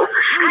Othello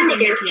and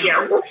against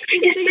Iago,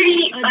 is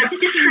very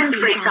different,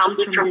 for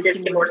example, from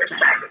Desdemona's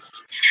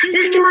stance.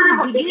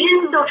 Desdemona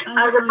begins off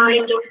as a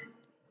kind of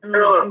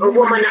a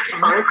woman of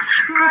spunk,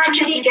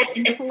 gradually gets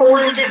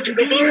enfolded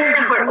within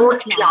her own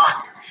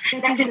class.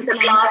 That is the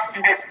class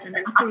as an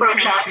upper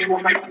class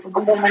woman, a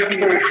woman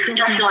who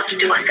does not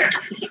do a set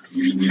of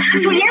things.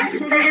 So yes,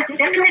 there is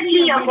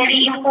definitely a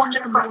very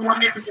important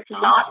component of the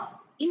class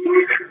in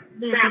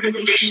the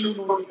representation of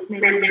both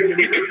men and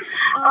women.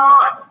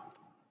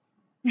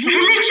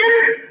 Religion,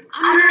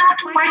 I'm not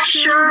quite quite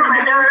sure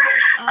whether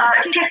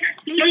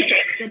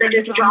platex, that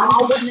is, the grammar,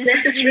 would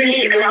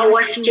necessarily allow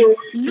us to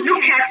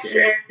look at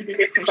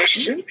this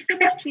question,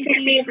 except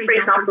maybe, for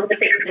example, the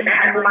text that I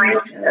had in mind,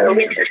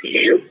 Winter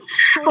Tale.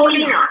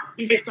 Paulina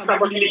is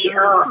probably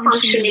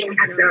functioning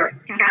as a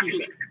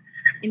Catholic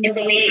in the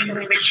way in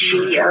which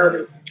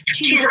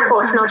she's of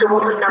course not a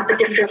woman of a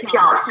different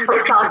class.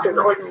 Her class is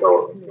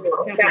also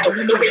that of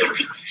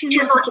nobility. She's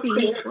not a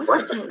queen, of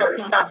course, but her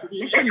class is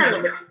lesser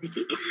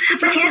nobility.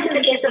 But yes, in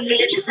the case of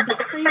religion, the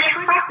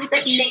fact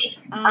that she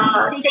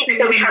takes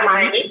away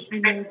Hermione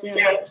and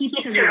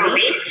keeps her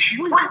away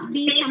would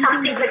be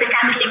something that the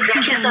Catholic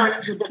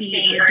recusants would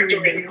be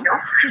doing,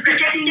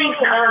 protecting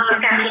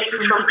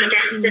Catholics from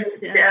Protestant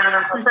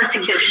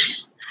persecution.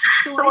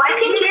 So I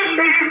think, yes,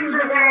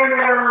 there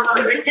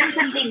are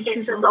definitely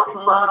cases of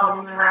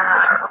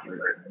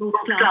both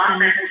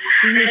class and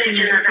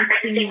religion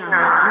affecting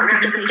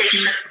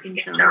representations in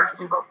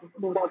terms of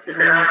both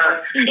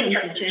in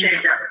terms of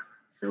gender.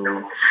 So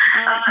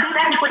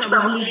that would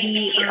probably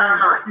be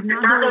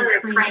another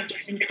point of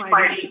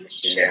inquiry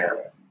which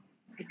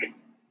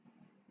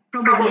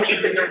probably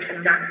could not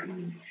have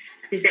done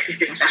in this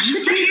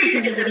discussion. But yes,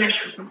 it is a very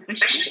important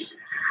question.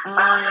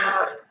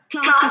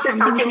 Class is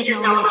something which is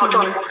now not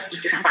almost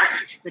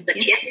discussed, but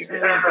yes,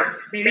 there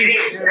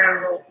is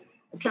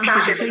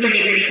class is a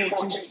very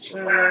important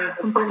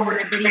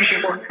component, a very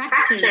important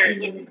factor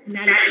in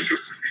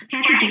analysis,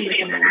 category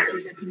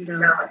analysis in the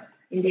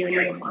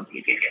early modern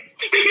period.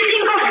 Think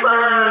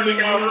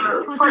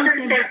of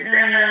concepts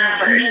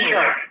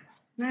layer.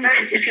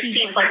 Right, if you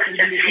see concepts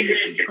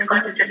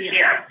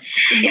layer,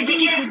 it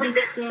begins with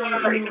this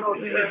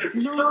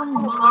long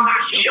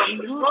march of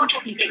a lot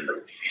of people,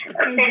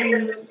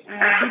 peasants,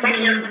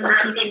 bedouin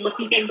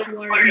people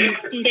who are in the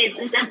states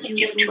of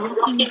destitute, who are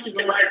walking towards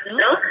the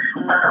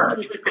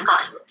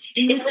castle,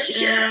 in which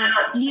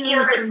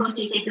Lear is going to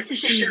take a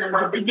decision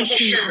about the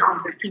division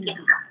of his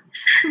kingdom.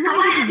 So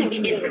why does he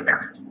begin with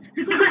that?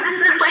 Because this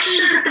is a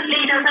question that the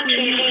play doesn't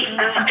really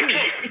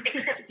address,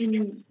 except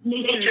in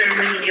later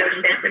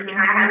years, says that I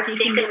haven't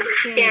taken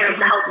care of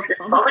the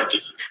houseless poverty.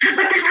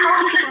 But this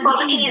houseless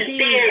poverty is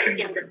there in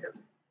the film.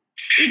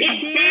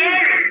 It's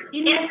there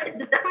in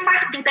the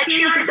fact that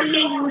here is a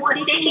king who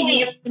was taking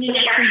a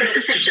unilateral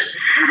decision,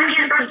 and he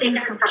has not taken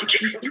the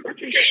subjects into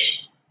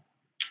consideration.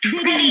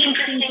 Very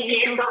interesting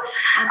case of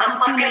a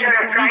popular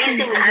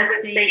uprising, I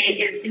would say,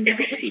 is in the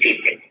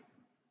history.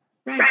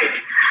 Right.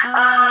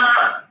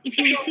 If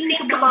you think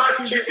about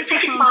the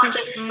second part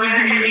of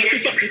Henry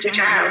VI, which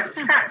I have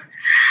discussed,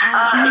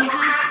 you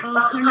have a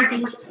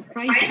carnivalist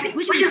uprising,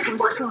 which is of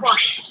course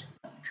quashed.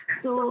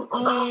 So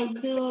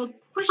the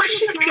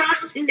question of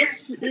class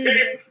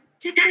is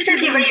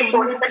definitely very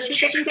important, but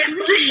Shakespeare's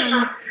position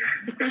on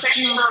the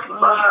question of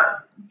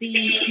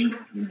the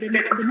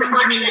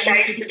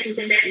marginalized, the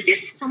dispossessed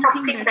is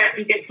something that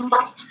is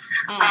not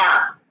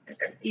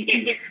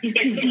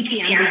is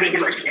deeply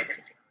ambiguous.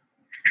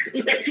 So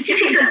it's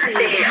difficult to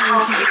say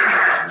how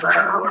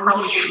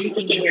he's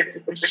looking at the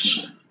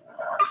question.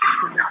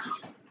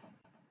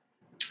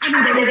 I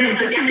mean, there is no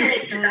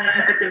definite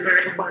as a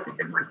response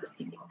that one could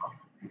think of.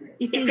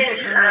 It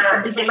is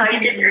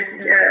divided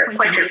and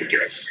quite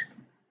ambiguous.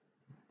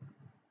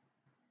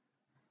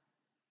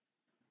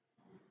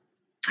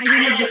 I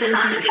don't know if this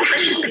answers the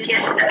question, but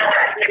yes,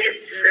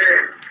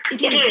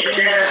 it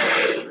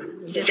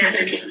is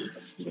definitely.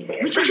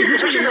 Which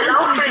is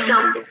allowed, for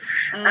example,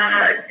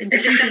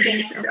 different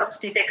kinds of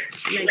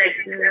texts like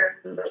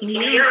King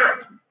Lear,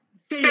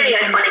 very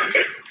iconic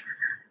texts.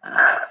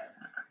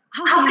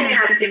 How can you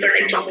have people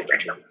like John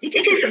Whitlow? It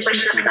is a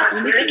question of class.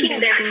 We're looking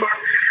therefore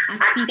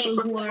at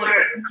people who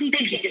are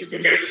completely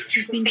dispossessed,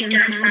 who've been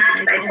turned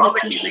mad by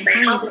poverty, by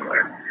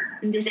hunger,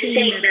 and they're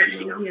saying that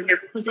we are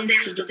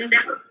possessed of the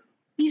devil.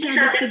 These are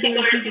the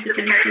figures, these are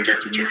the characters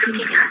that you're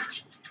looking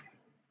at.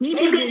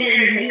 Maybe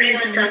they're in real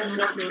terms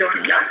not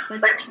lower class,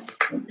 but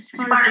as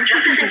far as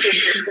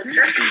representation is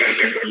concerned, they're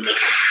definitely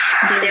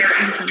there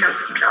in terms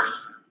of class.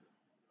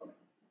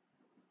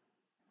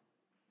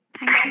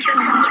 Thank you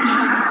so much,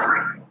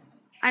 ma'am.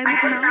 I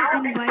would now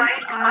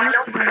invite our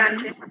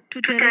Ranjan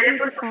to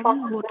deliver the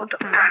formal vote of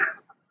thanks.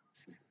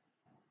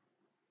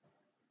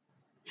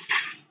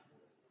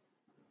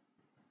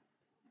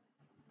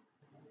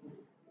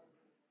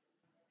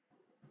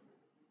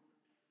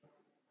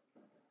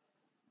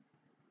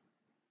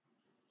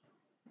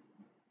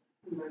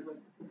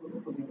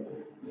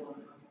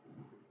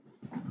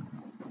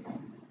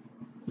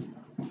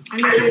 Am I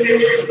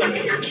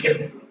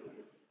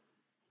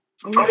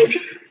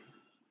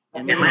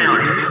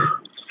audible?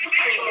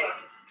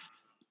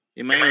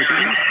 Am I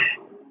audible?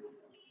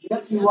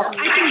 Yes, you are. I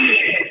can hear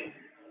you.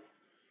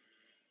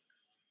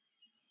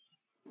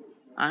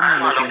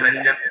 I'm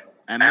Ranjan.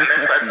 I'm a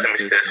first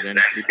semester student,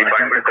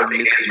 Department of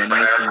English,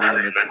 Banaras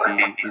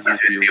University, is with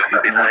you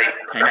with my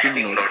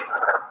thanking note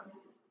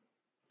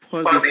for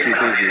this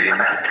today's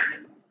event.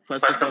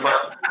 First of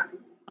all,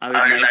 I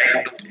would like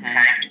to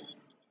thank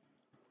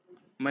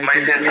my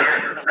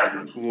sincere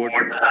vote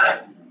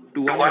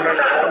to one and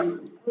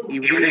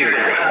every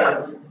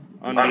other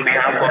on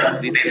behalf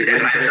of this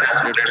adventurous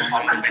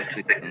platform and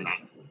discussions,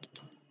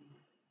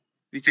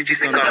 which is the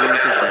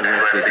confluence of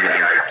diverse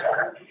ideas.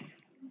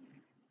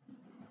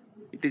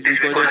 It is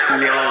because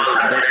of you all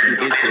that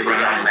today's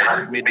program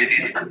has made it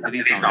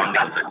resounding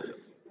success.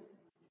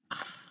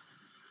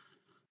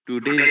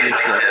 Today's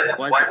lecture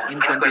was in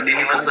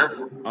continuation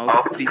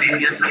of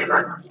previous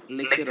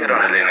lecture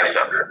on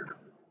Renaissance.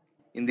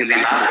 In the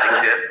last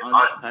lecture on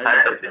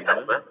 3rd of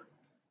December,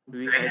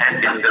 we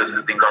had discussed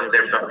the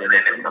concept of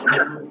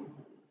Renaissance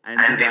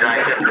and the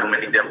rise of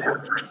humanism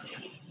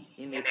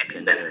in its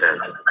center.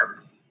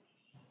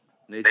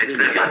 Naturally,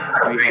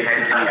 we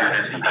had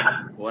curiosity.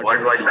 What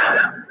was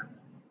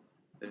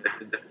the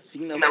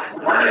scene of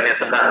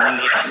Renaissance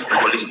in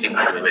holistic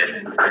way?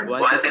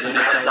 Was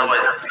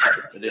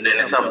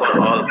Renaissance for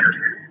all?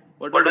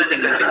 What was the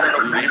condition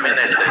of women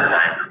at that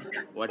time?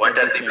 What are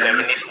the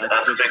feminist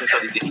aspects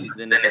of this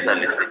Renaissance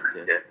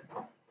literature?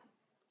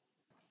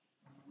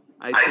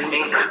 I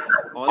think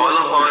all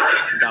of our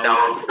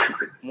doubts,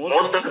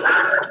 most of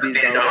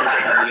these doubts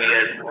are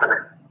cleared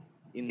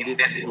in this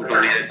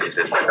today's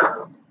session.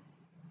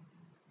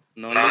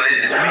 Knowledge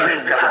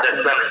and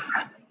construction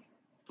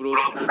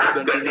proves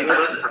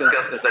continuous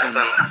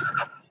construction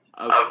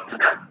of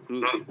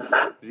through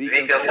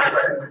debate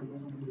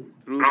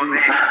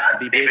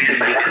and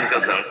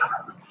discussion.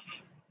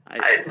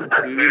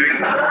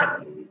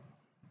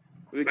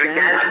 We can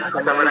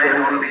summarize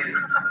all these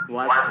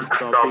vast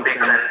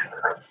topics and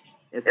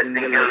a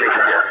single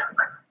lecture.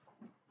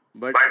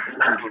 But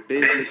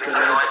today's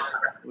lecture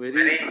was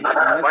very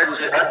much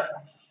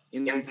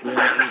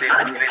influenced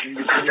in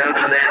the sense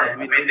that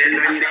we deal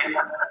with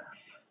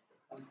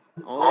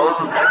all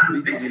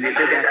these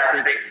related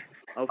aspects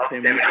of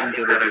feminist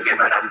interrogation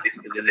of this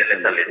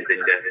Renaissance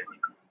literature.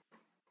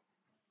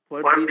 For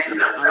this, I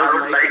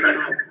would like to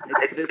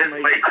express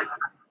my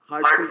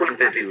heartfelt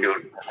gratitude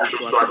to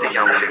Swati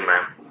Ganguly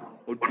ma'am,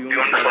 who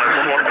tuned for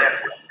more than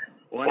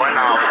 1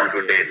 hour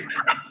today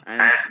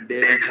and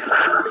dealt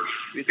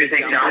with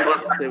examples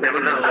of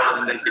several laws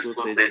and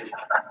discourses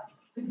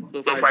so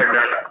far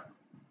done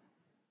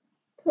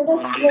थोड़ा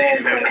on slow the है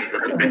feminist sir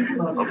aspect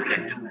of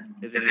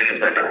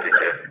Renaissance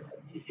literature.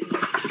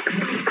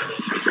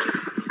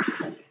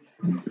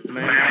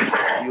 Ma'am,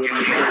 your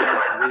lecture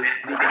was very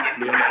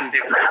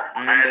influential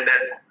and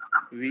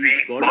we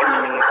got to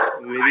know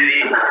very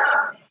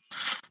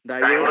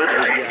diverse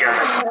areas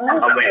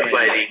of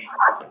inquiry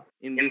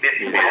in this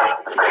field.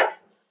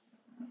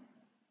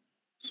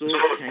 So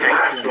thank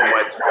you so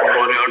much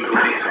for your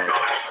today's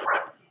talk.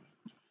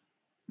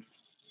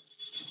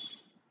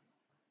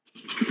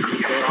 We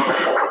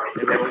talked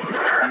about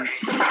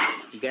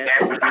the gap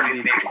between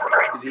the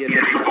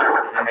reality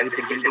and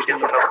representation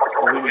of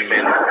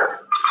women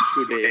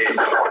today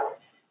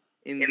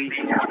in the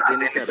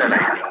Renaissance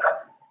writing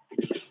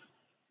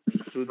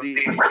through the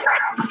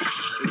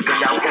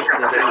examples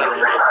of several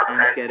laws and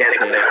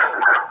characters.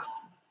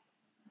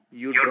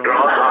 You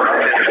draw our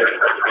attention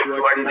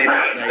towards the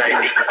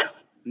writing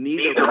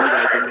need of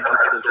rewriting of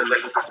social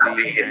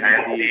history and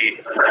the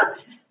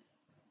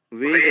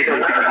ways of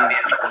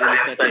writing the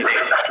Renaissance text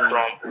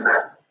from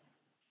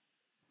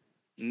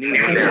new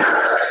lens.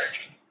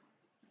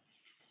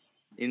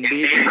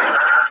 Indeed,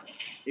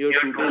 your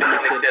today's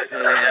lecture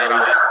has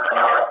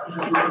our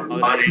more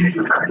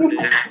valuable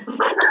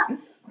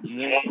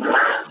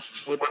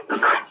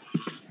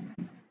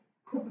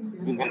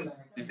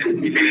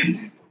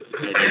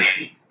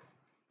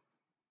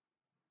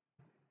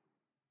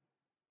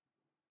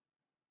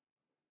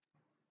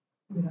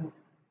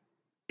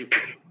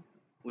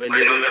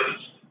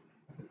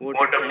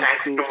vote of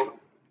thanks to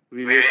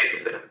Vivek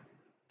sir,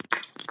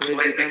 who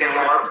has become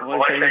our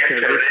all-time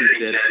favorite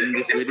teacher in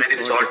this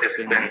very short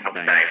span of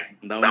time,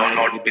 though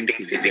not meeting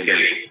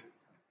physically.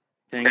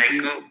 Thank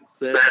you,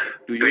 sir,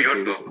 to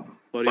you too,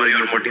 for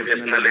your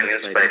motivational and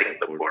inspiring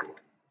support.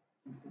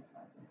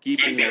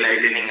 Keep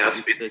enlightening us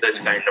with such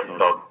kind of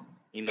talk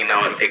in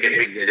our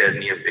academic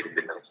journey of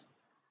excellence.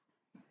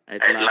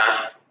 At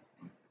last,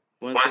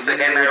 once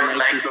again, I would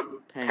like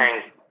to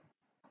thank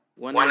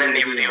one and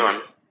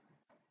everyone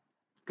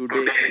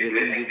today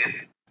gracing this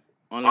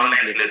online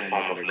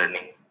platform of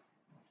learning.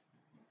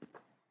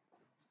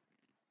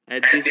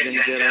 At this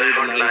juncture, I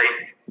would like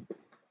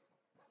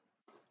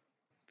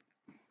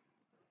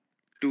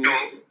to,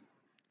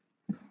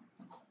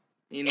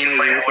 in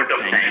my vote of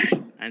thanks,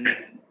 and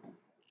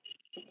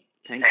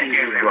thank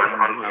you everyone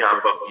on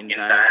behalf of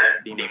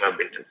entire team of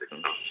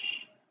Intersection.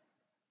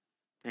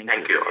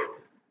 Thank you all.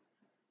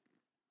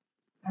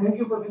 Thank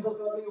you, Professor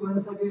Swati,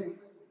 once again.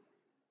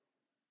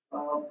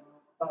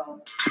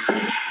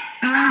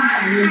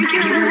 Thank you,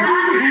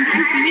 everyone, and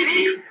thanks,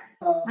 Vivek.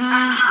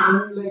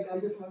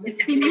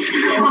 It's been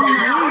more than an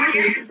hour.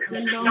 It's a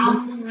long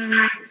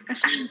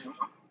discussion.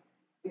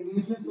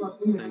 Initially,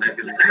 Swati had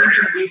to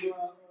give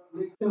a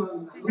lecture on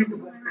height,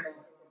 but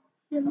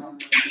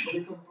there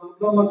is a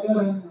problem occurred,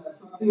 and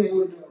Swati, I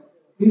would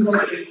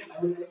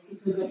like to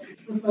say that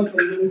express my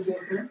condolences to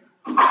your friends.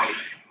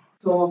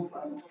 So,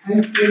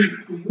 thanks to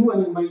you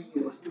and my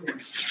students.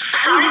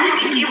 Sorry,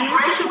 Devi, keep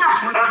breaking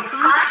up. I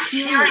can't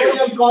hear Sorry, you.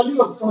 I'll call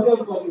you up. Sorry,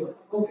 I'll call you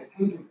up. Okay,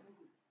 thank you.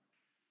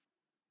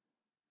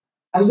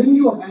 I'll ring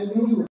you up. I'll ring you up.